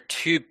further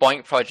 2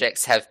 Boink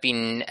projects have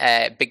been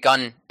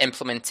begun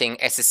implementing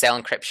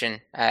SSL encryption.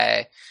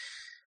 I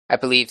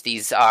believe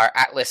these are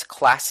Atlas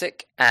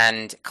Classic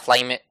and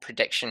Climate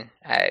Prediction.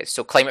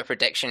 So Climate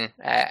Prediction,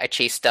 I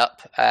chased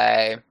up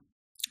an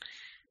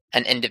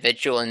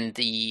individual in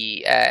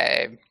the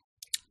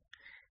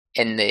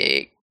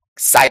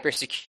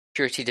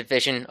cybersecurity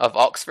division of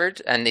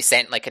Oxford, and they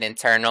sent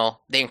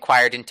they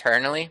inquired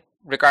internally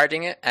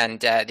regarding it,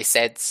 and they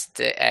said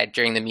that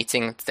during the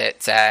meeting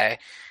that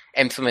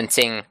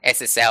implementing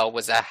SSL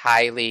was a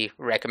highly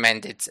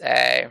recommended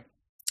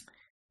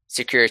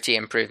security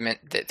improvement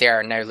that they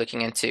are now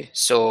looking into.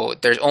 So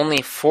there's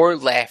only 4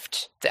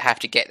 left that have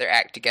to get their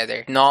act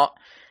together. Not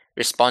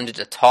responded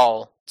at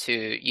all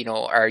to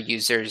our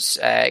users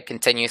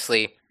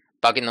continuously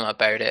bugging them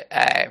about it,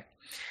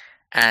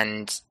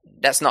 and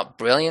that's not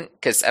brilliant,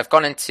 because I've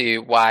gone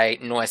into why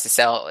no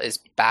SSL is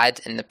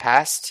bad in the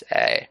past.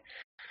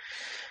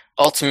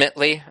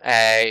 Ultimately,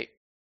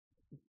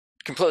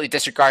 completely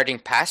disregarding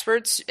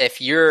passwords, if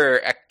your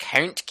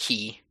account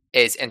key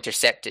is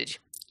intercepted,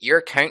 your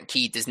account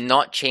key does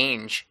not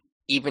change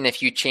even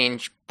if you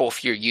change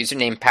both your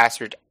username,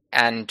 password,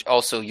 and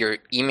also your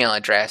email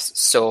address.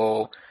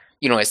 So,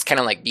 it's kind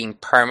of like being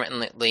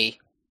permanently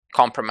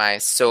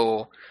compromised.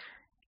 So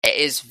it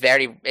is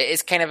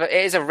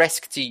a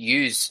risk to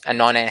use a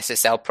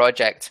non-SSL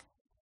project,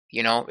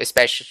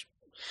 especially.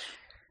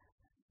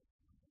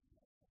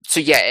 So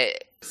yeah.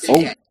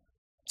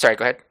 Sorry,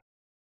 go ahead.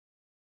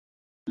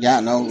 Yeah,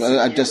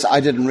 no, I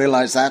didn't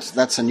realize that.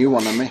 That's a new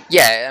one on me.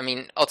 Yeah, I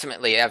mean,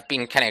 ultimately, I've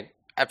been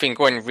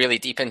going really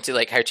deep into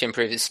like how to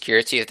improve the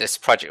security of this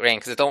project Rain,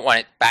 because I don't want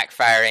it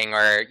backfiring,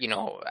 or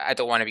I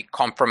don't want to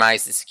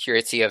compromise the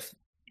security of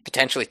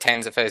potentially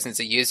tens of thousands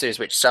of users,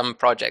 which some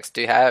projects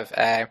do have.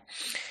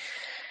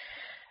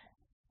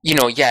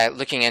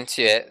 Looking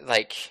into it,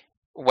 like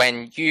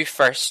when you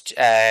first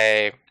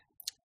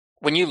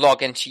when you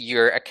log into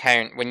your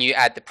account, when you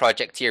add the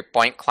project to your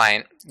BOINC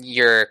client,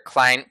 your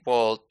client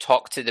will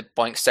talk to the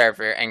BOINC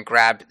server and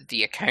grab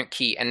the account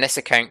key. And this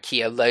account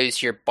key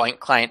allows your BOINC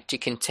client to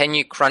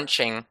continue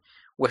crunching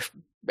with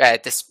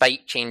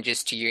despite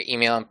changes to your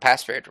email and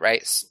password,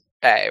 right?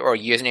 Or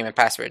username and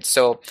password.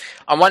 So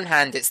on one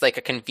hand, it's like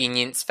a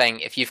convenience thing.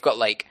 If you've got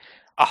like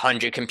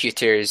 100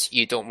 computers,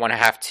 you don't want to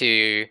have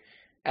to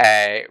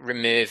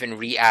remove and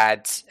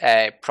re-add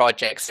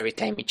projects every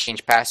time you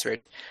change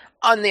password.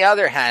 On the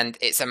other hand,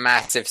 it's a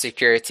massive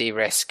security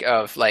risk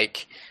of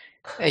like,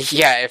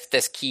 if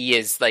this key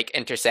is like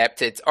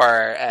intercepted,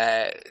 or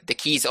the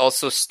key is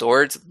also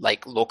stored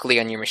like locally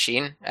on your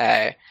machine.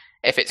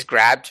 If it's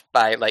grabbed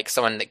by like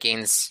someone that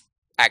gains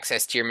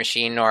access to your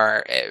machine,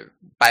 or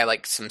by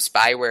like some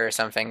spyware or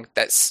something,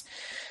 it's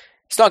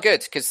not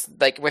good, because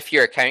like with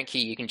your account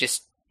key, you can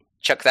just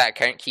chuck that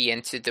account key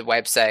into the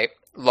website,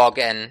 log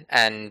in,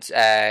 and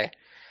I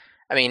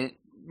mean,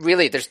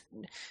 really,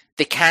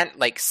 they can't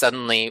like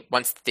suddenly,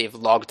 once they've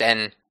logged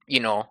in,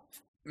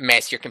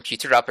 mess your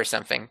computer up or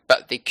something,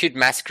 but they could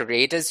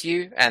masquerade as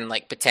you and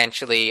like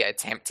potentially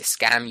attempt to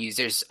scam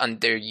users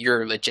under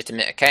your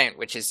legitimate account,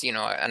 which is,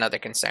 another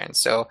concern.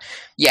 So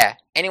yeah,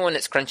 anyone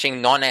that's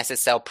crunching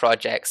non-SSL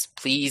projects,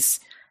 please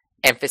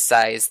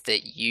emphasize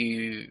that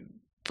you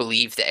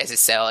believe that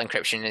SSL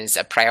encryption is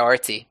a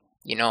priority,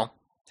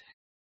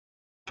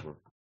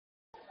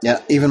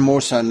 Yeah, even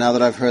more so now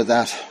that I've heard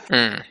that.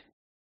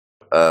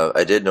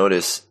 I did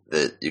notice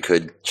that you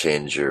could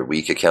change your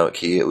weak account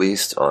key, at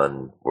least,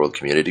 on World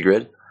Community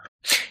Grid.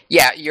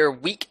 Yeah, your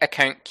weak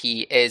account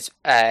key is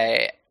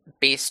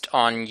based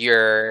on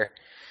your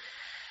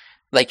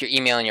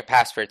email and your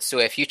password. So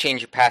if you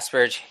change your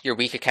password, your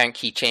weak account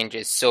key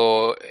changes.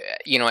 So,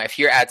 if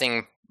you're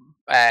adding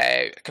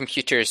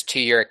computers to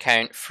your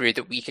account through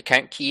the weak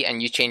account key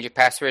and you change your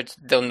password,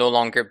 they'll no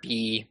longer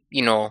be,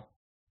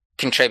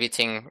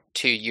 contributing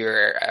to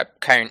your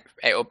account.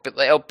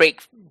 It'll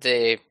break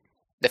the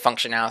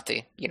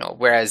functionality,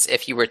 whereas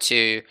if you were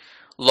to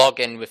log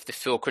in with the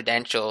full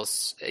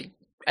credentials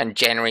and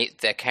generate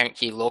the account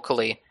key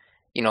locally,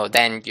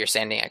 then you're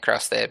sending it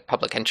across the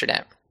public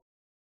internet.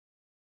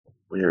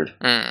 Weird.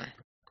 Yeah,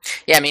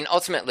 I mean,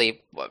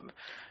 ultimately,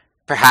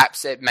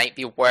 perhaps it might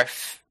be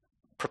worth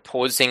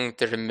proposing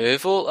the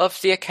removal of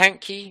the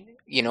account key,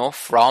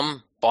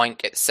 from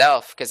BOINC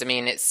itself, because I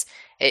mean,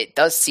 it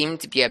does seem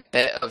to be a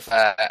bit of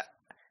a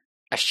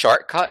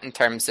shortcut in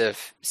terms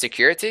of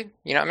security.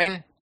 You know what I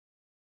mean?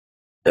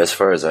 As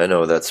far as I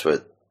know, that's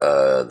what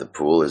the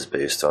pool is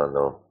based on,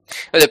 though.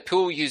 Well, the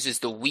pool uses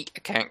the weak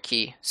account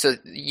key. So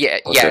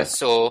yeah.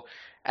 So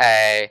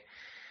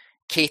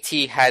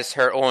Katie has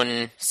her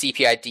own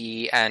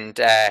CPID and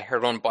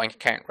her own BOINC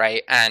account,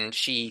 right? And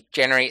she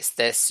generates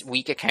this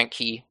weak account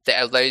key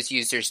that allows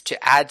users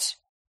to add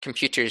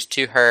computers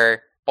to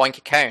her BOINC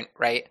account,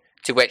 right?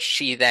 To which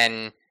she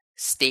then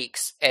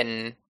stakes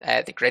in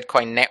the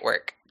Gridcoin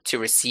network to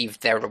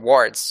receive their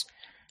rewards,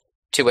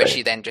 to which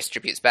she then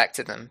distributes back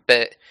to them.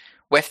 But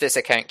with this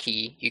account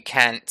key, you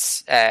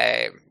can't,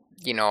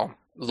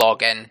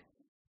 log in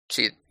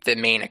to the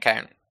main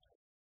account.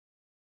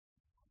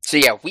 So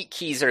yeah, weak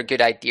keys are a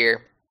good idea.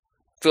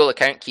 Full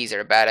account keys are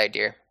a bad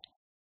idea.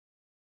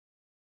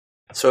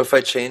 So if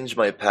I change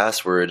my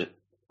password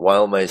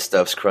while my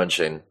stuff's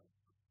crunching,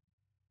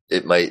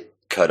 it might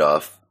cut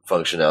off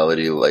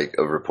functionality like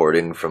of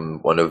reporting from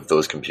one of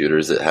those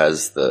computers that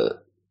has the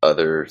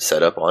other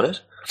setup on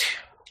it?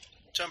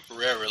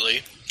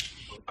 Temporarily.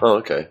 Oh,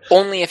 okay.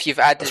 Only if you've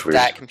added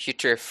that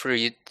computer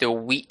through the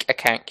weak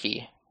account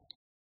key.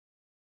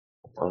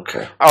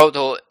 Okay.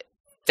 Although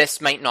this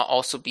might not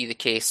also be the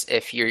case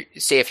if you're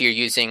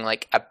using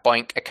like a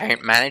BOINC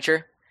account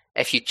manager.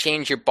 If you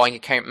change your BOINC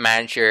account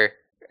manager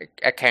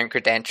account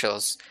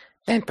credentials,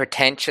 then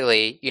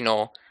potentially,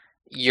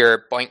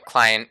 your BOINC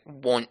client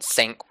won't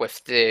sync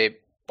with the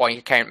BOINC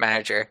account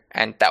manager,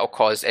 and that'll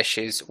cause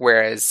issues.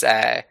 Whereas,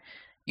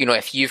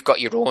 if you've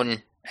got your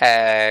own,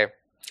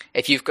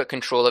 if you've got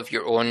control of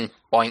your own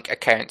BOINC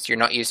accounts, you're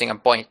not using a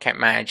BOINC account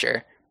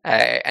manager,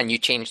 and you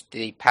change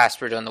the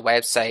password on the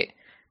website,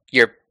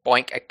 your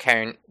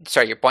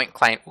BOINC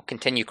client will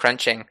continue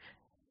crunching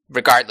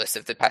regardless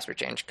of the password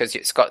change, because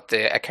it's got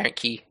the account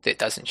key that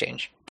doesn't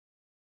change.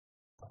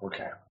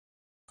 Okay.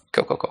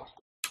 Cool.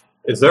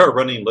 Is there a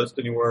running list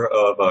anywhere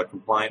of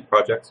compliant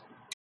projects?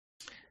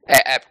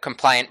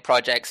 Compliant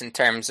projects in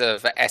terms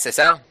of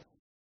SSL?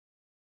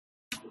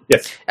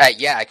 Yes.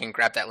 Yeah, I can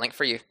grab that link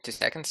for you. 2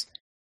 seconds.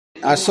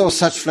 I saw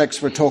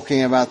SuchFlex were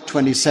talking about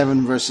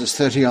 27 versus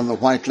 30 on the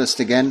whitelist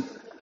again.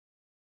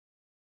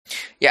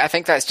 Yeah, I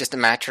think that's just a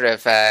matter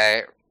of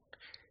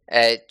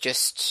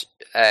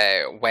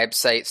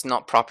websites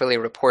not properly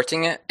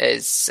reporting it.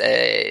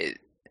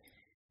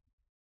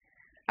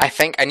 I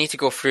think I need to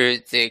go through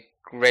the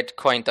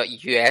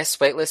Gridcoin.us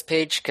whitelist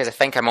page, because I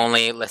think I'm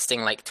only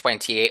listing like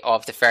 28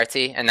 of the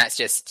 30, and that's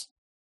just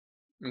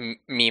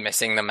me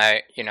missing them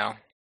out, you know.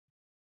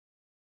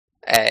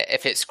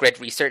 If it's Grid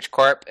Research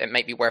Corp, it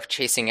might be worth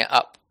chasing it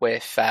up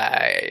with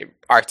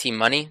RT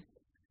Money.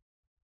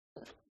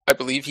 I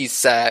believe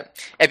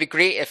it'd be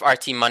great if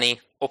RT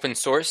Money open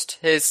sourced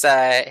his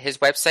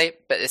website,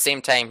 but at the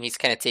same time, he's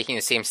kind of taking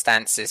the same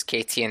stance as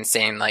KT and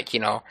saying, like, you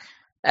know,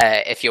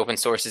 if he open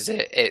sources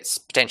it, it's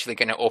potentially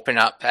going to open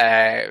up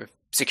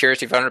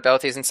security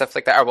vulnerabilities and stuff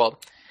like that. Or, well,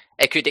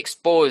 it could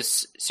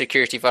expose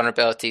security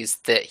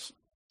vulnerabilities that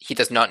he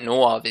does not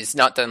know of. He's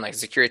not done like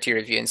security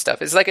review and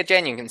stuff. It's like a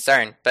genuine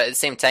concern, but at the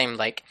same time,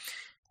 like,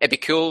 it'd be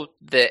cool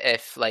that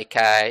if like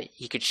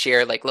he could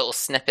share like little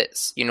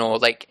snippets, you know,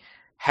 like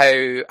how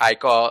I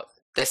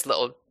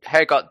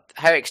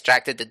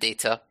extracted the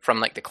data from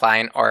like the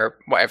client or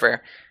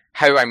whatever,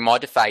 how I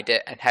modified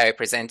it and how I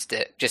presented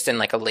it, just in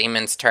like a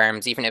layman's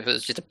terms, even if it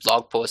was just a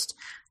blog post.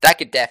 That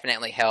could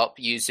definitely help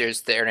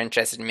users that are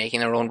interested in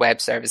making their own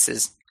web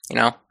services, you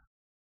know?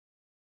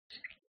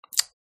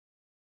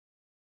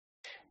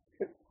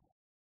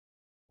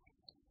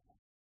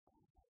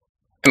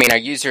 I mean, are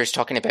users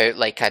talking about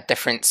like a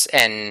difference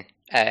in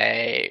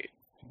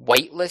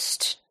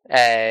whitelist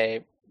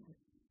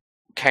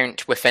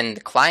count within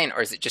the client,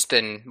 or is it just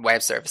in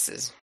web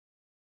services?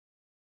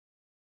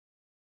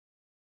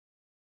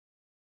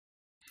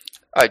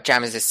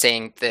 Jammers is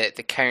saying the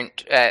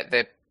count,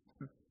 the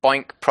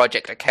Boink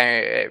project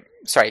account,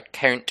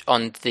 count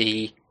on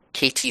the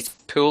KT's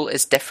pool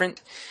is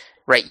different.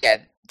 Right,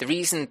 yeah. The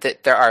reason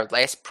that there are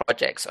less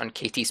projects on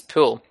KT's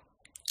pool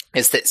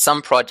is that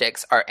some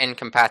projects are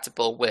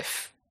incompatible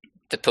with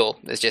the pool.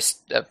 It's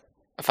just a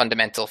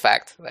fundamental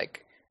fact.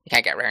 Like, you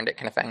can't get around it,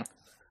 kind of thing.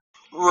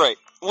 Right.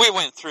 We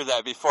went through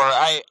that before.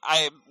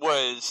 I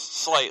was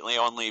slightly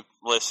only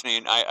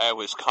listening. I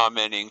was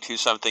commenting to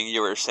something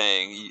you were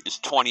saying. It's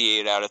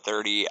 28 out of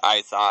 30.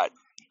 I thought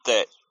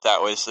that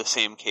was the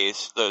same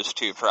case, those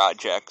two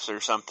projects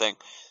or something.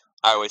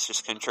 I was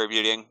just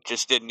contributing.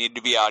 Just didn't need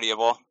to be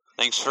audible.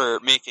 Thanks for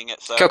making it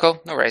so.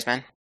 Cool. No worries,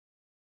 man.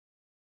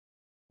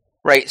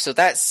 Right, so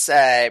that's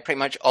pretty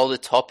much all the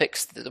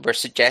topics that were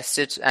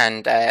suggested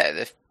and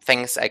the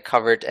things I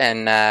covered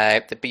in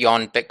the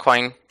Beyond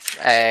Bitcoin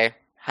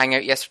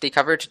Hangout yesterday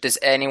covered. Does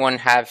anyone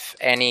have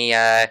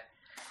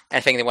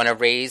anything they want to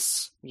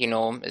raise? You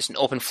know, it's an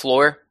open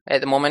floor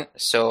at the moment,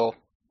 so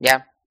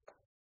yeah.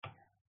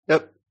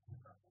 Yep,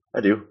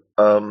 I do.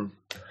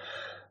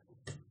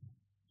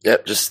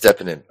 Yep, just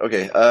stepping in.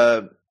 Okay,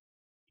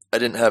 I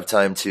didn't have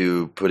time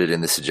to put it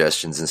in the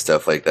suggestions and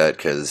stuff like that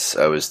because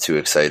I was too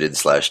excited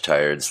 /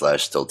 tired /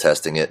 still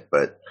testing it.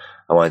 But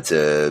I wanted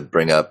to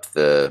bring up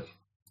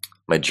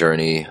my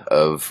journey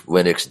of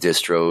Linux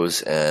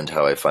distros and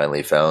how I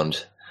finally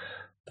found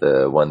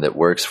the one that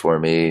works for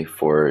me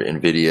for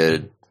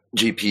NVIDIA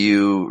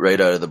GPU right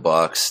out of the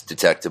box,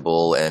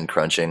 detectable and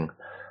crunching.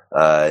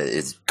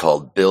 It's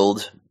called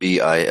Build,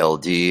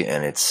 BILD,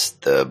 and it's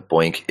the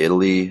Boink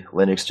Italy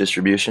Linux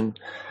distribution.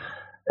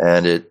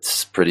 And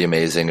it's pretty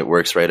amazing. It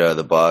works right out of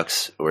the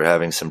box. We're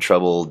having some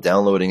trouble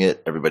downloading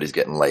it. Everybody's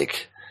getting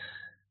like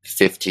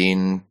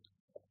 15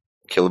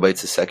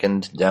 kilobytes a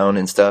second down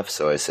and stuff.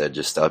 So I said,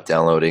 just stop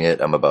downloading it.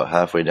 I'm about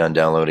halfway done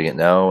downloading it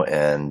now.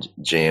 And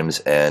James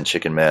and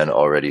Chicken Man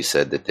already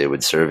said that they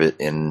would serve it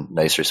in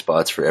nicer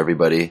spots for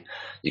everybody.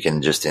 You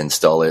can just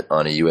install it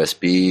on a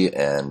USB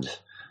and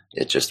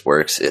it just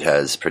works. It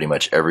has pretty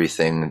much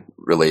everything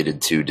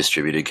related to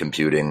distributed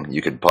computing you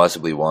could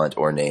possibly want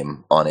or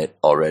name on it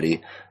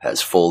already.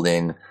 Has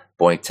folding,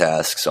 Boink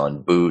tasks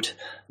on boot.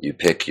 You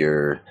pick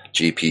your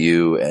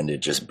GPU and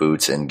it just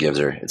boots and gives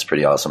her. It's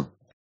pretty awesome.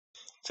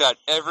 It's got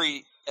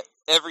every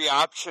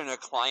option a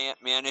client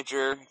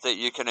manager that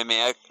you can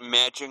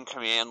imagine,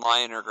 command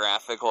line or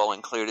graphical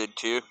included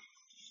too.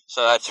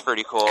 So that's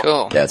pretty cool.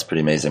 Cool. Yeah, it's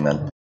pretty amazing,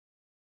 man.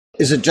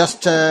 Is it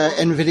just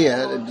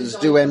NVIDIA? Does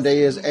do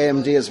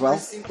AMD as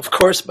well? Of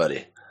course,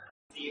 buddy.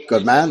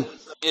 Good man.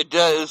 It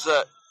does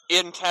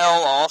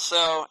Intel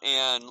also,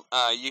 and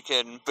you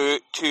can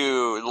boot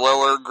to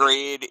lower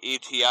grade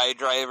ATI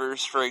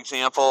drivers, for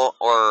example,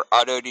 or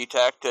auto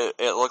detect. It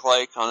looked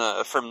like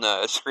from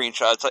the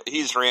screenshots.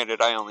 He's ran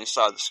it. I only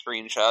saw the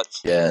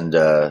screenshots. Yeah, and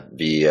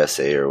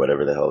VESA or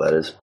whatever the hell that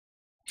is.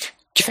 Do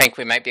you think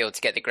we might be able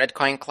to get the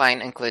Gridcoin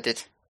client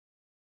included?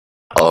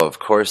 Oh, of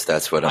course,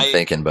 that's what I'm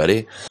thinking,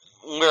 buddy.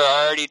 We're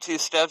already 2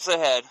 steps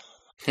ahead.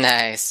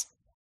 Nice.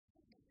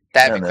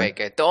 That'd be quite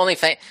good. The only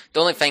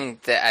thing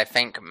that I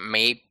think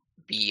may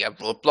be a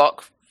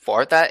roadblock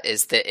for that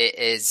is that it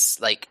is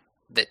like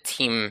the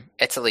Team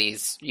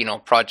Italy's,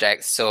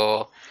 project.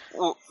 So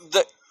Well,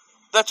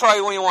 that's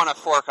why we want to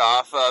fork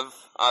off of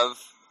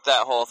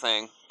that whole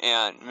thing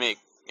and make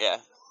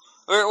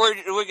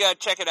we gotta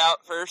check it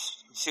out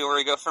first and see where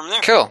we go from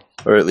there. cool.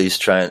 Or at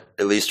least trying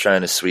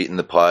to sweeten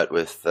the pot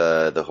with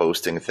the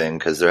hosting thing,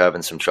 because they're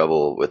having some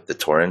trouble with the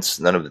torrents.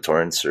 None of the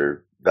torrents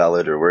are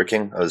valid or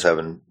working. I was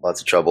having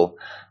lots of trouble,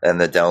 and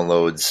the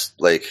downloads,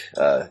 like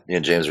you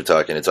and James were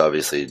talking, it's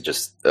obviously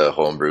just a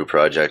homebrew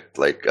project,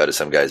 like out of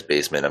some guy's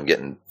basement. I'm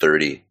getting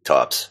 30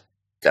 tops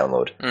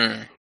download.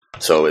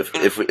 So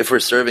if we're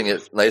serving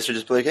it nicer,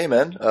 just be like, hey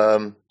man,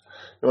 you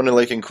want to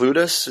like include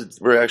us?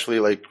 We're actually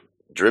like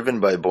driven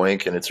by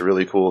Boink, and it's a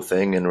really cool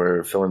thing, and we're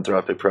a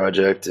philanthropic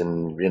project,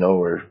 and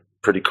we're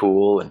pretty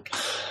cool. And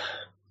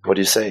what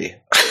do you say?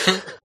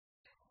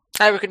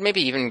 We could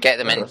maybe even get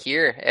them in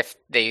here if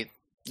they,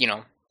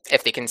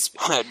 if they can.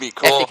 That'd be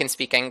cool. If they can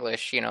speak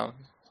English,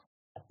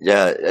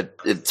 Yeah,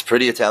 it's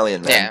pretty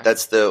Italian, man. Yeah.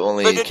 That's the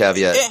only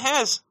caveat. It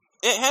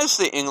has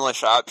the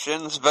English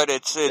options, but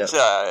it's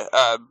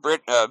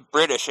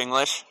British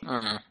English.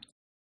 Mm-hmm.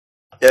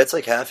 Yeah, it's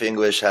like half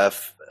English,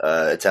 half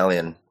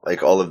Italian.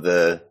 Like all of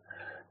the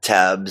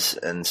tabs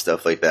and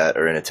stuff like that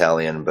are in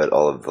Italian, but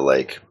all of the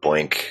like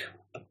Boink,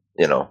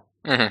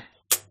 Mm-hmm.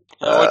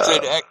 What's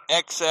it?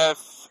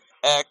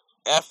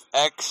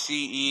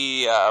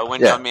 FXCE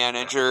window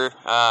manager,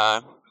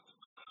 and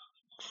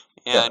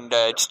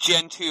it's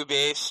Gen 2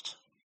 based.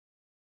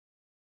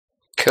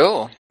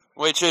 Cool.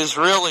 Which is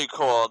really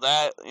cool.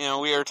 That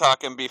we were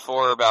talking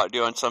before about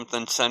doing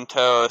something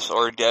CentOS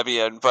or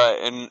Debian, but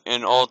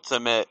in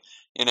Ultimate,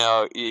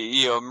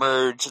 you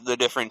merge the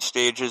different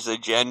stages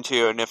of Gen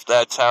 2, and if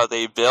that's how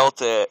they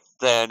built it,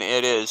 then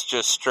it is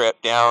just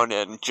stripped down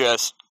and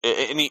just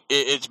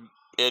it's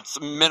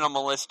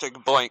minimalistic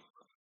Boink.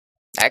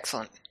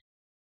 Excellent.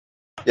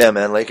 Yeah,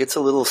 man, like it's a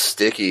little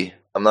sticky.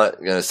 I'm not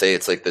gonna say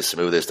it's like the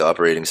smoothest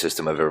operating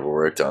system I've ever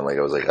worked on. Like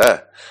I was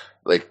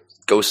like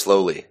go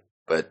slowly,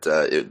 but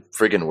it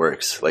friggin'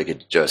 works. Like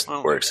it just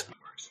works.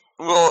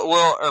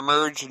 We'll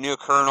emerge new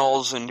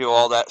kernels and do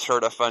all that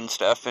sort of fun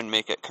stuff and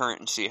make it current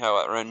and see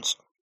how it runs.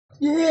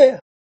 Yeah.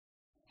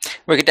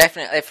 We could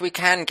definitely, if we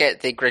can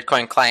get the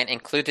Gridcoin client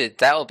included,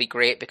 that'll be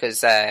great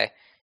because,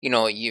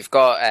 you've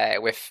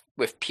got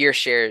with Peer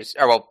Shares,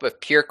 with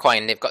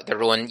PureCoin, they've got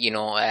their own,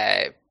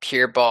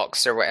 Peer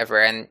box or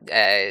whatever, and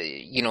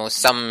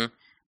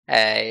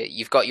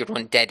you've got your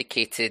own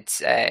dedicated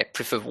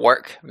proof of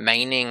work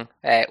mining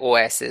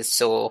OSs.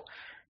 So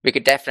we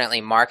could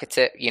definitely market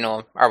it,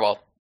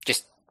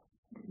 just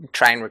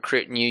try and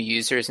recruit new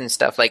users and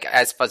stuff. Like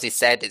as Fuzzy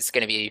said, it's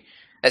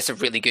a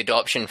really good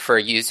option for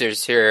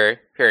users who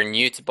are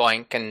new to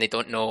Boink and they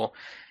don't know,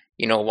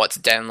 what to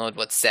download,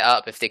 what to set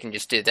up. If they can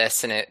just do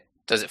this and it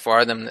does it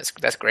for them,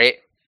 that's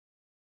great.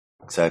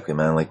 Exactly,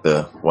 man. Like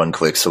the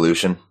one-click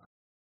solution.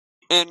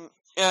 And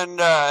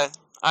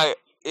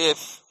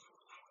if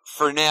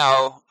for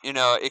now,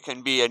 it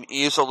can be an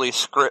easily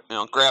script,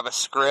 grab a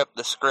script,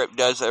 the script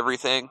does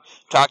everything,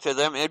 talk to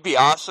them. It'd be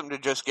awesome to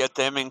just get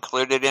them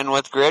included in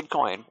with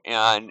Gridcoin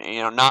and,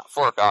 not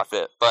fork off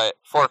it, but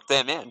fork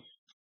them in.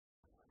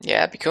 Yeah,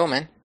 that'd be cool,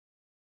 man.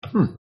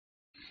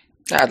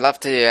 I'd love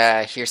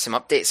to hear some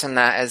updates on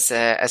that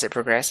as it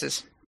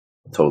progresses.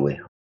 Totally.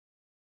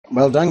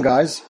 Well done,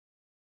 guys.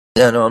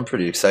 Yeah, no, I'm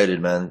pretty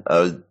excited, man.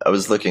 I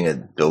was looking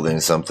at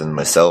building something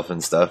myself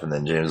and stuff, and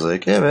then James was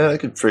like, yeah, man, I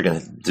could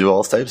friggin' do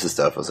all types of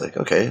stuff. I was like,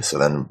 okay. So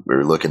then we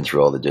were looking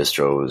through all the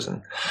distros,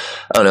 and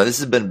I don't know, this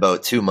has been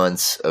about 2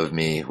 months of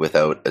me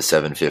without a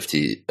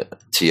 750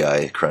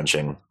 Ti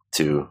crunching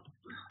to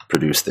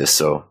produce this,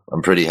 so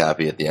I'm pretty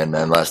happy at the end,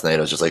 man. Last night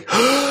I was just like,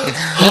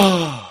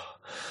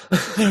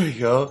 there we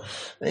go.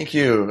 Thank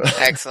you.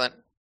 Excellent.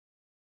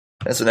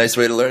 That's a nice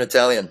way to learn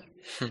Italian.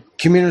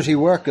 Community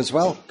work as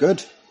well.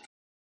 Good.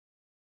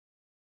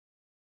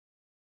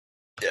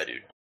 Yeah,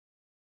 dude.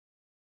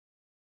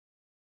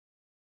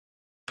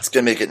 It's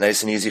going to make it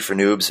nice and easy for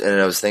noobs, and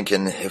I was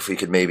thinking if we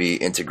could maybe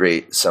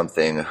integrate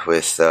something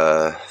with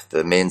the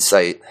main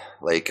site,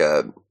 like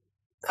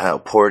how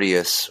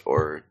Porteous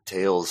or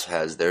Tails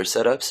has their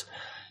setups.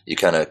 You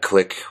kind of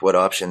click what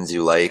options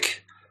you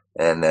like,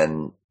 and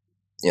then,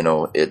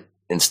 it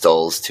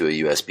installs to a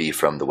USB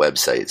from the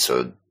website,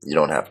 so you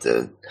don't have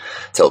to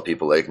tell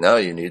people, like, now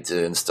you need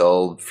to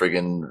install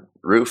friggin'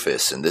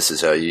 Rufus, and this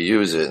is how you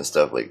use it and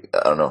stuff. Like,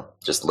 I don't know,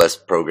 just less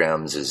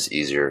programs is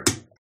easier.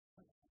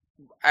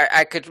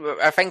 I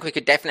think we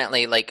could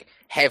definitely like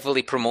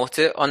heavily promote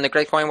it on the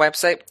Gridcoin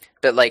website,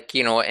 but like,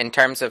 in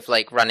terms of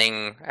like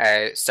running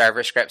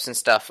server scripts and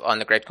stuff on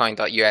the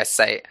gridcoin.us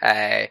site,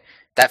 that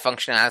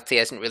functionality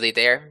isn't really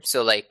there.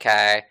 So like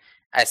a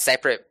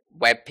separate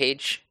web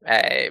page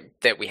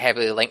that we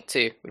heavily link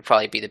to would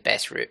probably be the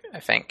best route, I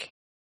think.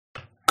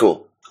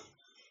 Cool.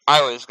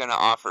 I was going to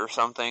offer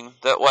something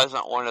that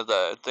wasn't one of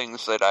the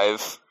things that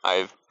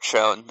I've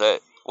shown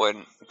that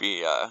wouldn't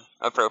be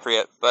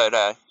appropriate,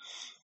 but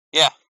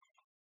yeah.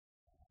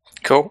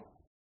 Cool.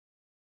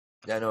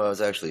 Yeah, I know. I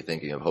was actually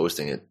thinking of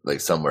hosting it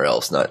like somewhere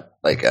else, not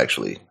like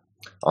actually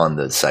on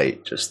the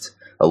site, just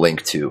a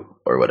link to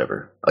or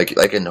whatever. Like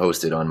I can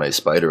host it on my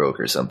Spider Oak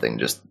or something,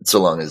 just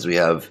so long as we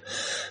have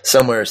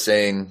somewhere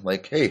saying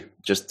like, hey,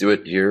 just do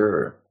it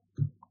here,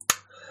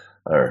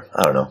 or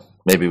I don't know.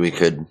 Maybe we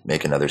could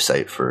make another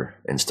site for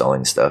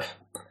installing stuff.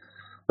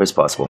 But it's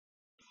possible.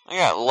 I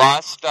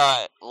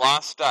got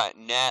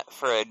lost.net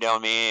for a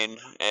domain.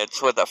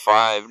 It's with a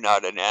 5,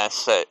 not an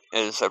S, that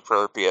is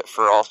appropriate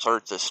for all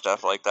sorts of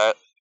stuff like that.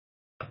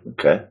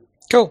 Okay.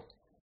 Cool.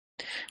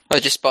 Well, I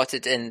just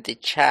spotted in the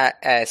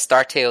chat,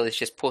 Startail has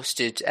just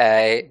posted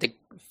the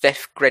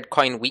 5th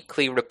Gridcoin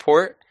weekly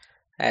report.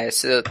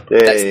 So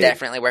that's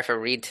definitely worth a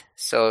read.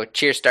 So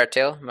cheers,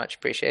 Startail. Much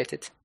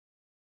appreciated.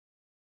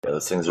 Yeah,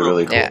 those things are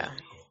really cool. Yeah.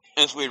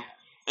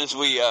 As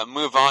we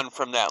move on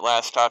from that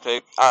last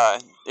topic,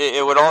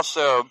 it would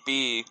also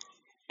be,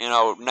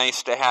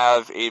 nice to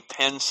have a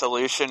pen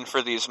solution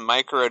for these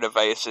micro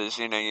devices.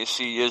 You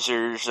see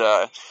users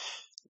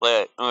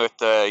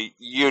with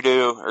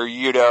Udo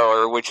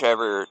or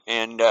whichever,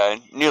 and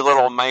new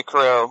little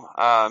micro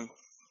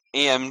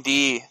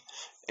AMD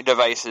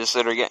devices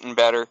that are getting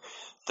better,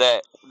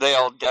 that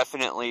they'll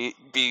definitely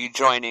be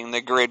joining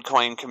the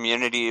Gridcoin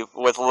community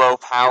with low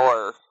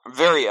power,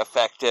 very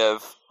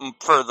effective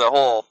for the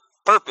whole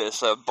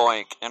purpose of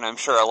Boink, and I'm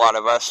sure a lot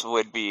of us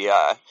would be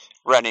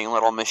running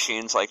little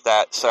machines like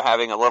that, so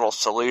having a little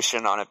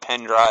solution on a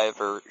pen drive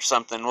or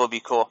something will be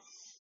cool.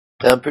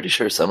 Yeah, I'm pretty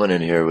sure someone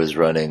in here was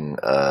running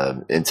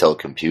Intel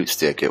Compute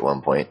Stick at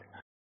one point.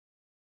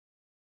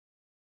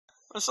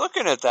 I was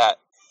looking at that.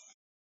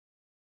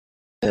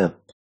 Yeah.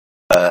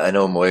 I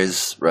know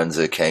Moise runs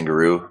a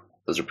Kangaroo.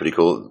 Those are pretty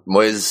cool.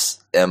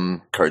 Moise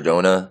M.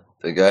 Cardona,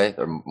 the guy,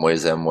 or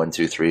Moise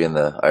M123 in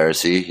the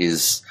IRC,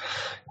 he's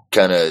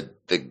kind of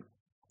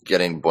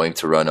getting Boink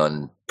to run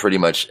on pretty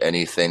much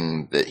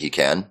anything that he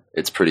can.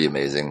 It's pretty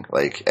amazing.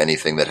 Like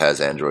anything that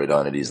has Android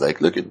on it, he's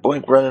like, look at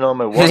Boink running on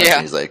my watch. Yeah.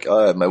 And he's like,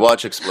 oh, my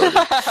watch exploded.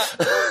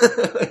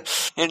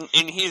 and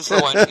he's the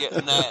one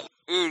getting that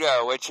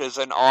Udo, which is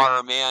an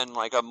ARM and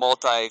like a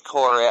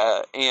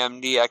multi-core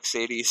AMD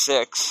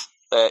x86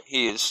 that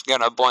he's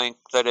gonna Boink.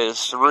 That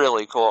is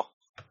really cool.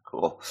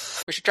 Cool.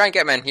 We should try and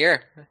get him in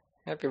here.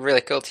 That'd be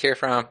really cool to hear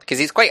from him, because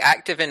he's quite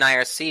active in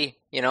IRC,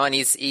 and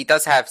he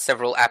does have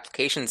several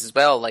applications as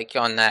well, like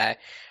on I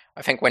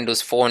think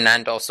Windows Phone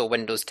and also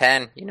Windows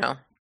 10.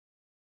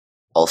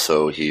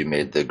 Also, he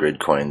made the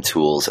Gridcoin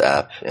Tools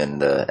app in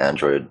the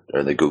Android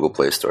or the Google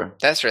Play Store.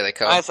 That's really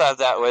cool. I thought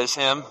that was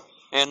him,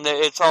 and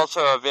it's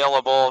also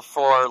available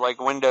for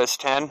like Windows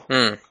 10.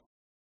 Oh,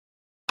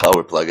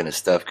 we're plugging his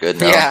stuff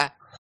good now. Yeah.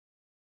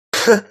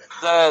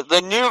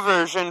 The new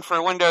version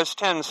for Windows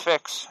 10's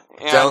fixed.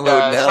 And,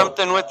 Download now.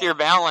 Something with your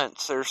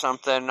balance or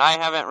something. I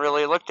haven't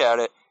really looked at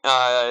it.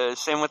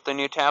 Same with the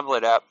new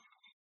tablet app.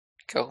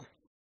 Cool.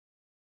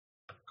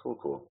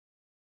 Cool.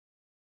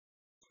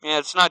 Yeah,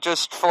 it's not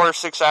just 4 or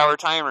 6 hour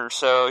timers,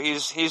 so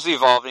he's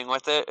evolving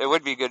with it. It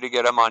would be good to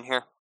get him on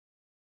here.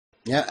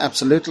 Yeah,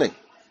 absolutely.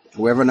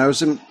 Whoever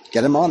knows him,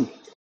 get him on.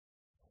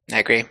 I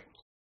agree.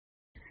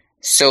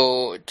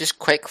 So, just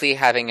quickly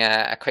having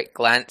a quick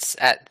glance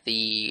at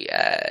the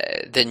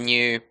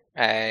new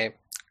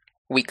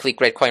weekly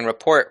Gridcoin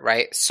report,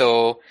 right?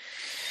 So,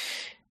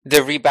 the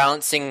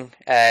rebalancing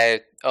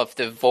of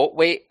the vote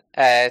weight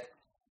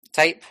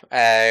type,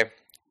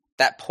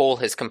 that poll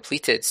has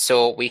completed.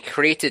 So, we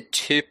created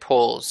 2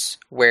 polls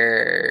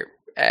where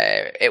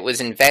it was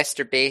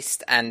investor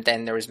based and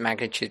then there was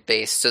magnitude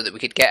based, so that we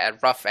could get a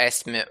rough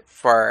estimate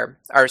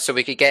so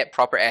we could get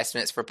proper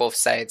estimates for both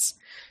sides.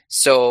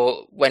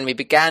 So when we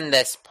began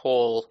this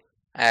poll,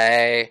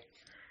 myself,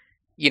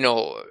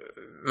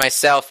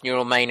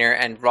 Neurominer,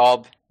 and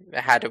Rob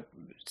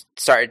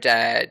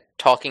started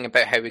talking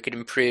about how we could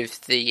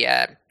improve the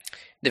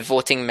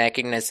voting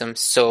mechanism.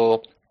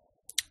 So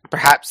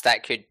perhaps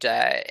that could,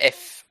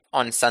 if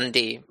on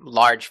Sunday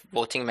large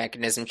voting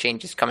mechanism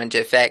changes come into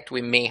effect,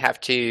 it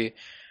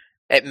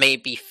may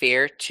be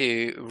fair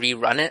to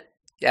rerun it,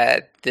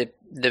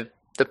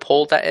 the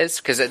poll, that is,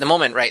 because at the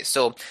moment, right,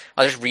 so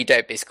I'll just read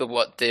out basically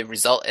what the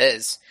result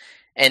is.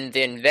 In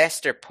the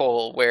investor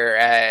poll, where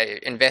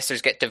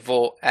investors get to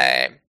vote,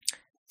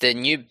 the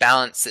new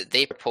balance that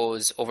they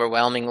propose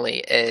overwhelmingly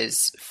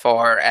is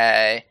for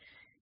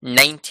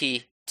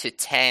 90 to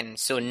 10,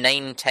 so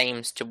 9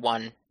 times to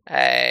 1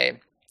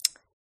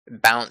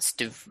 balance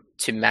to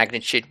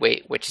magnitude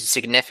weight, which is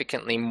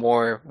significantly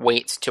more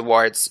weight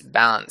towards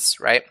balance,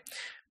 right?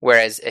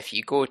 Whereas if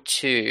you go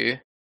to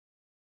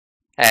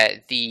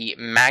the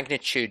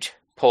magnitude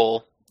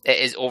poll, it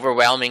is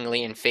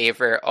overwhelmingly in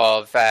favor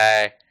of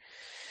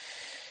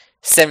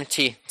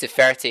 70 to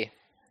 30.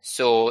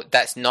 So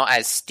that's not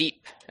as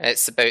steep.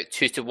 It's about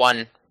 2 to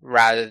 1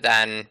 rather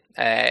than,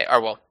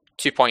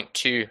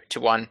 2.2 to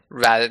 1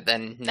 rather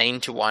than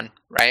 9 to 1,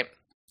 right?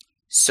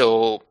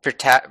 So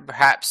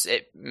perhaps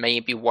it may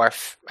be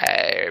worth,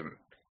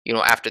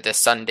 after this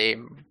Sunday,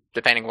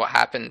 depending what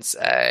happens,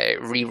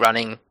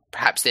 rerunning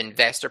perhaps the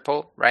investor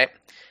poll, right?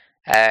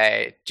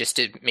 Just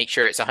to make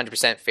sure it's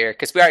 100% fair,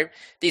 because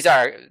these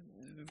are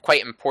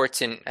quite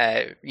important,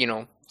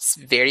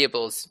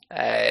 variables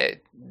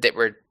that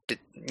we're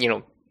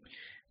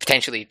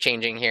potentially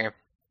changing here.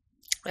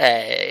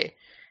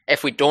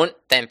 If we don't,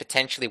 then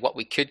potentially what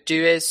we could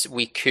do is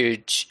we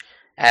could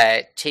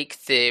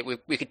take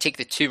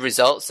the two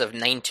results of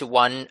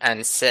 9-1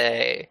 and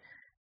say,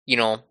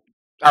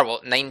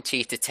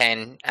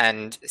 90-10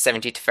 and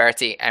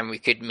 70-30, and we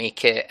could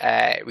make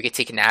it. We could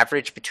take an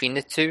average between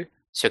the two,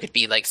 so it could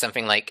be like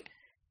something like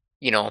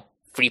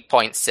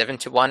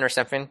 3.7-1 or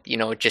something.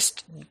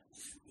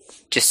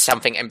 Just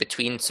something in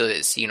between, so that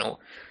it's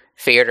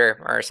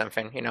fairer or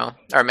something.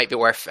 Or it might be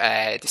worth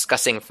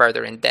discussing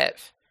further in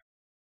depth.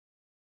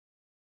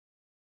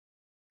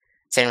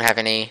 Does anyone have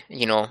any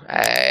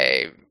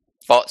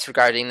thoughts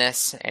regarding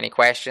this? Any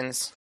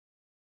questions?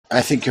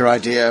 I think your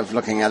idea of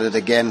looking at it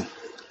again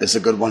is a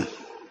good one.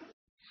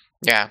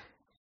 Yeah.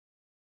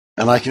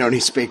 And I can only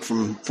speak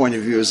from point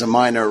of view as a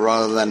miner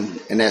rather than,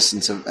 in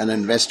essence, an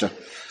investor.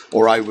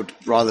 Or I would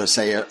rather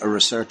say a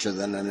researcher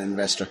than an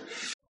investor.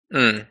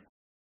 Cool.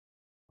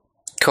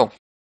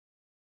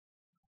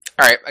 All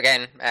right,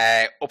 again,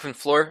 open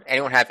floor.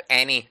 Anyone have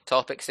any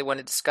topics they want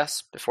to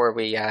discuss before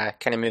we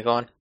kind of move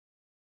on?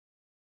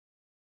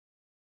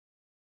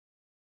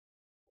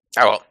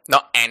 Oh, well,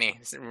 not any.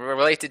 It's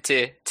related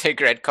to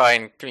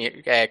Gridcoin,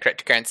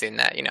 cryptocurrency and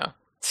that,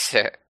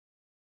 So,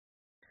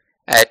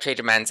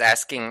 Traderman's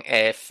asking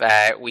if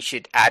we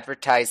should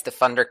advertise the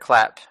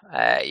Thunderclap.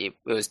 He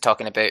was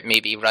talking about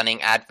maybe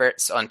running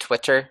adverts on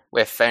Twitter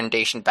with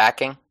Foundation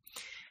backing.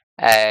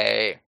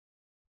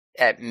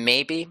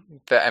 Maybe,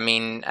 but I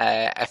mean,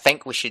 I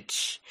think we should.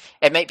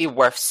 It might be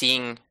worth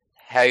seeing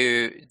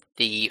how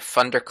the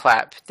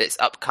Thunderclap that's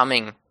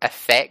upcoming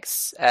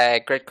affects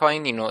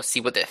Gridcoin. See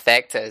what the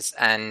effect is,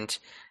 and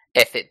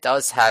if it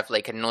does have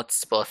like a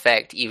noticeable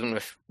effect, even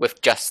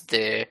with just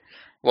the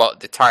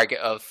target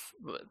of.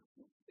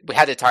 We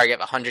had a target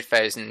of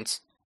 100,000,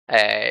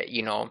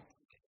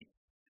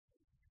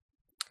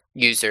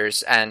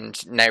 users,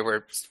 and now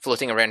we're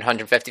floating around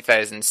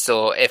 150,000.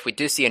 So if we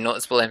do see a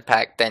noticeable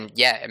impact, then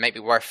yeah, it might be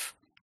worth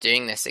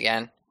doing this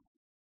again.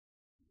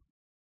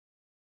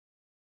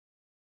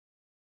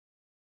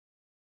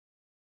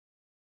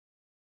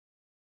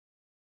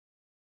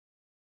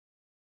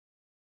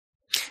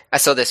 I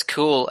saw this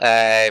cool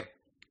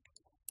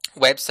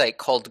website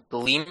called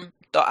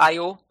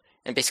Gleam.io,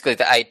 and basically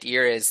the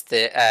idea is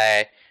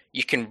that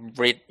you can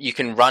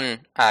run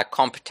a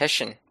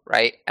competition,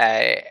 right?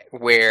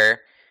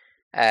 Where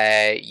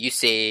you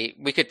say,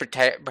 we could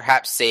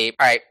perhaps say,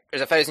 all right,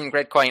 there's 1,000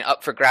 Gridcoin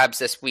up for grabs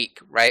this week,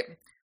 right?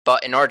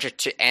 But in order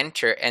to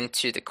enter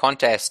into the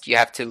contest, you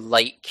have to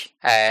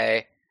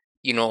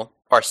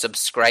or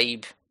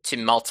subscribe to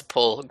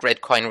multiple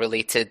Gridcoin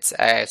related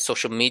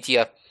social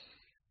media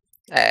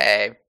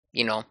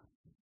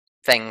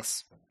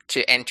things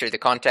to enter the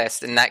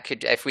contest. And that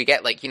could, if we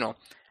get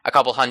a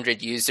couple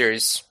hundred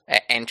users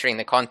entering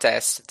the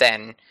contest,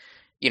 then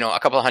a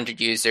couple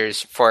hundred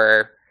users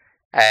for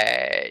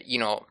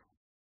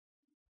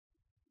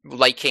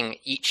liking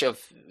each of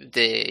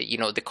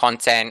the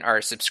content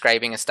or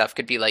subscribing and stuff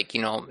could be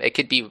it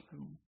could be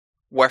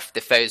worth the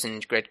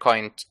 1,000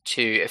 Gridcoin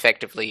to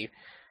effectively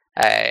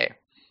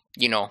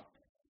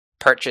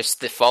purchase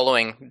the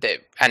following,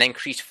 an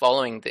increased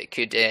following that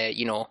could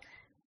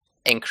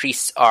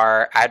increase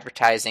our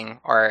advertising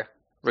or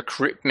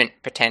recruitment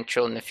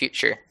potential in the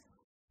future.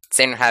 Does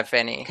anyone have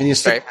any?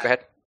 Sorry, go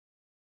ahead.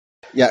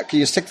 Yeah, can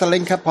you stick the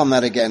link up on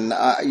that again?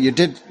 You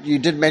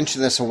did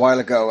mention this a while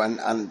ago,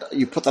 and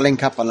you put the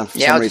link up on it for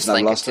some reason.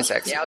 I lost it.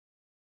 Yeah. All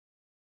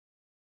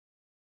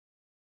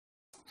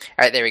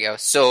right, there we go.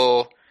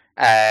 So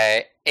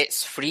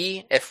it's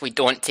free if we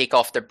don't take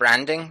off the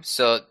branding.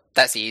 So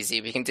that's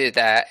easy. We can do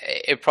that.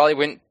 It probably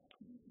wouldn't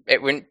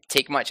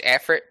take much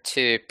effort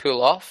to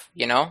pull off.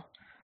 We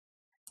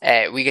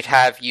could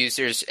have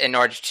users, in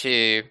order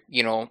to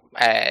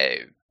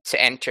to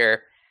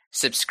enter,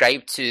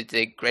 subscribe to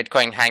the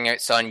Gridcoin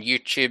Hangouts on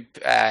YouTube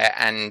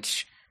and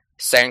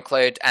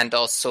SoundCloud, and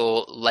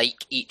also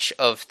like each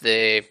of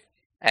the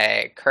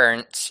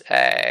current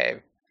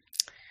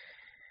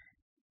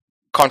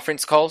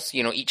conference calls,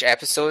 each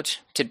episode,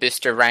 to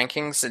boost their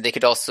rankings. And they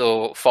could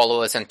also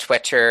follow us on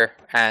Twitter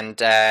and,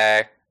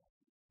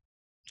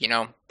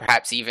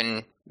 perhaps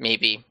even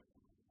maybe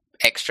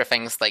extra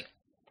things like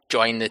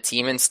join the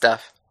team and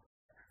stuff,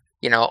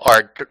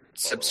 or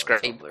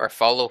subscribe or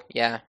follow.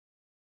 Yeah.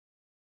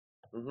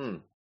 Mm-hmm.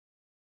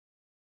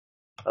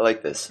 I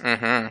like this.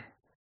 Mm-hmm.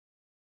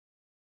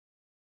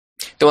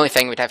 The only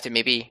thing we'd have to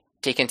maybe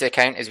take into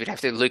account is we'd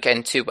have to look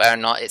into whether or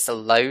not it's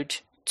allowed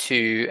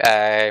to,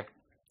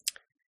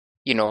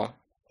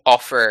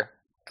 offer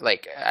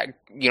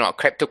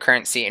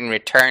cryptocurrency in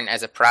return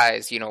as a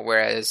prize.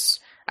 Whereas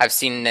I've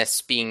seen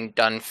this being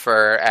done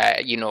for,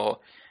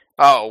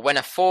 win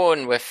a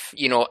phone with,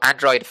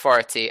 Android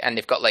Authority, and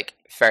they've got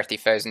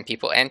 30,000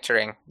 people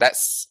entering.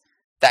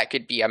 That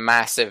could be a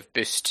massive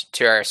boost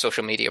to our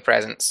social media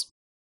presence.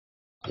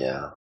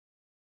 Yeah.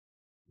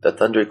 The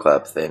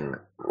Thunderclap thing,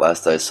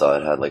 last I saw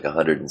it had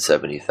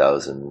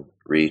 170,000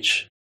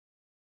 reach.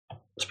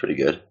 That's pretty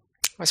good.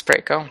 That's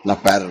pretty cool.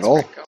 Not bad at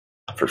all.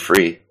 For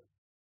free.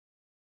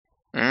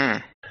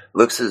 Mm.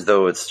 Looks as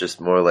though it's just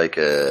more like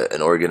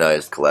an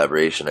organized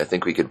collaboration. I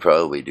think we could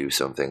probably do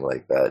something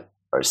like that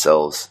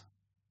ourselves.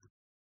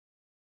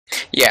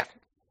 Yeah.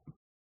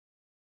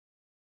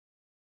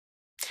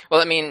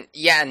 Well, I mean,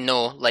 yeah and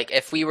no. Like,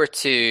 if we were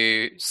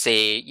to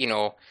say,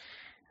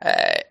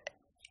 I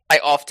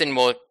often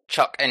will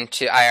chuck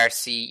into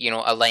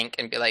IRC, a link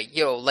and be like,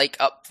 like,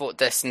 upvote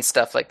this and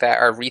stuff like that,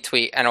 or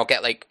retweet, and I'll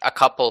get like a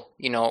couple,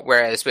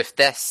 whereas with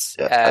this...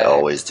 Yeah, I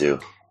always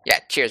do. Yeah,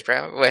 cheers,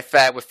 bro. With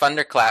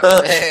Thunderclap,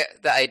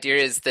 the idea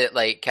is that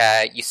like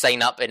you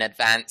sign up in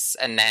advance,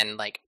 and then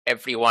like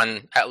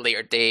everyone at a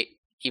later date,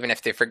 even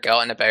if they've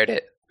forgotten about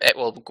it, it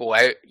will go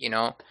out.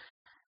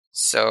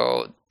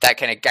 So that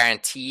kind of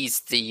guarantees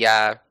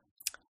the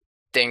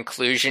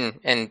inclusion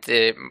in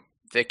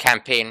the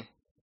campaign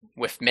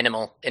with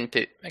minimal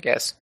input, I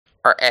guess,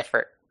 or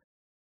effort.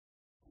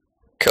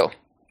 Cool.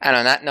 And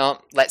on that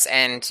note, let's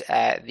end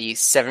the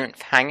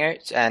 7th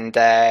Hangout,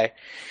 and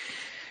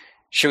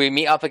should we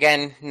meet up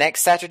again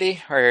next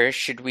Saturday, or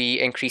should we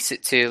increase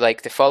it to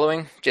like the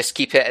following? Just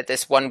keep it at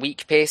this 1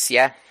 week pace,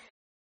 yeah?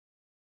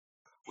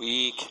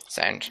 Week.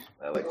 Sound.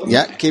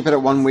 Yeah, keep it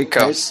at 1 week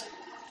pace.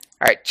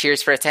 Alright,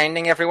 cheers for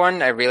attending,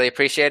 everyone. I really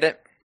appreciate it.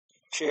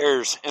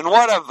 Cheers. And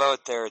what a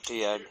vote there at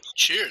the end.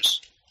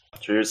 Cheers.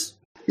 Cheers.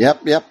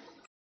 Yep.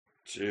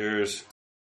 Cheers.